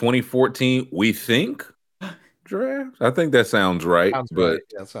 In the 2014, we think, draft. I think that sounds right. Sounds but right.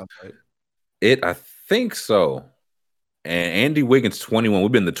 Yeah, sounds right. I think so. And Andy Wiggins, 21.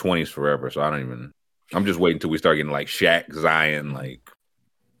 We've been in the 20s forever, so I'm just waiting until we start getting like Shaq, Zion, like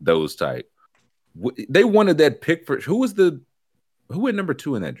those type. They wanted that pick for who went number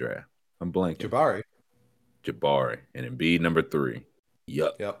 2 in that draft? I'm blanking. Jabari and Embiid number 3.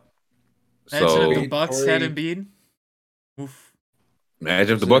 Yep. Imagine if the Bucks had Embiid. Oof.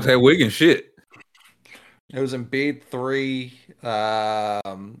 Imagine if the Bucks had Wiggins. Shit. It was Embiid 3.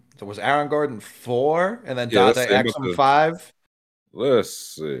 It was Aaron Gordon 4, and then Dante Exum 5. Let's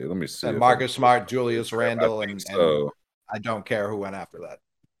see. Let me see. And Marcus Smart, Julius Randle, and I don't care who went after that.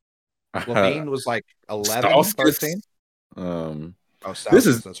 Levine was like 11, 13. That's right. This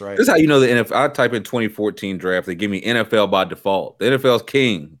is how you know the NFL. I type in 2014 draft. They give me NFL by default. The NFL's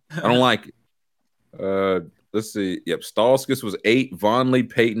king. I don't like it. Let's see. Yep. Stauskas was 8. Vonleh,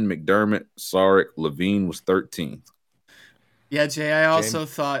 Peyton, McDermott, Saric, Levine was 13th. Yeah, Jay, I also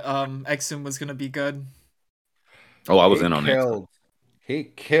thought Exum was going to be good. Oh, I was in on that. He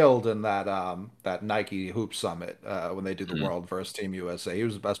killed in that that Nike Hoop Summit when they did the World versus Team USA. He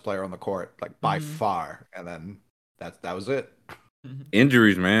was the best player on the court, like by far. And then that was it.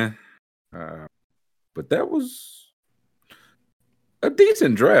 Injuries, man. But that was a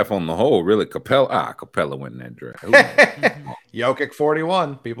decent draft on the whole, really. Capella went in that draft. Jokic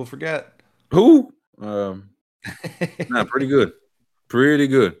 41. People forget. Who? Pretty good. Pretty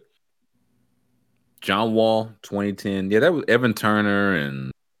good. John Wall, 2010. Yeah, that was Evan Turner,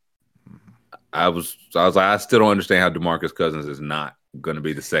 and I was like, I still don't understand how DeMarcus Cousins is not going to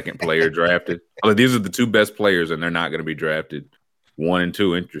be the second player drafted. These are the 2 best players, and they're not going to be drafted 1 and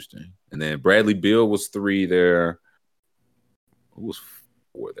 2. Interesting. And then Bradley Beal was 3 there. Who was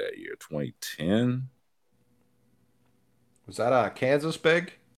 4 that year? 2010. Was that Kansas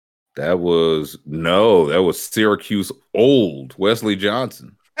big? That was Syracuse old Wesley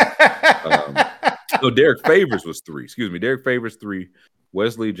Johnson. No, Derek Favors was 3. Excuse me. Derek Favors 3.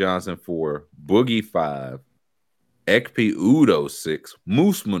 Wesley Johnson 4. Boogie 5. Ekpe Udoh 6.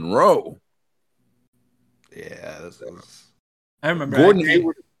 Moose Monroe. Yeah, I remember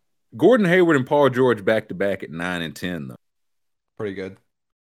Gordon Hayward and Paul George back to back at 9 and 10 though. Pretty good.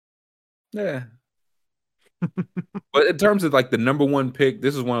 Yeah. But in terms of like the number 1 pick,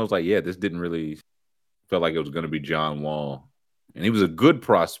 this is when I was like, yeah, this didn't really feel like it was going to be John Wall, and he was a good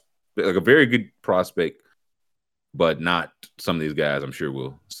prospect, like a very good prospect, but not some of these guys. I'm sure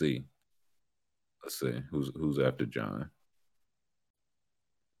we'll see. Let's see who's after John.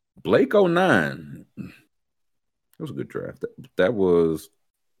 Blake 09. It was a good draft. That was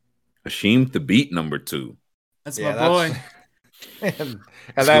Hasheem Thabeet number 2. That's my boy. And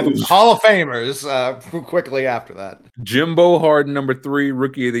then Hall of Famers quickly after that. Jimbo Harden number 3,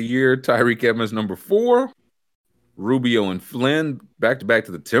 Rookie of the Year. Tyreek Evans number 4. Rubio and Flynn back to back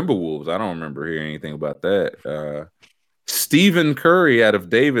to the Timberwolves. I don't remember hearing anything about that. Stephen Curry out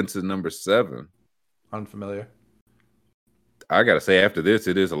of Davidson number 7. Unfamiliar. I gotta say, after this,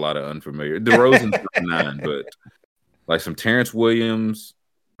 it is a lot of unfamiliar. DeRozan's 9, but like some Terrence Williams,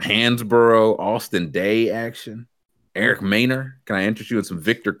 Hansborough, Austin Day action. Eric Maynor. Can I interest you in some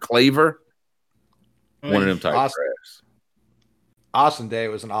Victor Claver? One of them type drafts. Austin Day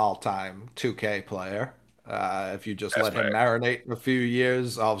was an all-time 2K player. If you just let him marinate for a few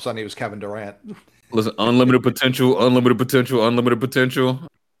years, all of a sudden he was Kevin Durant. Listen, unlimited potential.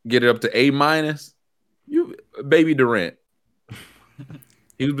 Get it up to A-. You baby Durant.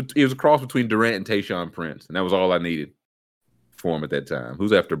 He was a cross between Durant and Tayshaun Prince, and that was all I needed for him at that time.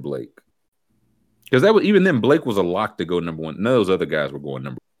 Who's after Blake? Because that was even then, Blake was a lock to go number 1. None of those other guys were going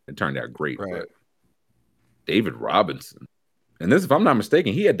number 1. It turned out great. Right. But David Robinson. And this, if I'm not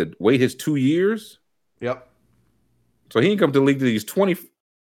mistaken, he had to wait his 2 years. Yep. So he didn't come to the league till he's 20.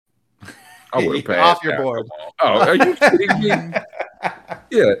 I would have passed. Off your board. Oh, are you kidding me?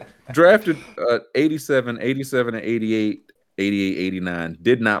 Yeah. Drafted 87, and 88, 89.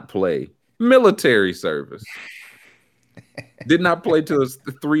 Did not play. Military service. Did not play till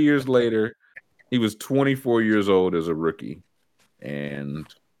 3 years later. He was 24 years old as a rookie. And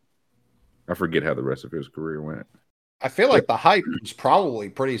I forget how the rest of his career went. I feel like the hype was probably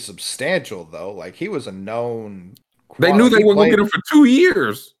pretty substantial, though. Like, he was a known. They knew they weren't going to get him for 2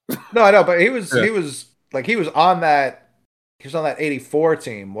 years. No, I know, but he was on that 84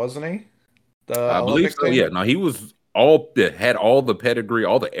 team, wasn't he? I believe so. Team? Yeah, no, he was had all the pedigree,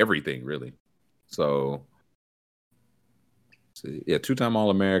 all the everything, really. So, yeah, 2-time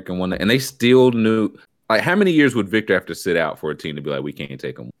All-American, and they still knew. Like, how many years would Victor have to sit out for a team to be like, we can't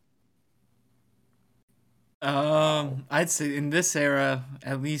take him? I'd say in this era,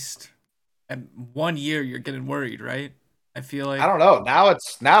 at least 1 year, you're getting worried, right? I feel like I don't know.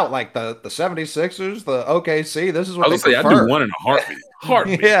 Now like the 76ers, the OKC. This is what I was they say. prefer. I do one in a heartbeat.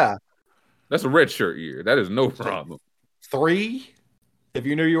 Heartbeat. Yeah, that's a red shirt year. That is no problem. 3. If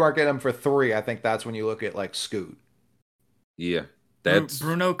you knew you weren't getting them for 3, I think that's when you look at like Scoot. Yeah, that's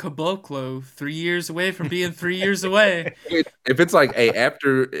Bruno Caboclo, 3 years away from being 3 years away. If it's like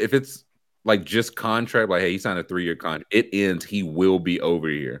if it's like just contract, like hey, he signed a 3-year contract, it ends. He will be over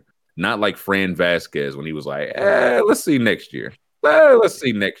here. Not like Fran Vasquez when he was like, let's see next year. Let's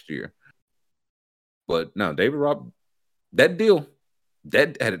see next year. But no, David Rob, that deal,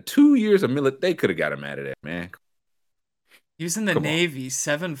 that had 2 years of they could have got him out of that, man. He was in the Navy,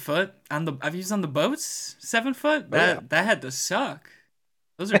 7 foot I've used on the boats, 7 foot. That had to suck.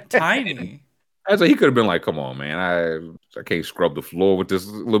 Those are tiny. I was like, he could have been like, come on, man, I can't scrub the floor with this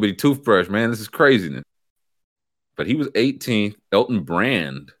little bitty toothbrush, man. This is craziness. But he was 18th. Elton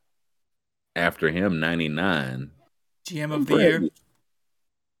Brand after him, 99. GM of the year.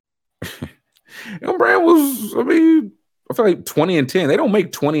 Elton Brand was, I feel like 20 and 10. They don't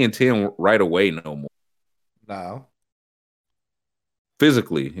make 20 and 10 right away no more. No.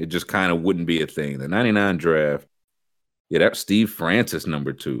 Physically, it just kind of wouldn't be a thing. The 99 draft, yeah, that's Steve Francis,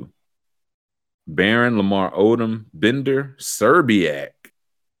 number 2. Barron, Lamar Odom, Bender, Serbiak,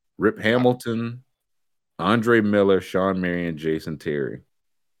 Rip Hamilton, Andre Miller, Sean Marion, Jason Terry.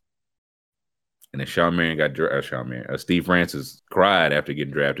 And then Sean Marion got Steve Francis cried after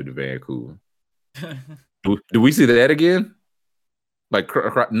getting drafted to Vancouver. do we see that again? Like,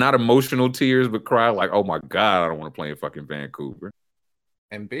 not emotional tears, but cry like, oh my God, I don't want to play in fucking Vancouver.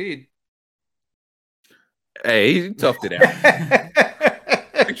 Embiid. Hey, he toughed it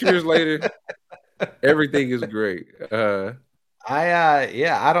out. 6 years later, everything is great. I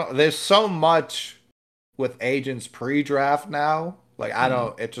don't. There's so much with agents pre-draft now. Like I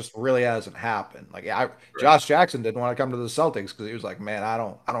don't. It just really hasn't happened. Like Josh Jackson didn't want to come to the Celtics because he was like, man, I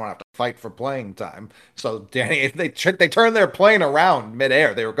don't have to fight for playing time. So Danny, they turned their plane around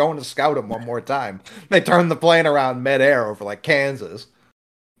midair. They were going to scout him one more time. They turned the plane around midair over like Kansas.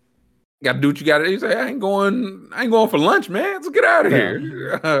 You got to do what you got to do. You say, I ain't going for lunch, man. Let's get out of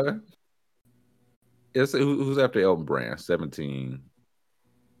here. Who's after Elton Brand? 17.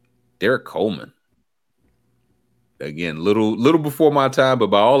 Derek Coleman. Again, little before my time, but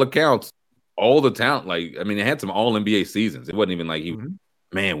by all accounts, all the talent. Like, I mean, it had some all NBA seasons. It wasn't even like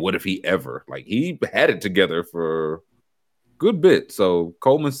man, what if he ever? Like, he had it together for a good bit. So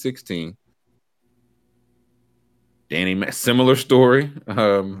Coleman 16. Danny, similar story.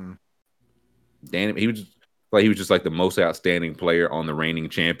 Danny, he was just like the most outstanding player on the reigning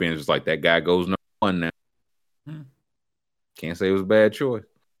champions. Just like that guy goes no one now. Can't say it was a bad choice.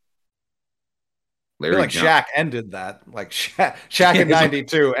 I feel like Shaq ended that. Like Shaq in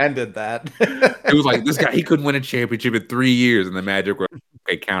 '92 ended that. It was like this guy, he couldn't win a championship in 3 years, and the Magic were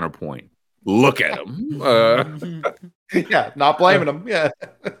a counterpoint. Look at him. Yeah, not blaming him. Yeah.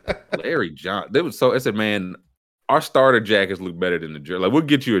 Larry Johnson. I said, man, our starter jackets look better than the jersey. Like, we'll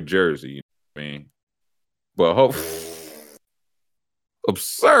get you a jersey, you know what I mean? But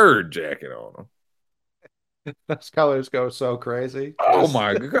absurd jacket on them. Those colors go so crazy. Oh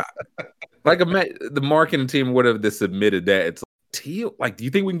my God. Like the marketing team would have submitted that. It's like, teal. Like, do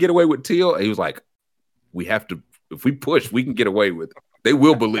you think we can get away with teal? And he was like, we have to. If we push, we can get away with it. They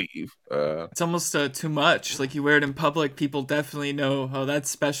will believe. It's almost too much. Like, you wear it in public, people definitely know. Oh,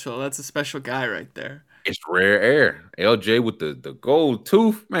 that's special. That's a special guy right there. It's rare air. LJ with the gold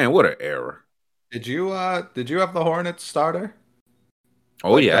tooth. Man, what an error. Did you have the Hornets starter?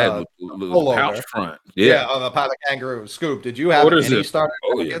 Oh, like, yeah, I had the pouch front. Yeah, on the Pilot Kangaroo. Scoop, did you have any starter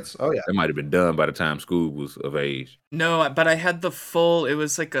tickets? Oh, yeah. That might have been done by the time Scoop was of age. No, but I had the full, it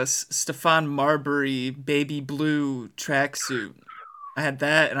was like a Stephon Marbury baby blue tracksuit. I had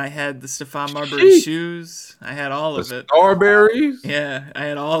that, and I had the Stephon Marbury shoes. I had all of it. Starberries? Yeah, I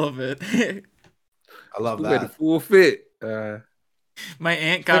had all of it. I love that. Had the full fit. My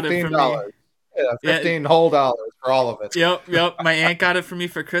aunt got it for me. Yeah, $15 whole dollars for all of it. Yep. My aunt got it for me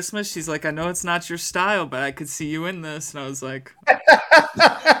for Christmas. She's like, I know it's not your style, but I could see you in this. And I was like,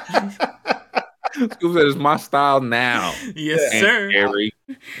 Scoop said, it's my style now. Yes, sir. I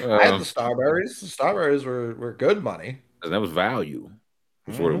had the Starberries. The Starberries were good money. And that was value.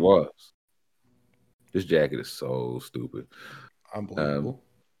 That's what it was. This jacket is so stupid. Unbelievable.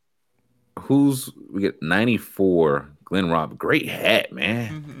 We get 94, Glenn Robb. Great hat,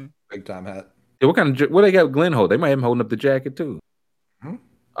 man. Mm-hmm. Big time hat. Yeah, what they got Glenn hold? They might have him holding up the jacket too.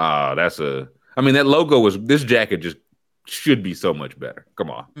 That's I mean, that logo was this jacket just should be so much better.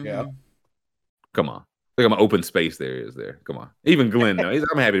 Come on. Yeah. Come on. Look at my open space there is there. Come on. Even Glenn, no,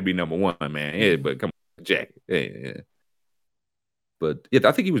 I'm happy to be number one, man. Yeah, but come on, jacket. Yeah. But yeah,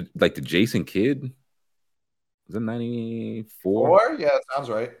 I think he was like the Jason Kidd. Was it 94? Yeah, sounds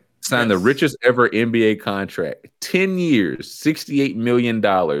right. Signed the richest ever NBA contract. 10 years, $68 million,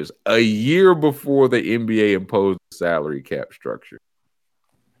 a year before the NBA imposed the salary cap structure.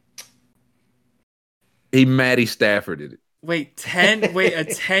 He Matty Stafforded it. Wait, a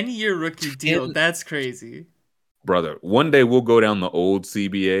 10-year rookie deal. That's crazy. Brother, one day we'll go down the old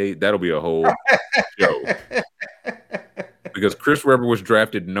CBA. That'll be a whole show. Because Chris Webber was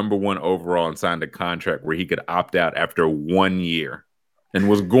drafted number 1 overall and signed a contract where he could opt out after 1 year and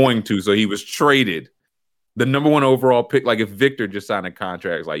was going to. So he was traded. The number 1 overall pick, like if Victor just signed a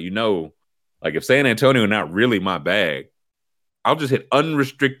contract, like, like if San Antonio not really my bag, I'll just hit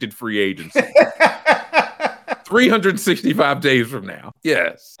unrestricted free agency. 365 days from now.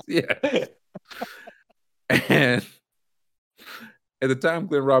 Yes. And at the time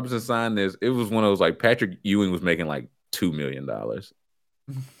Glenn Robinson signed this, it was one of those like Patrick Ewing was making like $2 million.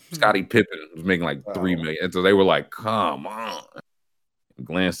 Scottie Pippen was making like $3 million. And so they were like, come on. And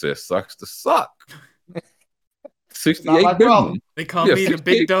Glenn says, sucks to suck. 68 billion. They call me the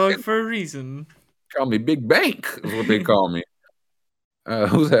big dog for a reason. Call me Big Bank is what they call me.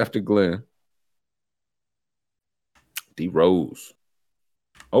 Who's after Glenn? D Rose.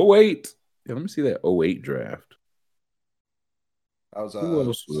 08. Yeah, let me see that 08 draft. That was who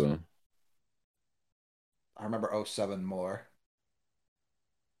else was I remember 07 more.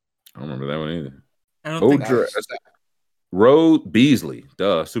 I don't remember that one either. I don't think Rose Beasley.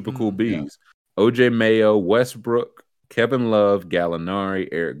 Duh. Super cool Bees. Yeah. OJ Mayo, Westbrook, Kevin Love, Gallinari,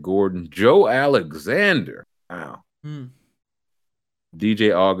 Eric Gordon, Joe Alexander. Wow.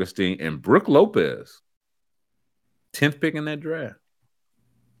 DJ Augustine and Brooke Lopez. 10th pick in that draft.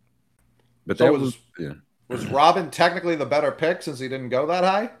 But so that was Robin technically the better pick since he didn't go that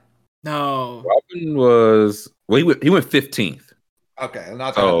high? No. Robin was he went 15th. Okay,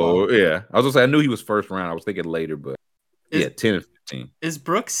 not that low. Yeah. I was gonna say I knew he was first round. I was thinking later, but 10 and 15. Is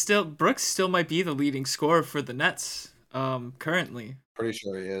Brooks still might be the leading scorer for the Nets currently. Pretty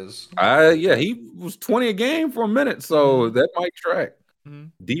sure he is. Yeah, he was 20 a game for a minute, so that might track.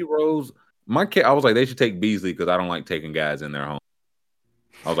 D Rose. I was like, they should take Beasley because I don't like taking guys in their home.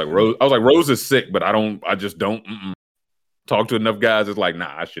 I was like, Rose is sick, but I just don't talk to enough guys. It's like,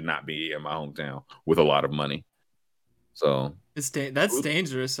 nah, I should not be in my hometown with a lot of money. So that's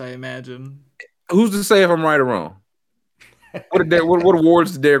dangerous, I imagine. Who's to say if I'm right or wrong? What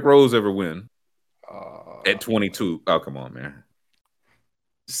awards did Derrick Rose ever win? At 22. Oh, come on, man.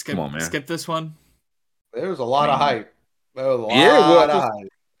 Come on, man. Skip this one. There was a lot of hype. There was a lot of hype.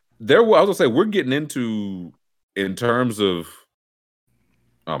 I was gonna say we're getting into in terms of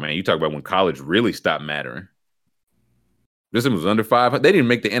oh man, you talk about when college really stopped mattering. This one was under 500. They didn't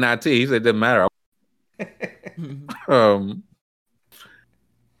make the NIT. He said it doesn't matter.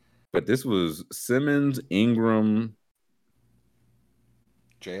 But this was Simmons, Ingram,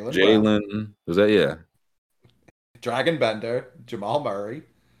 Jalen. Was that Dragon Bender, Jamal Murray,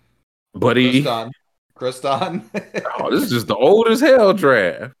 Buddy, Chris Dunn. Oh, this is just the old as hell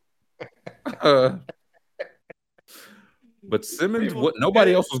draft. But Simmons,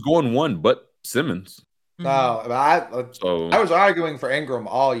 nobody else was going 1 but Simmons. No, I was arguing for Ingram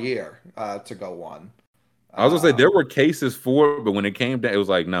all year to go 1. I was gonna say there were cases for it, but when it came down, it was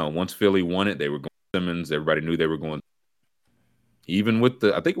like no. Once Philly won it, they were going Simmons. Everybody knew they were going. Even with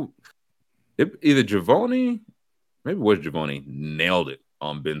I think either Giovanni, maybe it was Giovanni, nailed it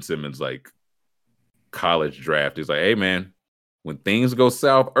on Ben Simmons like college draft. He's like, hey man, when things go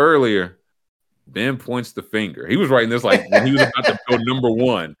south earlier, Ben points the finger. He was writing this like when he was about to go number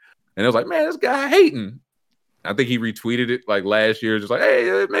 1, and I was like, man, this guy hating. I think he retweeted it like last year, just like,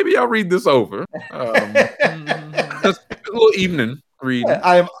 hey, maybe I'll read this over. Just a little evening reading.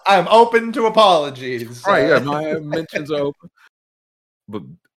 I'm open to apologies. Right, yeah, my mentions are open. But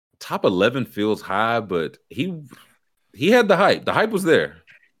top 11 feels high, but he had the hype. The hype was there.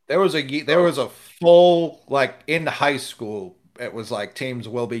 There was a full like in high school. It was like teams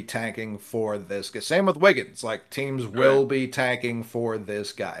will be tanking for this. Same with Wiggins. Like teams will be tanking for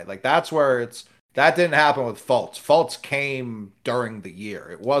this guy. Like that's where that didn't happen with Fultz. Fultz came during the year.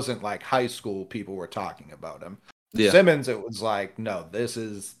 It wasn't like high school people were talking about him. Yeah. Simmons, it was like, no, this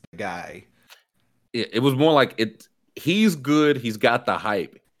is the guy. It was more like he's good. He's got the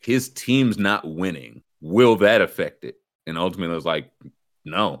hype. His team's not winning. Will that affect it? And ultimately, it was like,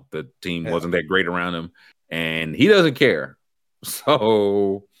 no, the team wasn't that great around him, and he doesn't care.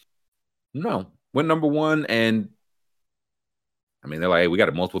 So No, went number one, and I mean they're like, hey, we got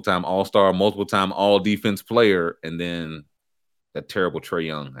a multiple-time All-Star, multiple-time All-Defense player, and then that terrible Trae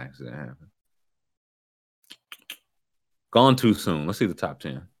Young accident happened. Gone too soon. Let's see the top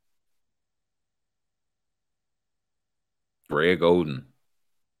 10. Greg Oden.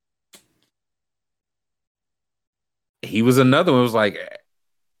 He was another one. It was like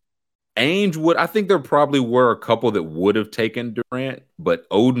Ainge would. I think there probably were a couple that would have taken Durant, but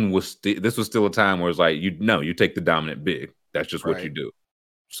Oden was. This was still a time where it's like you take the dominant big. That's just what you do.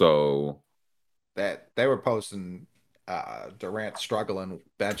 So that they were posting Durant struggling,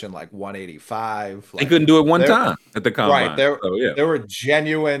 benching like 185. He couldn't do it one time at the combine. Right. There were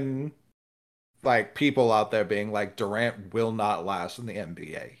genuine like people out there being like, Durant will not last in the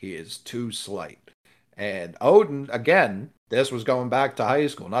NBA. He is too slight. And Oden, again, this was going back to high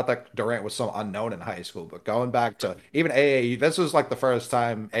school. Not that Durant was some unknown in high school, but going back to even AAU. This was like the first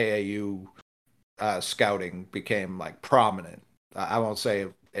time AAU scouting became like prominent. I won't say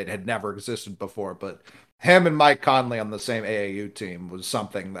it had never existed before, but him and Mike Conley on the same AAU team was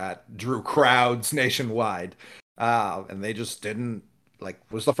something that drew crowds nationwide. And they just didn't, like,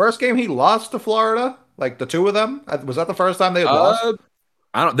 was the first game he lost to Florida? Like the two of them? Was that the first time they had lost?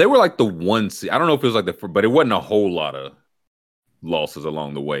 They were like the one seed. I don't know if it was like but it wasn't a whole lot of losses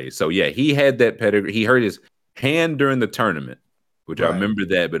along the way. So yeah, he had that pedigree. He hurt his hand during the tournament, which I remember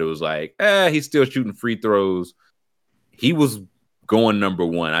that, but it was like, he's still shooting free throws. He was going number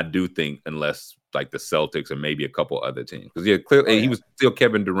one, I do think, unless like the Celtics and maybe a couple other teams. Because clearly he was still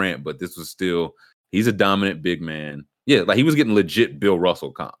Kevin Durant, but this was still, he's a dominant big man. Yeah, like he was getting legit Bill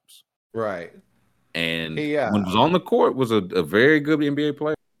Russell comps. Right. And when he was on the court, was a very good NBA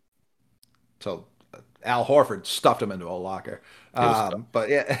player. So Al Horford stuffed him into a locker. But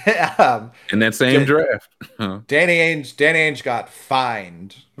yeah, in that same draft, Danny Ainge got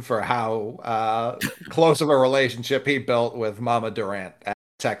fined for how close of a relationship he built with Mama Durant at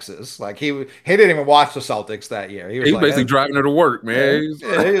Texas. Like he didn't even watch the Celtics that year. He was basically driving her to work, man.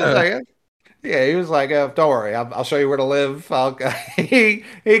 He was like, don't worry, I'll show you where to live. He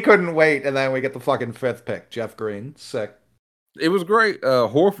couldn't wait, and then we get the fucking 5th pick, Jeff Green. Sick. It was great.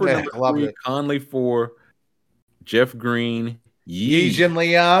 Horford number 3, Conley 4, Jeff Green, Yijian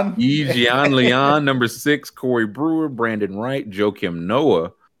Leon number 6, Corey Brewer, Brandon Wright, Joakim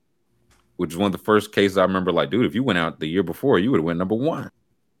Noah, which is one of the first cases I remember. Like, dude, if you went out the year before, you would have went number 1.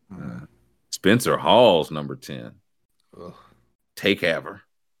 Spencer Hall's number 10. Take Haver.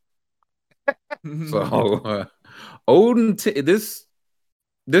 So Oden,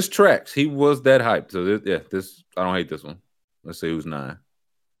 this tracks. He was that hyped. So this I don't hate this one. Let's see who's 9.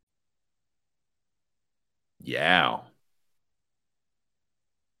 Yao.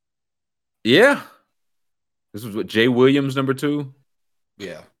 Yeah. This was what Jay Williams number 2.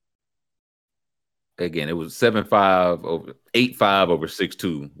 Yeah. Again, it was 7-5 over 8-5 over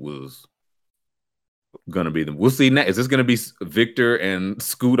 6-2 was gonna be them. We'll see now. Is this gonna be Victor and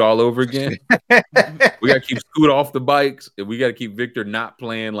Scoot all over again? We gotta keep Scoot off the bikes, and we gotta keep Victor not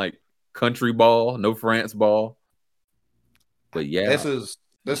playing like country ball, no France ball. But yeah,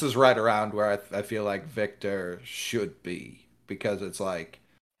 this is right around where I feel like Victor should be, because it's like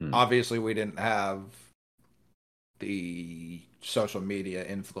obviously we didn't have the social media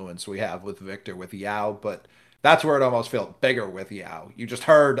influence we have with Victor with Yao, but that's where it almost felt bigger with Yao. You just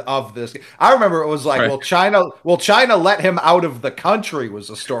heard of this. I remember it was like, will China let him out of the country was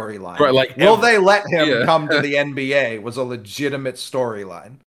a storyline. Right, like will they let him come to the NBA was a legitimate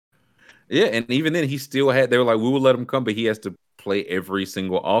storyline. Yeah, and even then he still had, they were like, we will let him come, but he has to play every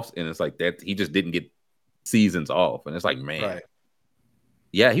single off, and it's like that he just didn't get seasons off. And it's like, man.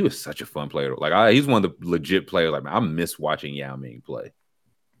 Yeah, he was such a fun player. Like he's one of the legit players. Like, I miss watching Yao Ming play.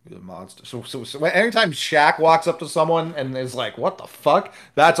 The monster. So anytime Shaq walks up to someone and is like, "What the fuck?"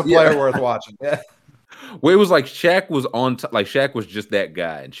 That's a player worth watching. Yeah. Well, it was like Shaq was like Shaq was just that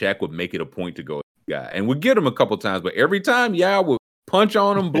guy, and Shaq would make it a point to go guy, and would get him a couple times, but every time Yao would punch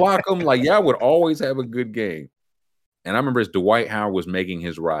on him, block him. Like Yao would always have a good game. And I remember as Dwight Howard was making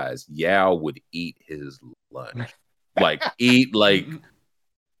his rise, Yao would eat his lunch,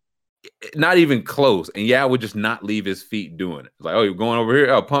 not even close. And Yao would just not leave his feet doing it. It's like, oh, you're going over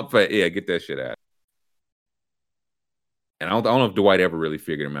here? Oh, pump fat. Yeah, get that shit out. And I don't know if Dwight ever really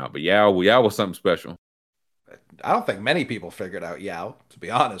figured him out, but Yao was something special. I don't think many people figured out Yao, to be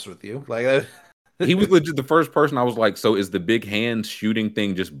honest with you. Like he was legit the first person I was like, so is the big hand shooting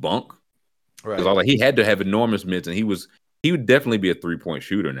thing just bunk? Right. Because I was like, he had to have enormous mitts, and he would definitely be a 3-point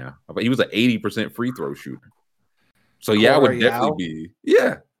shooter now. But he was an 80% free throw shooter. So Yao would definitely be,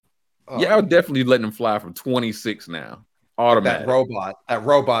 yeah. Oh. Yeah, I would definitely letting him fly from 26 now. Automatic. That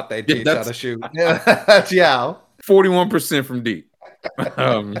robot they teach how to shoot. Yeah, that's Yao. 41% from deep.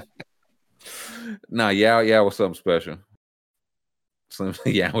 Yao was something special.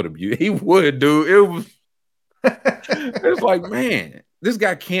 Yao would abuse. He would, dude. It was like, man, this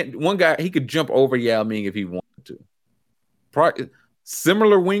guy can't. One guy, he could jump over Yao Ming if he wanted to.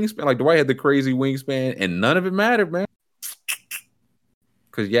 Similar wingspan. Like Dwight had the crazy wingspan, and none of it mattered, man.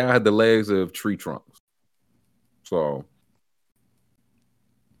 Because Yao had the legs of tree trunks. So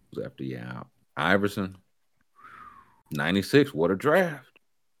it was after Yao. Iverson, 96. What a draft.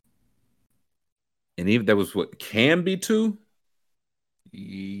 And even that was what can be 2.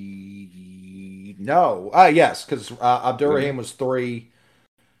 No. Yes, because Abdur-Rahim was 3.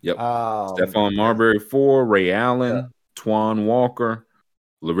 Yep. Stephon Marbury 4. Ray Allen, Twan Walker,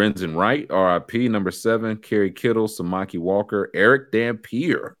 Lorenzen Wright, RIP, number 7. Kerry Kittle, Samaki Walker, Eric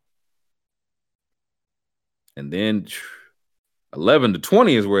Dampier. And then 11 to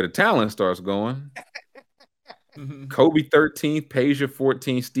 20 is where the talent starts going. Kobe 13th, Peja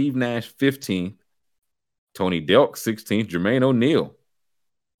 14th, Steve Nash 15th, Tony Delk 16th, Jermaine O'Neal.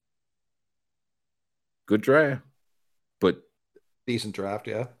 Good draft, but decent draft,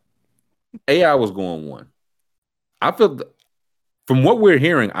 yeah. AI was going 1. I feel from what we're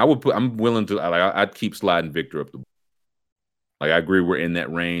hearing, I'm willing to. I'd keep sliding Victor up the board. Like I agree, we're in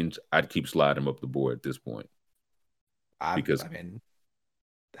that range. I'd keep sliding him up the board at this point. Because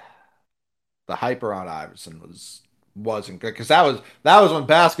the hyper on Iverson wasn't good because that was when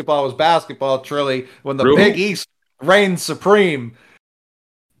basketball was basketball. Truly, when the Big East reigned supreme.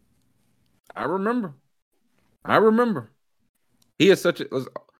 I remember. He is such a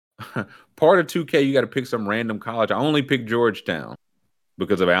part of 2K. You got to pick some random college. I only picked Georgetown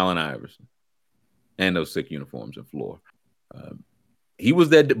because of Allen Iverson and those sick uniforms and floor. He was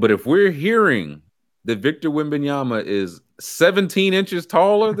that. But if we're hearing that Victor Wembanyama is 17 inches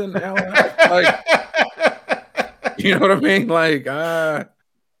taller than Allen Iverson, like, you know what I mean? Like,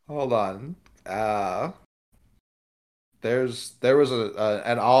 hold on. There was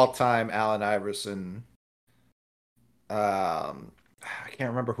an all-time Allen Iverson. I can't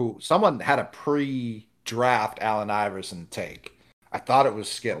remember who. Someone had a pre-draft Allen Iverson take. I thought it was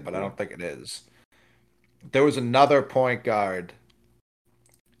Skip, but I don't think it is. There was another point guard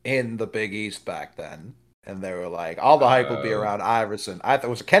in the Big East back then, and they were like, all the hype will be around Iverson. I thought,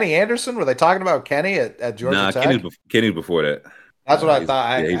 was it Kenny Anderson? Were they talking about Kenny at Georgia Tech? Kenny's before that. That's what I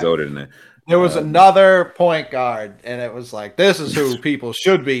thought. He's older than that. There was another point guard, and it was like, this is who people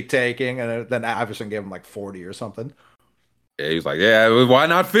should be taking, and then Iverson gave him like 40 or something. Yeah, he was like, yeah, why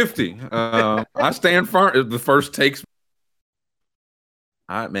not 50? I stand firm. The first takes.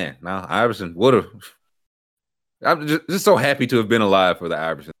 Now Iverson would have. I'm just so happy to have been alive for the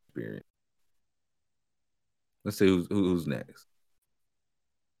Iverson experience. Let's see who's next.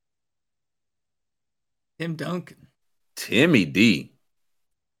 Tim Duncan. Timmy D.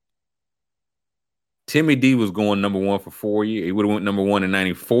 Timmy D was going number 1 for 4 years. He would have went number 1 in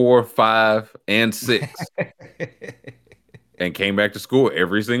 94, 5, and 6. And came back to school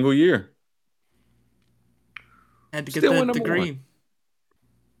every single year. Had to get that degree. 1.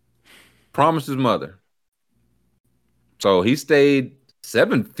 Promised his mother. So he stayed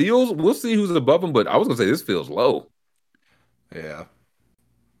 7. We'll see who's above him, but I was going to say this feels low. Yeah.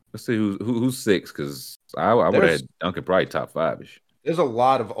 Let's see who's 6, because I would have had Duncan probably top 5-ish. There's a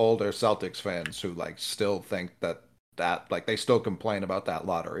lot of older Celtics fans who like still think that like they still complain about that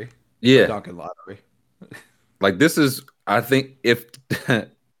lottery. Yeah. The Duncan lottery. Like this is, I think if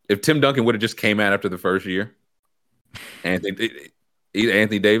Tim Duncan would have just came out after the first year,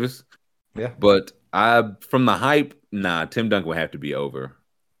 Anthony Davis. Yeah. But from the hype, Tim Duncan would have to be over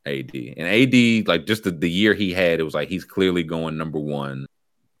AD. And AD, like just the year he had, it was like he's clearly going number 1.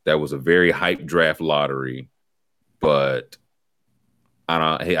 That was a very hype draft lottery, but I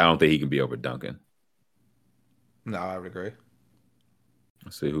don't think he can be over Duncan. No, I would agree.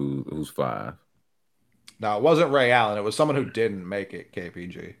 Let's see who's 5. No, it wasn't Ray Allen. It was someone who didn't make it.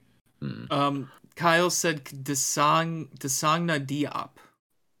 KPG. Kyle said Desagna Diop.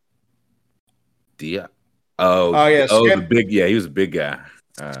 Diop. Oh yeah. Skip, he was a big guy.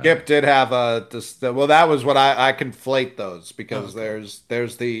 Skip did have well, that was what I conflate those because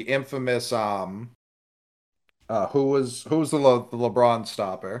there's the infamous who was the LeBron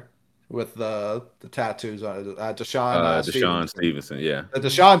stopper with the tattoos on it? Deshaun Stevenson, yeah. The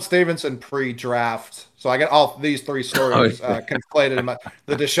Deshaun Stevenson pre-draft. So I get all these 3 stories conflated in my.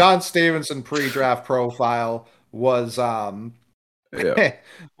 The Deshaun Stevenson pre-draft profile was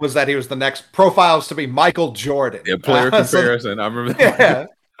was that he was the next profiles to be Michael Jordan. Yeah, player comparison. I remember that.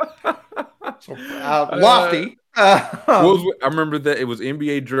 Yeah. So, lofty, I remember that it was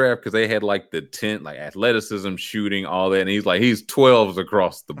NBA draft because they had like the 10, like athleticism, shooting, all that, and he's 12s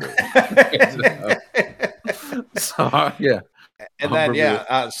across the board. So yeah. And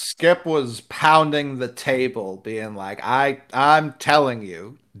then Skip was pounding the table, being like, I'm telling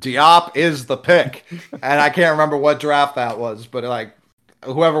you, Diop is the pick. And I can't remember what draft that was, but like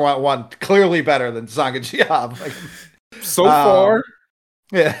whoever went one clearly better than Sanga Diop. Like, so far.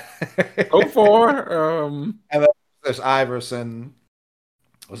 Yeah. So far. And then there's Iverson.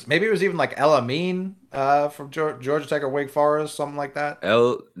 Maybe it was even like El Amin from Georgia Tech or Wake Forest, something like that. He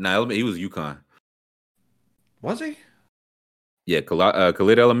was UConn. Was he? Yeah,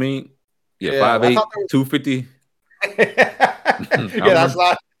 Khalid El Amin. Yeah, 5'8", 250. Yeah, that's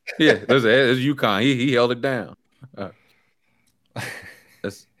not. Yeah, there's UConn. He held it down.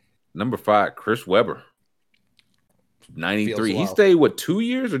 That's number 5, Chris Webber. 93. He stayed 2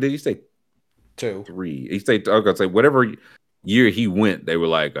 years, or did he stay 2? 3. He stayed. I was gonna say whatever year he went, they were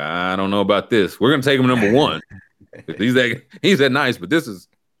like, I don't know about this. We're gonna take him number 1. he's that nice, but this is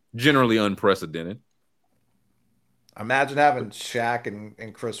generally unprecedented. Imagine having Shaq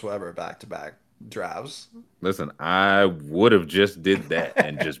and Chris Webber back-to-back drafts. Listen, I would have just did that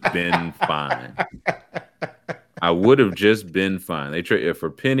and just been fine. I would have just been fine. They traded for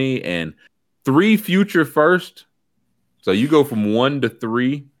Penny and 3 future first. So you go from 1 to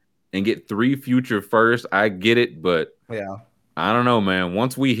 3 and get 3 future first. I get it, but yeah, I don't know, man.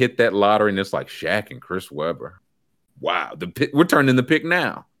 Once we hit that lottery and it's like Shaq and Chris Webber, wow, we're turning the pick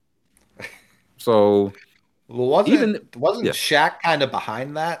now. So. Well, wasn't Shaq kind of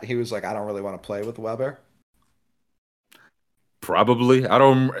behind that? He was like, I don't really want to play with Webber. Probably. I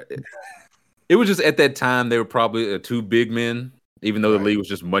don't. It was just at that time they were probably 2 big men, even though the league was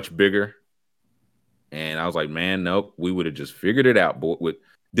just much bigger. And I was like, man, nope, we would have just figured it out. But with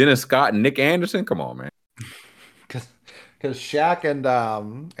Dennis Scott and Nick Anderson, come on, man. Because Shaq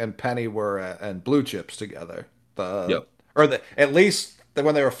and Penny were and Blue Chips together. At least.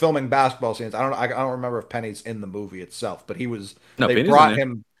 When they were filming basketball scenes, I don't remember if Penny's in the movie itself, but he was. No, they Penny's brought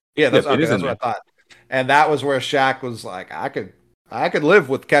him. Yeah, that's what I thought. And that was where Shaq was like, I could live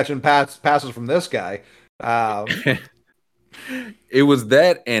with catching passes from this guy. It was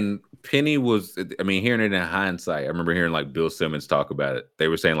that, and Penny was. I mean, hearing it in hindsight, I remember hearing like Bill Simmons talk about it. They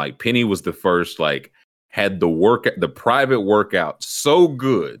were saying like Penny was the first, like had the private workout so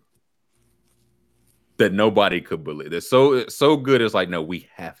good that nobody could believe. It's so good. It's like, no, we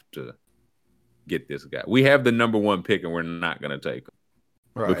have to get this guy. We have the number 1 pick, and we're not going to take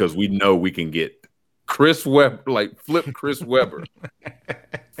him because we know we can get Chris Webber, like flip Chris Webber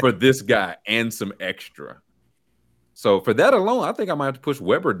for this guy and some extra. So for that alone, I think I might have to push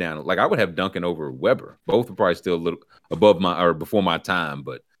Webber down. Like I would have Duncan over Webber. Both are probably still a little above before my time,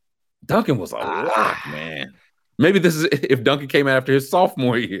 but Duncan was a lot, man. Maybe this is if Duncan came out after his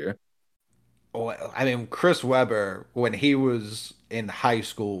sophomore year. Well, I mean, Chris Webber, when he was in high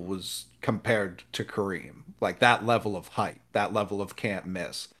school, was compared to Kareem. Like that level of height, that level of can't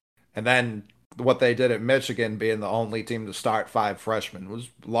miss. And then what they did at Michigan, being the only team to start 5 freshmen, was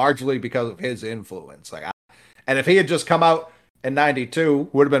largely because of his influence. And if he had just come out in 92,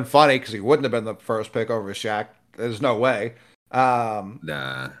 would have been funny because he wouldn't have been the first pick over Shaq. There's no way.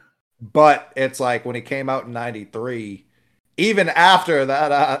 Nah. But it's like when he came out in 93... Even after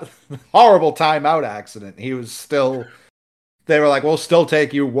that horrible timeout accident, he was still. They were like, "We'll still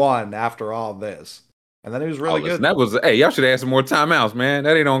take you 1 after all this," and then he was really good. That was y'all should have had some more timeouts, man.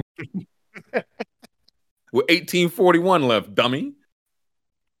 That ain't on. With 18:41 left, dummy.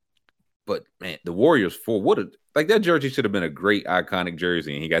 But man, the Warriors that jersey should have been a great iconic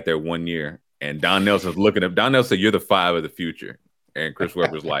jersey, and he got there 1 year. And Don Nelson's looking up. Don Nelson said, "You're the 5 of the future," and Chris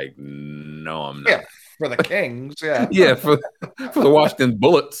Webber's like, "No, I'm not." Yeah. For the Kings, yeah. Yeah, for the Washington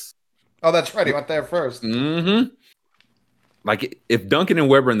Bullets. Oh, that's right. He went there first. Mm-hmm. Like, if Duncan and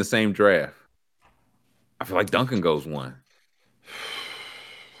Webber in the same draft, I feel like Duncan goes 1.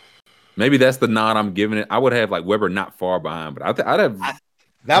 Maybe that's the nod I'm giving it. I would have, like, Webber not far behind, but I'd have...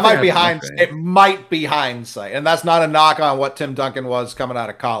 That might be hindsight. It might be hindsight. And that's not a knock on what Tim Duncan was coming out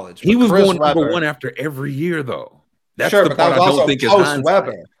of college. He was going number 1 after every year, though. That's sure, the but part that was I don't also think is hindsight.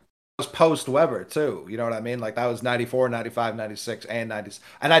 Webber. Was post Webber too, you know what I mean? Like that was 94, 95, 96, and 90.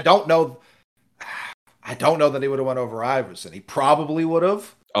 And I don't know that he would have went over Iverson. He probably would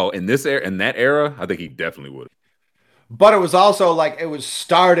have. Oh, in that era, I think he definitely would have. But it was also like it was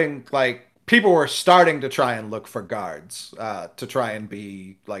starting, like people were starting to try and look for guards to try and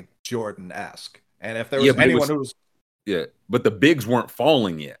be like Jordan-esque. And if there was anyone who was but the bigs weren't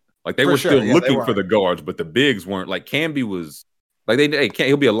falling yet. Like they were still looking for the guards, but the bigs weren't. Like Camby was. Like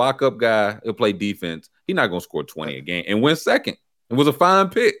he'll be a lockup guy. He'll play defense. He's not gonna score 20 a game and win second. It was a fine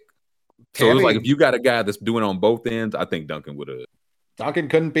pick. So it was like if you got a guy that's doing on both ends, I think Duncan would have. Duncan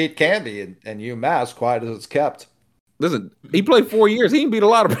couldn't beat Canby and UMass, quiet as it's kept. Listen, he played 4 years. He didn't beat a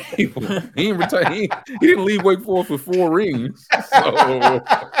lot of people. He didn't retire. He didn't leave Wake Forest with 4 rings. So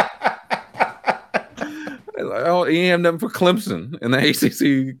he didn't have nothing for Clemson in the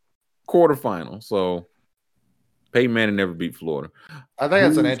ACC quarterfinal. So Peyton Manning never beat Florida. I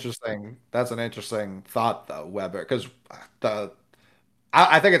think that's an interesting thought though, Weber, because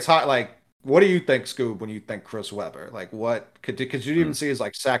I think it's hot. Like, what do you think, Scoob, when you think Chris Webber? Like, what could you even see his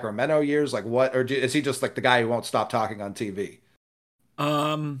like Sacramento years? Like, what, or is he just like the guy who won't stop talking on TV?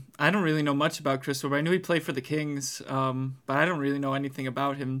 I don't really know much about Chris Webber. I knew he played for the Kings, but I don't really know anything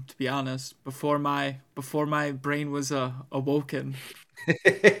about him, to be honest. Before my brain was awoken.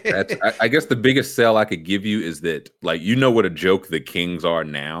 I guess the biggest sell I could give you is that, like, you know what a joke the Kings are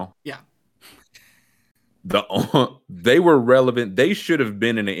now. Yeah. They were relevant. They should have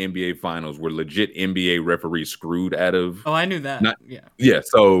been in the NBA Finals where legit NBA referees screwed out of. Oh, I knew that. Yeah.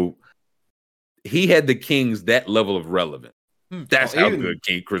 So he had the Kings that level of relevance. That's how good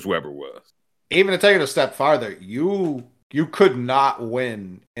Chris Webber was. Even to take it a step farther, you could not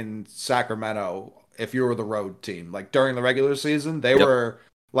win in Sacramento if you were the road team. Like during the regular season, they were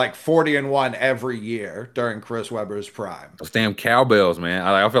like 40-1 every year during Chris Webber's prime. Those damn cowbells, man.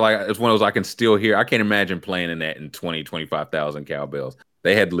 I feel like it's one of those I can still hear. I can't imagine playing in that in 25,000 cowbells.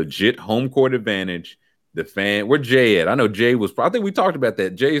 They had legit home court advantage. Where Jay at? I know Jay was. I think we talked about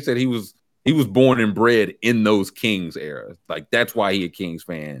that. Jay said he was born and bred in those Kings eras. Like that's why he a Kings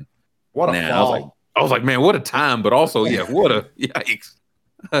fan. What a fall. I was like, man, what a time. But also, what a yikes.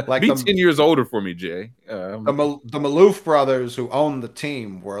 Like be 10 years older for me, Jay. The Maloof brothers who owned the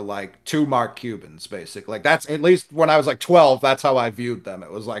team were like 2 Mark Cubans, basically. Like that's, at least when I was like 12, that's how I viewed them.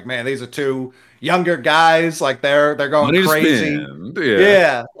 It was like, man, these are 2 younger guys. Like they're going crazy.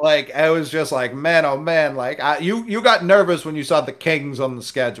 Yeah. Like it was just like, man, oh man. Like you got nervous when you saw the Kings on the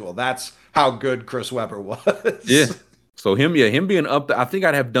schedule. That's how good Chris Webber was. Yeah. So him being up there, I think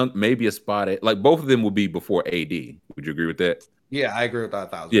I'd have done maybe a spot at, like both of them would be before AD. Would you agree with that? Yeah, I agree with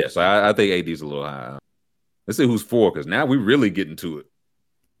that 1,000%. Yeah, so I think AD's a little high. Let's see who's 4, because now we really getting to it.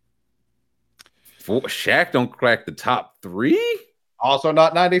 Shaq don't crack the top 3? Also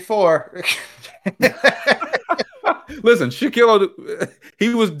not 94. Listen, Shaquille,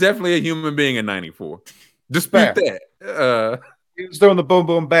 he was definitely a human being in 94. Dispute that. He was doing the boom,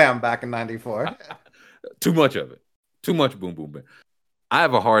 boom, bam back in 94. Too much of it. Too much boom, boom, bam. I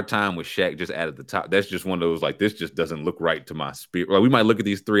have a hard time with Shaq just at the top. That's just one of those, like, this just doesn't look right to my spirit. Like, we might look at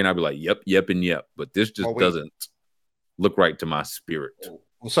these 3 and I'll be like, yep, and yep. But this just doesn't look right to my spirit.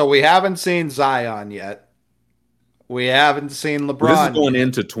 So we haven't seen Zion yet. We haven't seen LeBron. This is going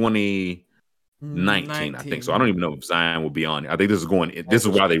into 2019, I think. So I don't even know if Zion will be on it. I think this is going. This is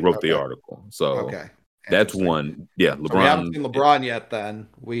why they wrote the article. So that's one. Yeah, LeBron. So we haven't seen LeBron yet. Then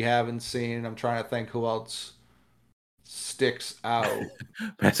we haven't seen. I'm trying to think who else sticks out.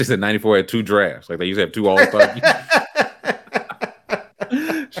 Patrick said 94 had 2 drafts. Like they used to have 2 All-Star.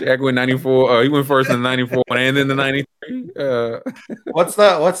 Shaq went 94. He went first in the 94 and then the 93. What's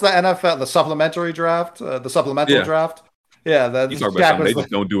the NFL? The supplementary draft? The supplemental draft? Yeah, you talk about something they just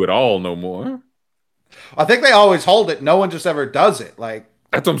don't do it all no more. I think they always hold it. No one just ever does it. Like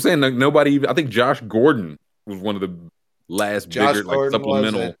that's what I'm saying. Like, nobody even. I think Josh Gordon was one of the last bigger like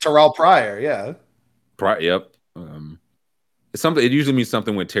supplemental. Terrell Pryor, yeah. Yep. It usually means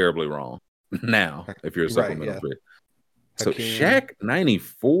something went terribly wrong. Now, if you're a supplemental pick. So Shaq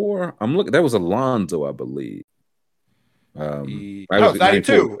 94. I'm looking. That was Alonzo, I believe. No,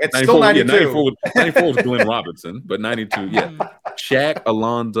 92. It's 94, still 92. Yeah, 94 was Glenn Robinson, but 92. Yeah, Shaq,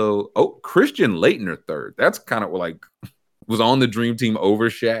 Alonzo. Oh, Christian Laettner third. That's kind of like was on the dream team over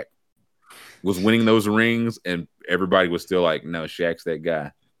Shaq. Was winning those rings, and everybody was still like, "No, Shaq's that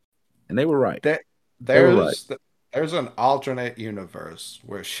guy," and they were right. There's an alternate universe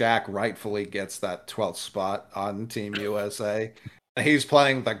where Shaq rightfully gets that 12th spot on Team USA. He's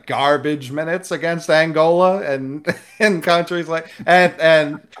playing the garbage minutes against Angola and in countries like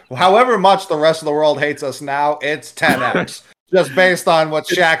and however much the rest of the world hates us now, it's 10x. Just based on what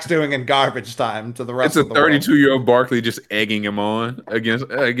Shaq's doing in garbage time to the rest of the world. It's a 32-year-old Barkley just egging him on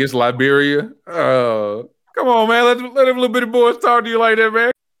against Liberia. Come on, man. Let them little bitty boys talk to you like that,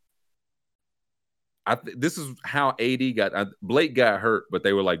 man. This is how AD got. Blake got hurt, but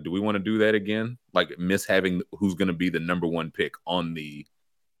they were like, "Do we want to do that again? Like, miss having who's going to be the number 1 pick on the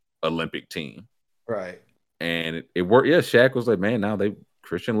Olympic team, right?" And it worked. Yeah, Shaq was like, "Man, now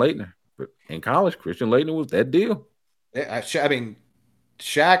Christian Laettner." But in college, Christian Laettner was that deal. I mean,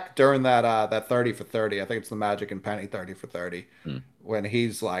 Shaq during that 30 for 30, I think it's the Magic and Penny 30 for 30, when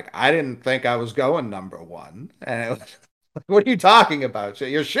he's like, I didn't think I was going number one. And it was like, what are you talking about?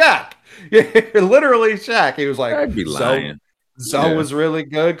 You're Shaq. You're literally Shaq. He was like, I'd be lying. Zoe was really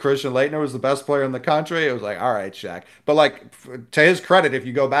good. Christian Laettner was the best player in the country. It was like, all right, Shaq. But like, to his credit, if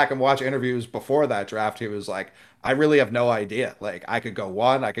you go back and watch interviews before that draft, he was like, I really have no idea. Like, I could go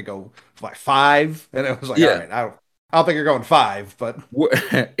 1, I could go like 5, and it was like, all right, I don't think you're going 5. But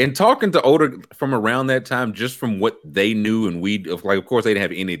in talking to older from around that time, just from what they knew, and of course, they didn't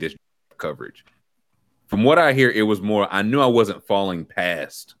have any of this coverage. From what I hear, it was more, I knew I wasn't falling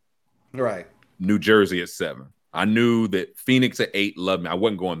past New Jersey at 7. I knew that Phoenix at 8 loved me. I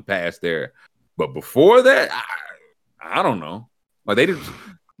wasn't going past there. But before that, I don't know. Like, they didn't,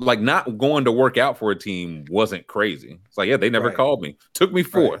 like, not going to work out for a team wasn't crazy. It's like, yeah, they never called me. Took me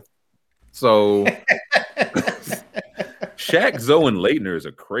 4th. So Shaq, Zoe, and Laettner is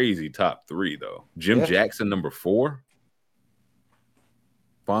a crazy top 3, though. Jim Jackson, number 4.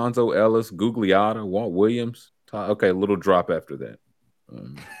 Fonzo Ellis, Gugliotta, Walt Williams. Okay, a little drop after that.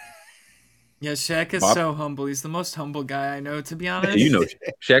 Yeah, Shaq is so humble. He's the most humble guy I know, to be honest. You know,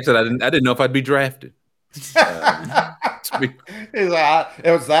 Shaq said, I didn't know if I'd be drafted. He's like,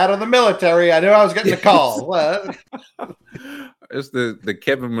 it was that or the military. I knew I was getting a call. What? It's the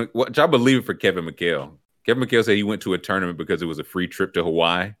Kevin, which I believe it for Kevin McHale. Kevin McHale said he went to a tournament because it was a free trip to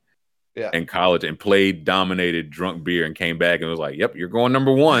Hawaii in college and played, dominated, drunk beer, and came back and was like, yep, you're going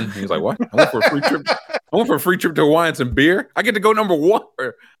number 1. And he was like, what? I went for a free trip. I went for a free trip to Hawaii and some beer. I get to go number 1.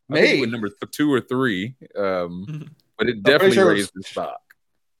 I think it was number 2 or 3. But it definitely raised the stock.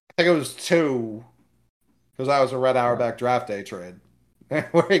 I think it was 2 because that was a Red Auerbach draft day trade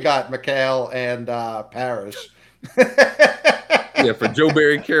where he got McHale and Parrish. Yeah, for Joe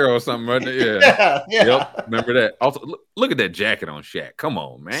Barry Carroll or something, right? Yeah. Yep, remember that. Also, look at that jacket on Shaq. Come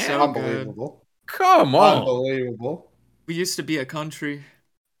on, man. So unbelievable. Good. Come on. Unbelievable. We used to be a country.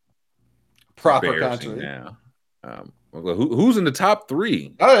 Proper country. Now. Who's in the top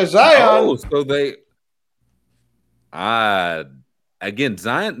 3? Oh, Zion. Oh, so they again,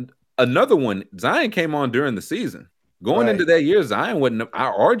 Zion, another one. Zion came on during the season. Going into that year, Zion wasn't.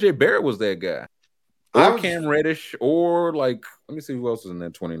 RJ Barrett was that guy. Or Cam Reddish, or like, let me see who else was in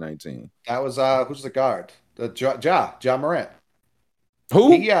that 2019. That was who's the guard? The Ja Morant.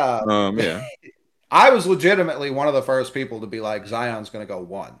 Who? Yeah. I was legitimately one of the first people to be like, Zion's going to go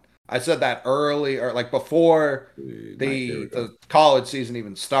 1. I said that early, or like before the college season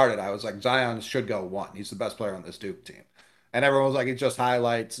even started. I was like, Zion should go 1. He's the best player on this Duke team. And everyone was like, it's just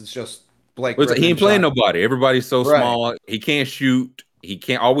highlights. It's just Blake. He ain't playing nobody. Everybody's so small. He can't shoot. He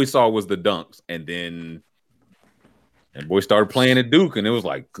can't. All we saw was the dunks, and then boy started playing at Duke, and it was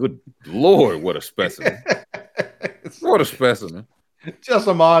like, good Lord, what a specimen! What a specimen! Just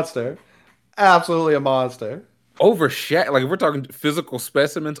a monster, absolutely a monster. Over Shaq, like if we're talking physical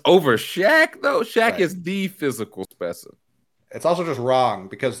specimens, over Shaq though, Shaq is the physical specimen. It's also just wrong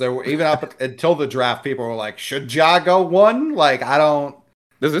because there were even up until the draft, people were like, should Ja go 1? Like, I don't.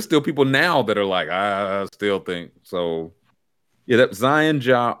 There's still people now that are like, I still think so. Yeah, that Zion,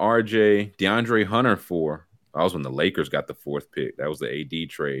 Ja, RJ, DeAndre Hunter 4. That was when the Lakers got the 4th pick. That was the AD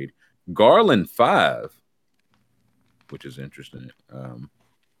trade. Garland 5, which is interesting.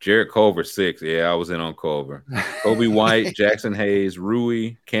 Jarrett Culver 6. Yeah, I was in on Culver. Kobe White, Jackson Hayes,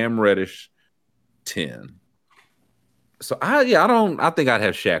 Rui, Cam Reddish 10. So I think I'd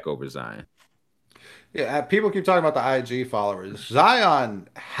have Shaq over Zion. Yeah, people keep talking about the IG followers. Zion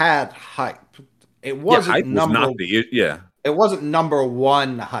had hype. It wasn't It wasn't number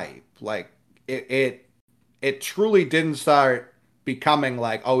 1 hype. Like it truly didn't start becoming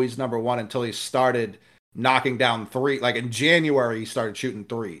like, oh, he's number 1 until he started knocking down 3. Like in January, he started shooting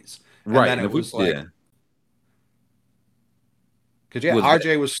 3s. And then it was like, because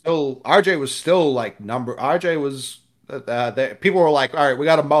RJ was still like RJ was people were like, all right, we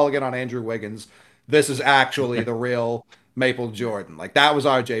got a mulligan on Andrew Wiggins. This is actually the real Maple Jordan. Like that was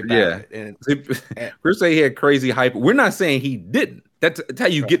RJ Barrett. Chris say he had crazy hype. We're not saying he didn't. That's how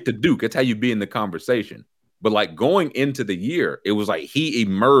you get to Duke. That's how you be in the conversation. But like going into the year, it was like he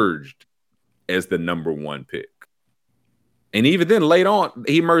emerged as the number 1 pick. And even then, late on,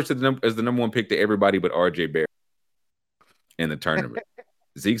 he emerged as the number 1 pick to everybody but RJ Barrett in the tournament.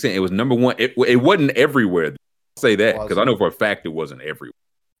 Zeke saying it was number 1. It wasn't everywhere. I'll say that because I know for a fact it wasn't everywhere.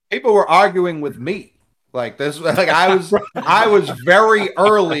 People were arguing with me. Like this, like I was very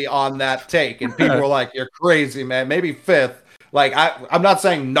early on that take, and people were like, "You're crazy, man. Maybe 5th." Like I'm not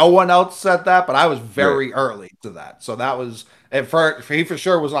saying no one else said that, but I was very early to that. So that was, and he for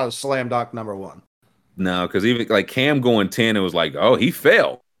sure was not a slam dunk number 1. No, because even like Cam going 10, it was like, oh, he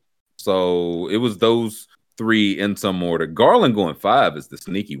fell. So it was those three in some order. Garland going 5 is the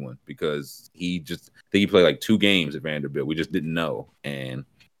sneaky one because I think he played like 2 games at Vanderbilt. We just didn't know, and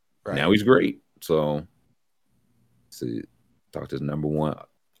now he's great. So let's see, talk to his number 1.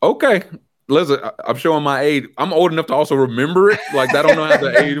 Okay, listen, I'm showing my age. I'm old enough to also remember it. Like I don't know how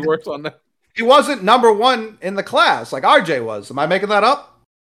the age works on that. He wasn't number 1 in the class like RJ was. Am I making that up?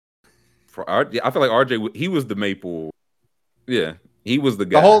 For RJ, I feel like RJ, he was the Maple. Yeah, he was the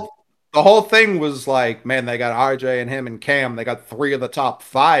guy. The whole thing was like, man, they got RJ and him and Cam. They got 3 of the top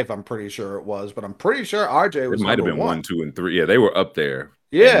 5. I'm pretty sure it was, but I'm pretty sure RJ was. It might have been 1, 2, and 3. Yeah, they were up there.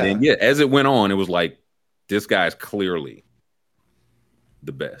 Yeah, and then, as it went on, it was like this guy's clearly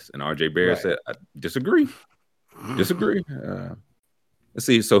the best. And RJ Barrett said, "I disagree. Disagree." Let's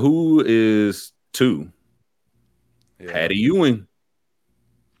see. So who is 2? Patty Ewing.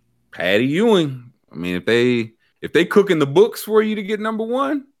 Patty Ewing. I mean, if they cook in the books for you to get number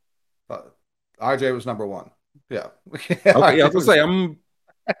 1. RJ was number 1. Yeah. Okay, I was gonna say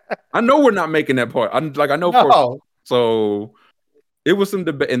I know we're not making that part. I know. No. So it was some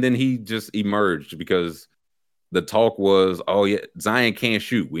debate, and then he just emerged because the talk was, oh yeah, Zion can't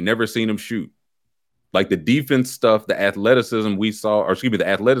shoot. We never seen him shoot. Like the defense stuff, the athleticism we saw,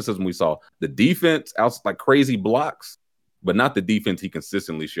 the defense out like crazy blocks, but not the defense he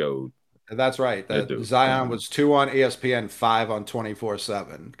consistently showed. That's right. Zion was 2 on ESPN, 5 on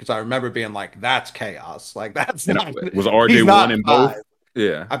 24/7. Because I remember being like, "That's chaos." Like that's not. Was RJ 1 in both?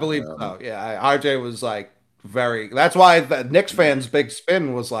 Yeah, I believe so. Yeah, RJ was like very. That's why the Knicks fans' big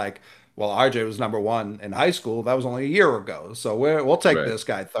spin was like, "Well, RJ was number 1 in high school. That was only a year ago. So we'll take this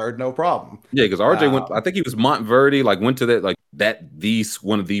guy 3rd, no problem." Yeah, because RJ went. I think he was Montverde. Like went to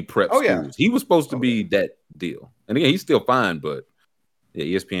one of the prep schools. Yeah. He was supposed to be that deal. And again, he's still fine, but. Yeah,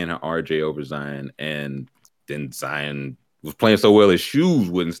 ESPN had RJ over Zion, and then Zion was playing so well his shoes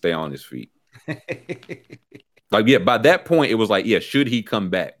wouldn't stay on his feet. By that point, it was like, should he come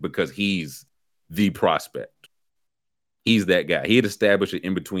back? Because he's the prospect. He's that guy. He had established it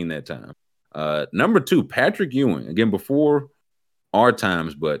in between that time. Number 2, Patrick Ewing. Again, before our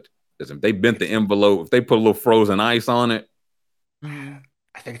times, but listen, if they bent the envelope, if they put a little frozen ice on it. I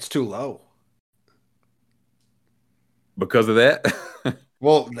think it's too low. Because of that?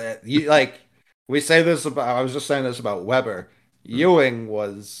 Well, we say this about. I was just saying this about Weber. Ewing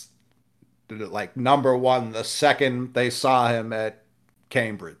was like number 1 the second they saw him at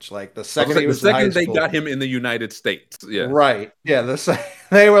Cambridge. Like the second he was in high school, they got him in the United States. Yeah, right. Yeah,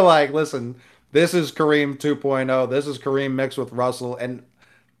 they were like, listen, this is Kareem 2.0. This is Kareem mixed with Russell, and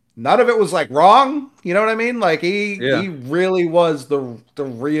none of it was like wrong. You know what I mean? Like he really was the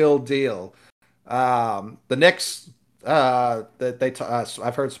real deal. The Knicks. I've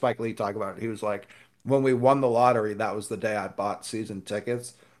heard Spike Lee talk about it. He was like, when we won the lottery, that was the day I bought season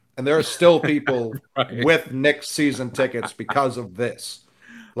tickets, and there are still people with Knicks season tickets because of this.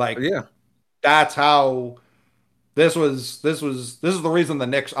 Like, that's how this is the reason the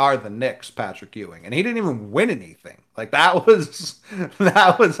Knicks are the Knicks. Patrick Ewing, and he didn't even win anything. Like that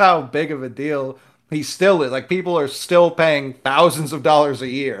was how big of a deal he still is. Like people are still paying thousands of dollars a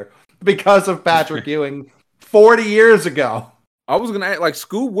year because of Patrick Ewing. 40 years ago. I was gonna ask, like,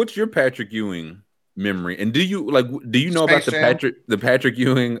 Scoob, what's your Patrick Ewing memory? And do you know about the Patrick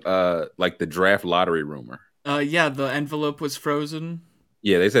Ewing like the draft lottery rumor? Yeah, the envelope was frozen.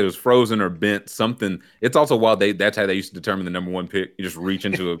 Yeah, they said it was frozen or bent, something. It's also wild that's how they used to determine the number 1 pick. You just reach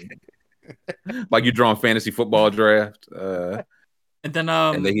into like you're drawing fantasy football draft. And then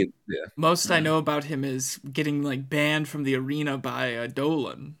most I know about him is getting like banned from the arena by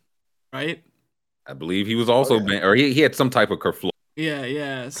Dolan, right? I believe he was also banned, or he had some type of kerfluffle.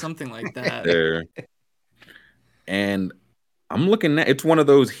 Yeah, something like that. There. And I'm looking at it's one of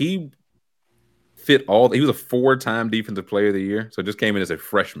those he fit all. He was a 4-time Defensive Player of the Year, so just came in as a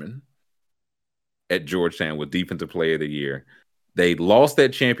freshman at Georgetown with Defensive Player of the Year. They lost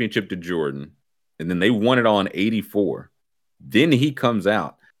that championship to Jordan, and then they won it all in '84. Then he comes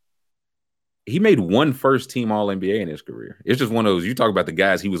out. He made 1 first-team All-NBA in his career. It's just one of those, you talk about the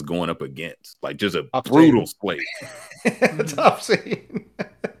guys he was going up against, like just a brutal slate. Tough scene.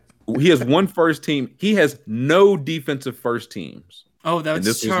 He has 1 first team. He has no defensive first teams. Oh, that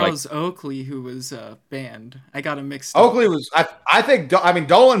was Charles Oakley who was banned. I got him mixed up. Oakley was, I think,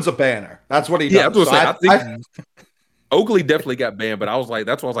 Dolan's a banner. That's what he does. Yeah, I think Oakley definitely got banned, but that's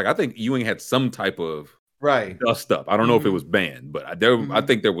why I was like, I think Ewing had some type of dust up. I don't know if it was banned, but I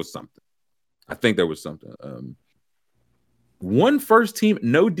think there was something. 1 first team,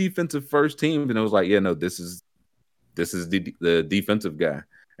 no defensive first team, and it was like, this is the defensive guy.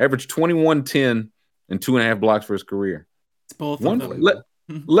 Averaged 21, 10, and 2.5 blocks for his career. It's both of them.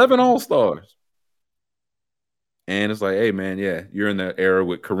 11 All-Stars. And it's like, hey, man, yeah, you're in the era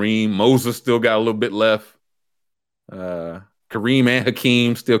with Kareem. Moses still got a little bit left. Kareem and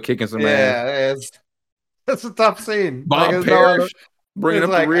Hakeem still kicking some ass. It's a tough scene. Bob Parrish bringing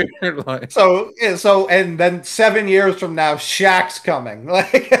up the rear. So, and then 7 years from now, Shaq's coming.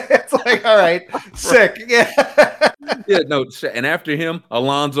 Like, it's like, all right, sick. Yeah. Yeah, no, and after him,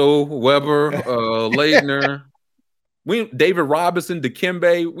 Alonzo, Weber, Leitner. David Robinson,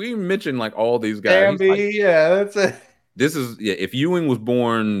 Dikembe. We mentioned like all these guys. That's it. This is if Ewing was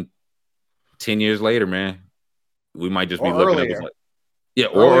born 10 years later, man, we might just be looking at it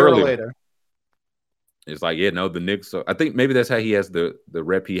or earlier. It's like, the Knicks. So I think maybe that's how he has the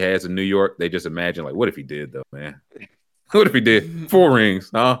rep he has in New York. They just imagine like, what if he did though, man? What if he did 4 rings?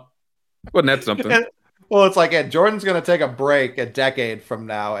 Huh? Wasn't that something? Well, it's like, Jordan's going to take a break a decade from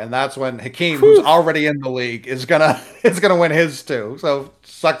now, and that's when Hakeem, who's already in the league, is gonna win his too. So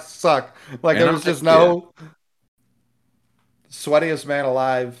suck. Like, there was just no sweatiest man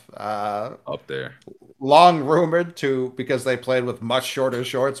alive. Up there. Long rumored because they played with much shorter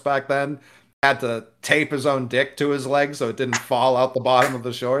shorts back then. Had to tape his own dick to his leg so it didn't fall out the bottom of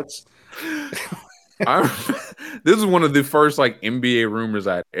the shorts. This is one of the first like NBA rumors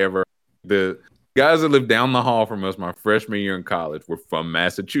I'd ever. The guys that lived down the hall from us my freshman year in college were from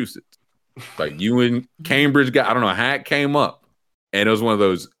Massachusetts. Like Ewing, Cambridge guy, I don't know how it came up. And it was one of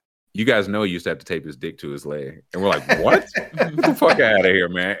those, you guys know he used to have to tape his dick to his leg. And we're like, what? Get the fuck out of here,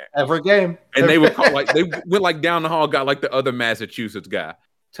 man. Every game. And they would call they went like down the hall, got like the other Massachusetts guy.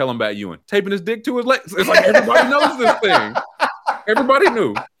 Tell him about Ewing. Taping his dick to his legs. It's like everybody knows this thing. Everybody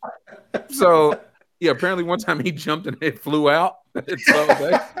knew. So apparently one time he jumped and it flew out.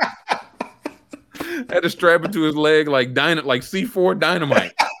 Had to strap it to his leg like C4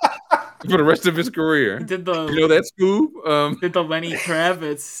 dynamite for the rest of his career. Did that scoop? Did the Lenny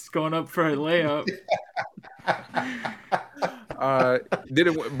Kravitz going up for a layup?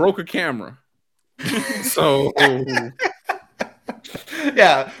 Broke a camera. So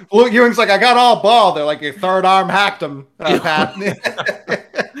Luke Ewing's like, I got all ball. They're like, your third arm hacked him, Pat.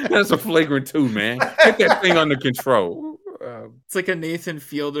 That's a flagrant 2, man. Get that thing under control. It's like a Nathan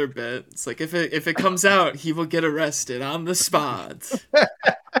Fielder bit. It's like if it comes out, he will get arrested on the spot.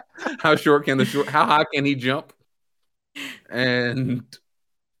 How high can he jump? And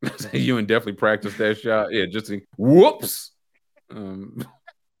Ewing definitely practiced that shot. Yeah, just whoops.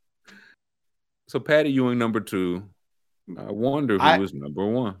 So Patty Ewing number 2. I wonder who was number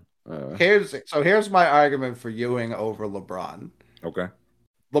 1. Here's my argument for Ewing over LeBron. Okay.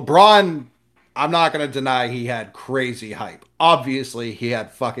 LeBron, I'm not going to deny he had crazy hype. Obviously, he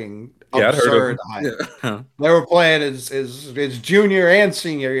had fucking absurd hype. Yeah. They were playing his junior and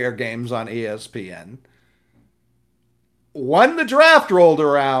senior year games on ESPN. When the draft rolled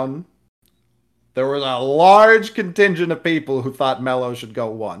around, there was a large contingent of people who thought Melo should go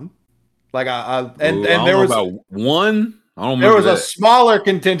 1. Like there was about 1. I don't remember. There was a smaller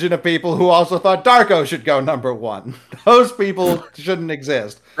contingent of people who also thought Darko should go number 1. Those people shouldn't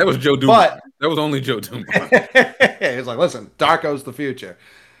exist. That was Joe Dumars. That was only Joe Dumars. He's like, listen, Darko's the future.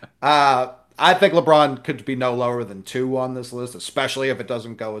 I think LeBron could be no lower than 2 on this list, especially if it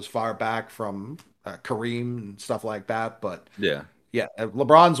doesn't go as far back from Kareem and stuff like that. But yeah,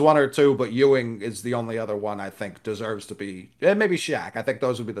 LeBron's 1 or 2, but Ewing is the only other one I think deserves to be. Maybe Shaq. I think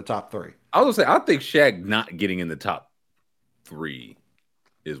those would be the top 3. I was gonna say, I think Shaq not getting in the top 3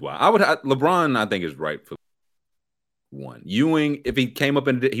 is why LeBron. I think is right for 1. Ewing, if he came up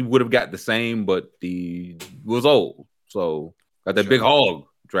and he would have got the same, but he was old, so got that big hog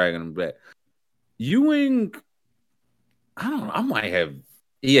dragging him back. Ewing, I don't know. I might have.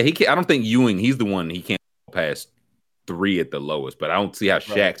 Yeah, he can't. I don't think Ewing. He's the one he can't pass 3 at the lowest, but I don't see how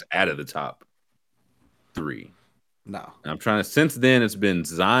Shaq's out of the top 3. No, I'm trying to. Since then, it's been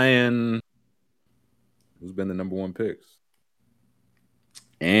Zion. Who's been the number 1 picks?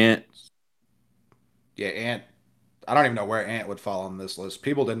 Ant. Yeah, Ant. I don't even know where Ant would fall on this list.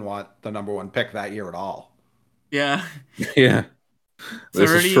 People didn't want the number 1 pick that year at all. Yeah. Yeah.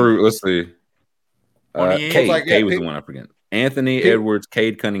 This is true. Let's see. Cade was the one I forget. Anthony Edwards,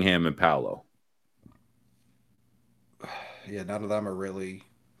 Cade Cunningham, and Paolo. Yeah, none of them are really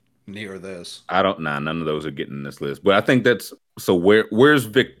near this. None of those are getting this list. But I think that's so. Where's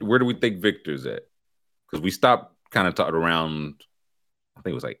Victor? Where do we think Victor's at? Because we stopped kind of talking around. I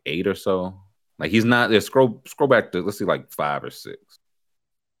think it was like 8 or so. Like he's not there. Scroll back to, let's see, like 5 or 6.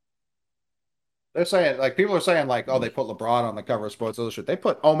 They're saying, like, people are saying, like, oh, they put LeBron on the cover of Sports Illustrated. They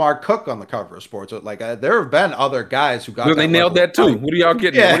put Omar Cook on the cover of Sports. Like, there have been other guys who got. They nailed that too. What are y'all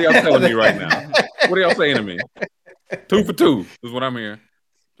getting? Yeah. What are y'all telling me right now? What are y'all saying to me? 2 for 2 is what I'm hearing.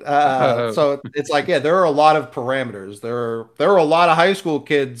 So it's like, yeah, there are a lot of parameters. There are a lot of high school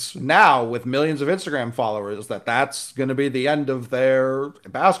kids now with millions of Instagram followers that's going to be the end of their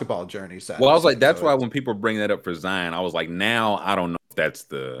basketball journey. Well, I was like, that's why when people bring that up for Zion, I was like, now I don't know if that's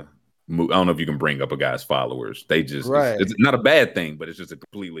the move. I don't know if you can bring up a guy's followers. They just it's not a bad thing, but it's just a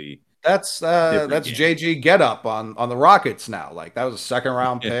completely that's game. JG get up on the Rockets now. Like that was a second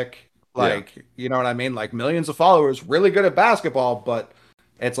round pick. Like you know what I mean? Like millions of followers, really good at basketball, but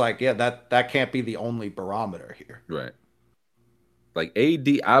it's like, yeah, that can't be the only barometer here. Right. Like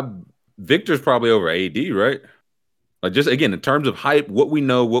AD, Victor's probably over AD, right? Like just again, in terms of hype, what we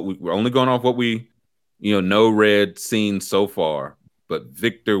know, we're only going off what we, read, seen so far. But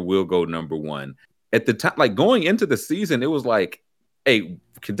Victor will go number 1. At the time, like going into the season, it was like, hey,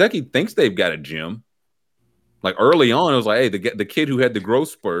 Kentucky thinks they've got a gem. Like early on, it was like, hey, the kid who had the growth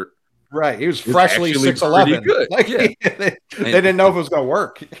spurt. Right, he was freshly 6'11". Like, they didn't know if it was going to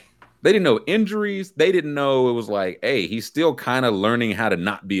work. They didn't know injuries. They didn't know it was like, hey, he's still kind of learning how to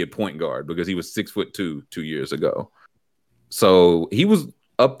not be a point guard because he was 6'2" 2 years ago. So he was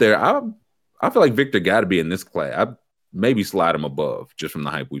up there. I feel like Victor got to be in this class. I maybe slide him above just from the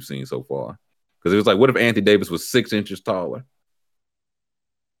hype we've seen so far. Because it was like, what if Anthony Davis was 6 inches taller?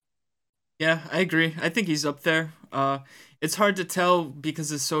 Yeah, I agree. I think he's up there. It's hard to tell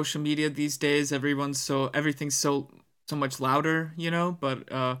because of social media these days. Everything's so much louder,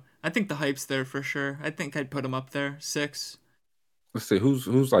 But I think the hype's there for sure. I think I'd put him up there, 6. Let's see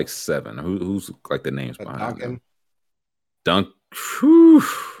who's like 7. Who's like the names behind Duncan. Duncan.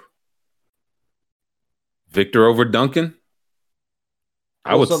 Victor over Duncan.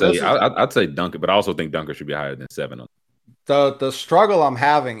 I'd say Duncan, but I also think Duncan should be higher than 7. The struggle I'm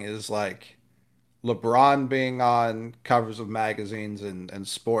having is like LeBron being on covers of magazines and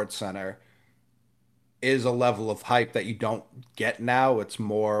Sports Center is a level of hype that you don't get now. It's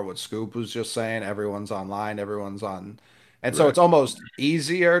more what Scoop was just saying. Everyone's online, everyone's on. And so it's almost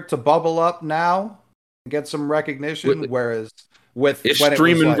easier to bubble up now and get some recognition. Whereas it's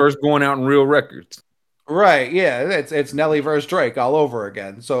streaming versus going out in real records. Right, yeah. It's Nelly versus Drake all over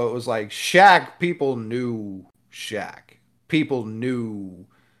again. So it was like Shaq, people knew Shaq. People knew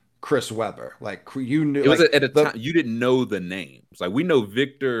Chris Webber. Like you knew. It was at a time you didn't know the names. Like we know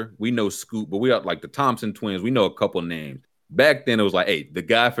Victor, we know Scoop, but we got like the Thompson twins. We know a couple names. Back then, it was like, hey, the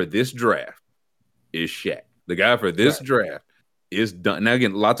guy for this draft is Shaq. The guy for this draft is done. Now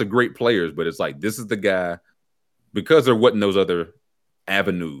again, lots of great players, but it's like this is the guy because there wasn't those other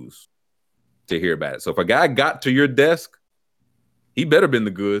avenues to hear about it. So if a guy got to your desk, he better been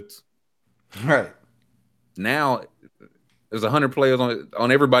the goods. Right. Now there's 100 players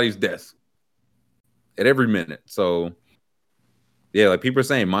on everybody's desk at every minute. So yeah, like people are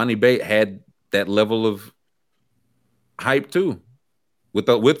saying, Monty Bate had that level of hype too with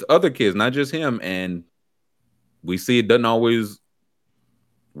other kids, not just him. And we see it doesn't always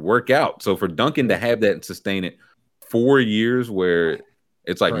work out. So for Duncan to have that and sustain it 4 years where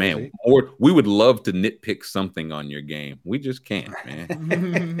it's like, man, we would love to nitpick something on your game. We just can't,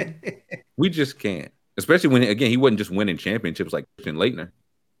 man. We just can't. Especially when, again, he wasn't just winning championships like Christian Laettner.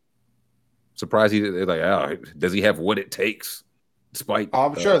 Surprised they're like, oh, does he have what it takes? Despite,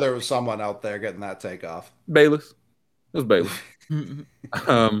 I'm sure there was someone out there getting that takeoff. Bayless. It was Bayless.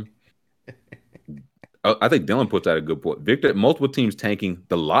 I think Dylan puts out a good point. Victor, multiple teams tanking.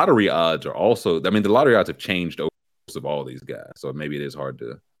 The lottery odds are also, the lottery odds have changed over of all these guys. So maybe it is hard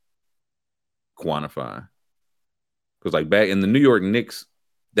to quantify. Because like back in the New York Knicks,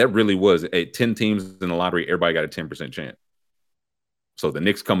 that really was 10 teams in the lottery, everybody got a 10% chance. So the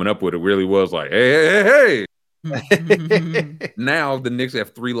Knicks coming up with it really was like, hey. Now the Knicks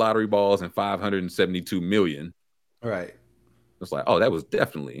have 3 lottery balls and 572 million. Right. It's like, oh, they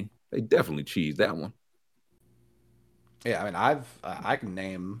definitely cheesed that one. Yeah, I can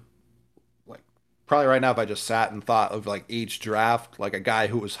name like probably right now if I just sat and thought of like each draft, like a guy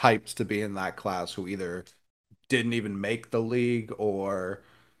who was hyped to be in that class who either didn't even make the league or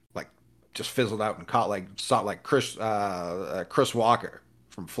like just fizzled out and caught like Chris Walker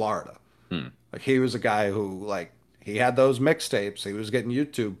from Florida. Like he was a guy who like he had those mixtapes. He was getting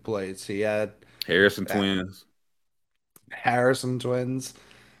YouTube plays. He had Harrison Twins.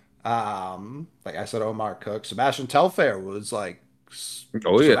 Like I said, Omar Cook, Sebastian Telfair was like,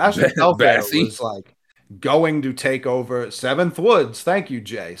 Sebastian Telfair was like going to take over Seventh Woods. Thank you,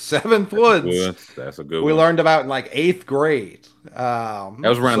 Jay. Seventh Woods. That's a good we one. Learned about in like 8th grade. That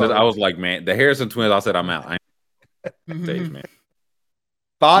was around I was like, man, the Harrison Twins, I said, I'm out. Man.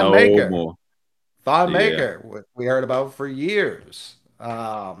 Thon Maker. We heard about for years.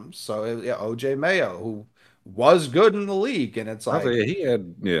 OJ Mayo, who was good in the league, and it's like but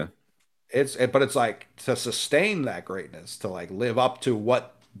it's like to sustain that greatness, to like live up to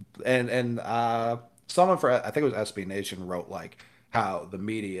what and someone for I think it was SB Nation wrote like how the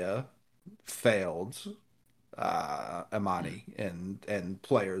media failed Imani and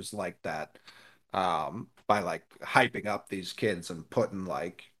players like that by like hyping up these kids and putting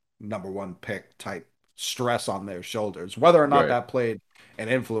like #1 pick type stress on their shoulders, whether or not that played an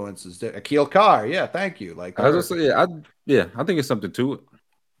influence is Akil Carr. Yeah, thank you. Like I was gonna say, I think it's something to it.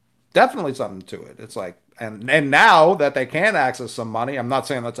 Definitely something to it. It's like, and now that they can access some money, I'm not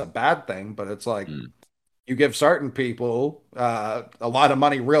saying that's a bad thing, but it's like you give certain people a lot of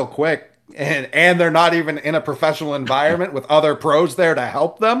money real quick, and they're not even in a professional environment with other pros there to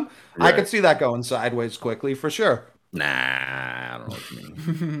help them. I could see that going sideways quickly for sure. Nah, I don't know what you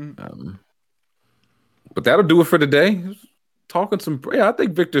mean. But that'll do it for today. Talking some, I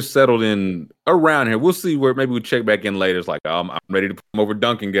think Victor settled in around here. We'll see where maybe we check back in later. It's like, I'm ready to put him over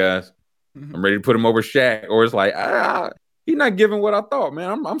Duncan, guys. I'm ready to put him over Shaq. Or it's like, he's not giving what I thought,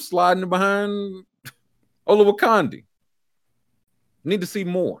 man. I'm sliding behind Olowokandi. Need to see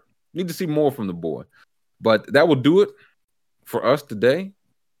more. Need to see more from the boy. But that will do it for us today.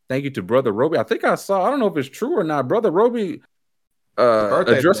 Thank you to Brother Roby. I think I don't know if it's true or not. Brother Roby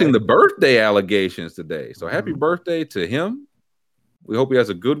addressing the birthday allegations today. So happy birthday to him. We hope he has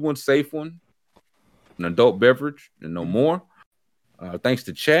a good one, safe one, an adult beverage, and no more. Thanks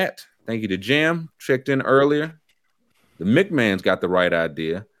to chat. Thank you to Jam. Checked in earlier. The McMahon's got the right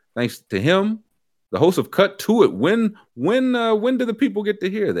idea. Thanks to him. The host of Cut to It. When do the people get to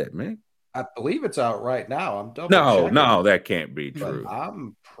hear that, man? I believe it's out right now. I'm double checking. No, that can't be true. But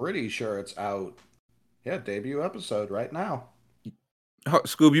I'm pretty sure it's out. Yeah, debut episode right now.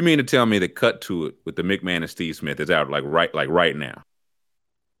 Scoob, you mean to tell me that Cut to It with the McMahon and Steve Smith is out right now?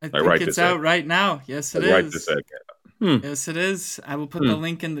 I think it's out right now. Yes, it is. Right this second. Yes, it is. I will put the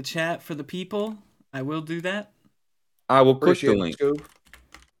link in the chat for the people. I will do that. I will click the link.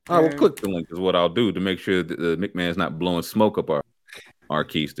 I will click the link is what I'll do to make sure that the McMahon's not blowing smoke up our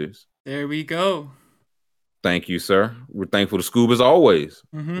keisters. There we go. Thank you, sir. We're thankful to Scoob as always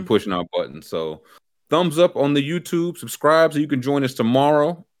for pushing our buttons. So thumbs up on the YouTube, subscribe so you can join us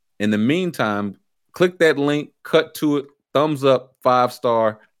tomorrow. In the meantime, click that link, Cut to It, thumbs up,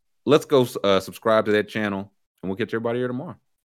 5-star. Let's go subscribe to that channel, and we'll catch everybody here tomorrow.